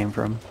one we came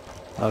from.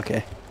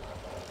 Okay.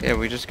 Yeah,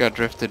 we just got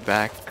drifted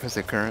back because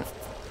of current.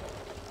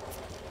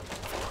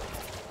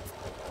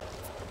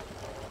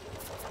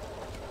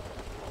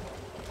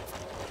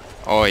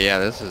 Oh yeah,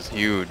 this is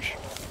huge.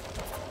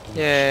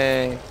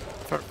 Yay.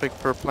 Perfect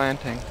for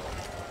planting.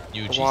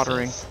 Huge.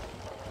 watering. Says.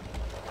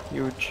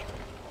 Huge.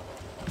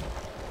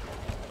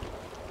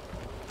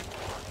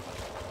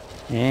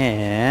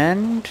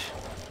 And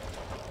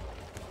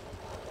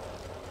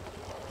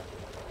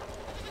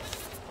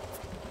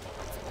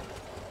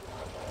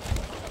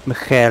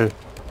Michael,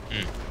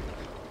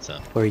 So.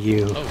 for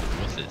you. Oh,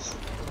 what's this?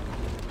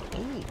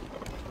 Oh.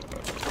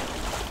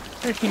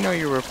 How did he know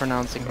you were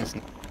pronouncing his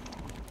name?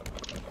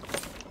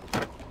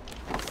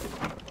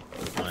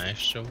 My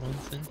extra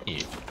ones in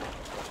here.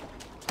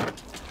 I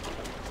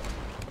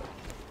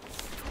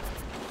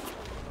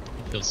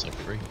feel so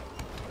free.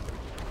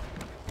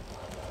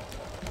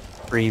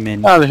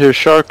 Freeman. Out of here,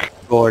 shark.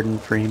 Gordon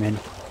Freeman.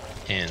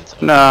 Hands.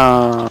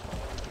 Nah.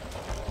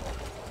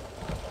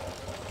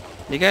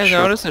 You guys Sure.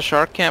 notice the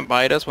shark can't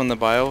bite us when the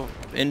bio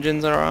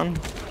engines are on?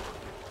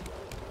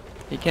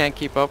 He can't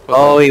keep up with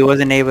Oh, us. he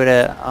wasn't able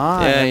to.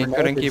 I Yeah, he never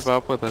couldn't noticed. keep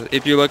up with us.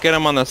 If you look at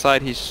him on the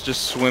side, he's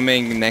just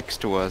swimming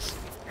next to us.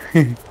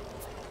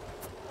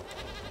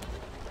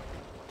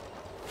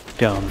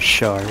 Dumb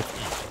shark.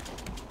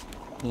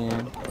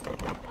 Yeah.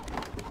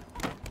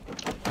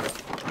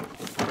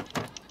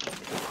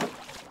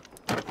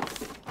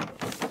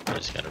 I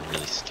just got a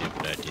really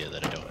stupid idea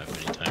that I don't have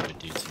any time to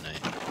do tonight.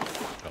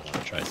 But I want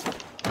to try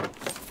something.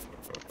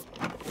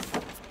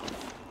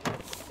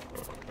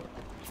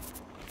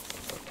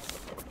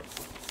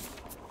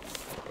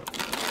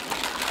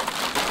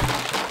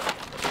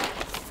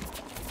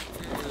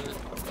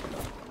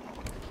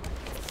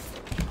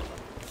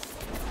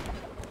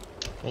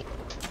 Oh.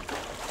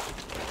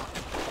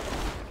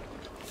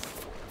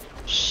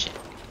 Shit.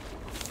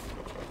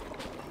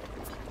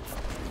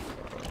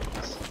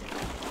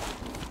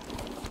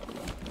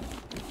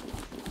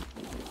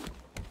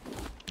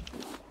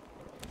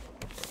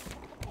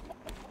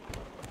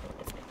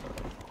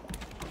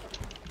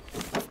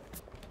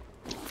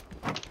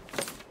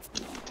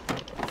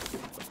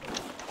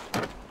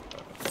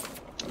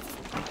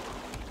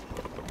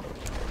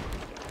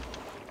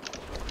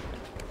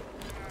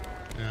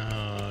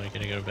 No, you're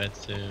gonna go to bed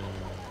soon.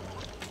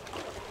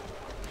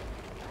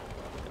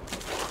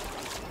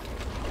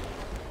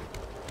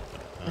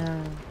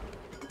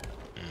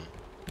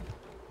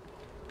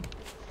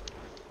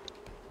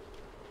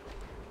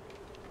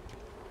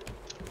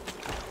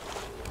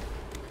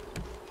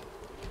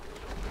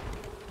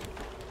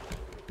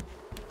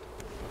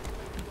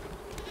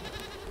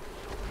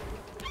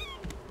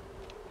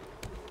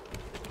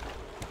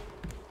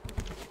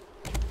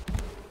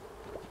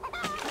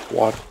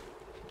 Water.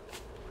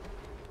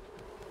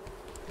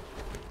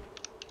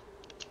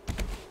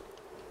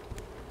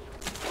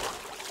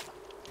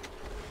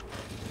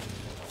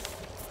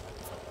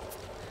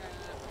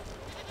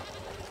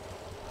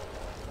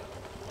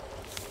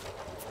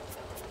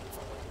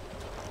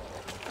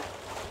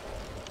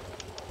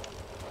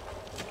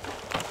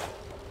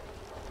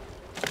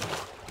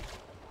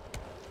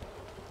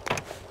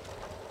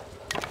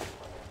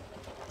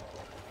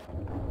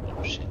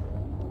 Oh shit.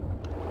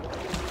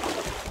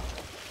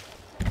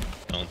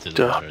 Fell into the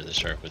Duh. water, the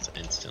shark was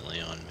instantly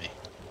on me.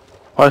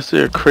 Why is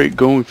there a crate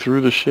going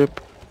through the ship?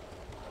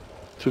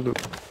 To the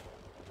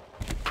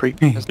crate?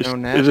 There's no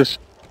net. It just,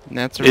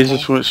 Nets are it full.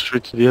 just went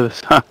straight to the other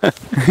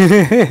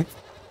side.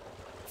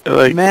 It,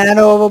 like, Man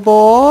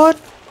overboard.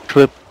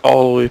 clipped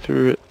all the way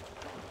through it.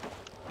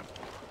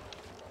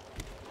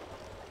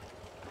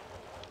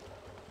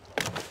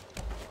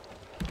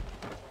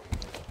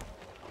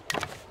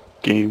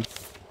 Game.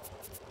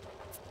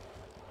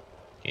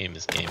 Game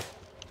is game.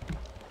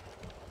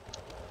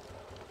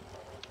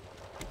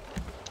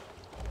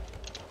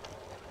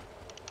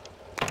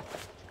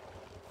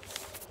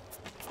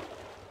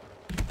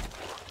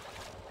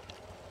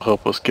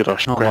 Help us get our Oh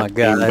scrap my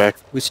game god. back.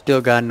 We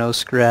still got no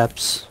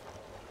scraps.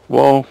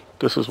 Well,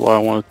 this is why I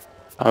wanted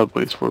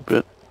sideways for a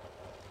bit.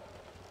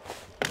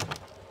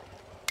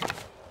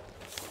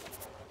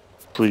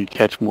 So you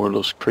catch more of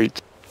those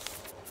crates.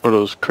 Or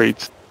those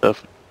crates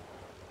stuff.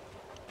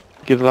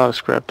 Get a lot of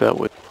scrap that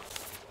way.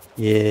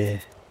 Yeah.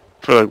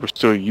 I feel like we're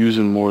still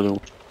using more than we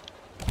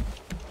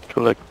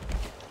collect.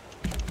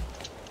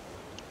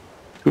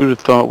 Who'd have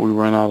thought we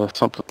run out of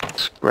something like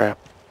scrap?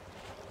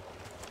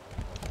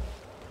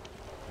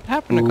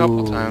 Happened a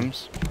couple Ooh.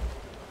 times.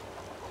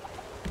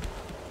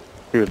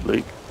 Here at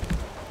Lake.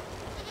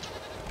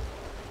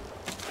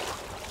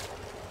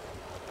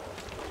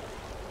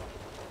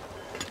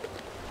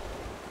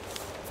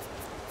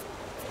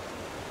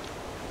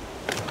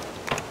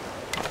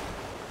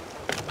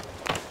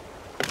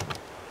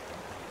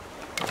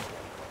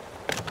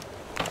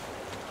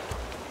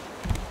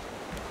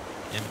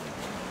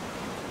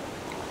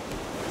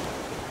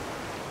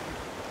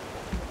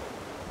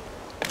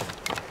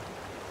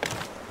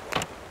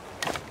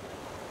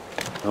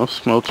 Those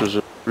smelters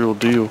are real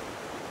deal.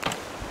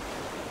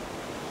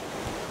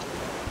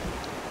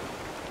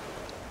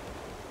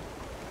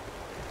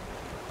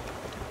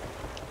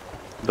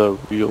 The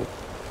real.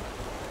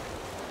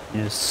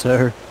 Yes,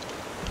 sir.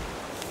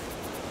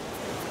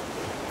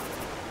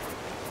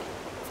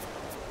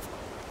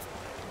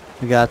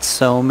 We got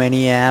so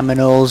many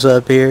aminals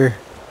up here.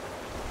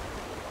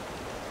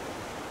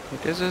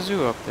 It is a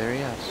zoo up there,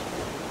 yes.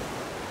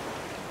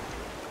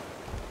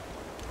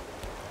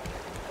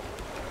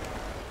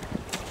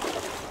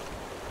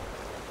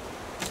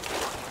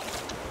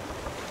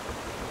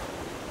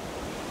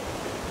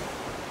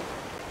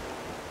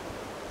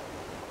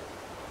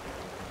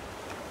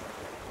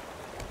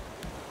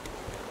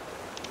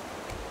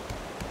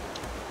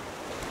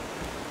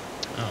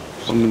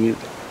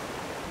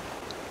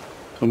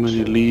 So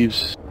many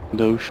leaves in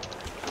the ocean.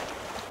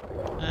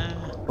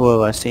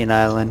 Whoa, I see an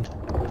island.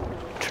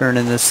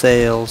 Turning the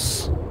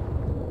sails.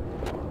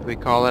 Do we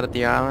call it at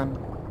the island?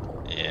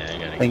 Yeah, I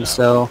gotta Think get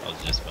so. off. I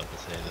was just about to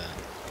say that.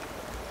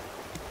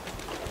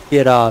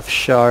 Get off,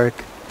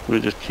 shark. We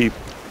just keep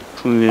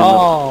cleaning up.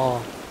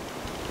 Oh!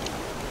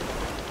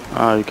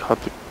 Ah, you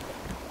caught the...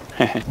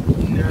 Alright. I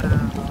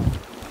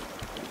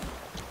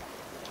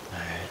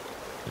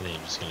think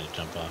I'm just gonna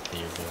jump off to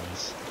you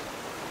boys.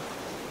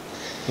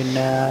 Good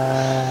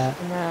night.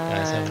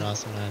 Guys, have an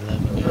awesome night.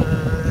 Love you.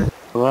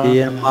 Bye. See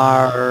you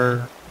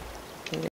tomorrow.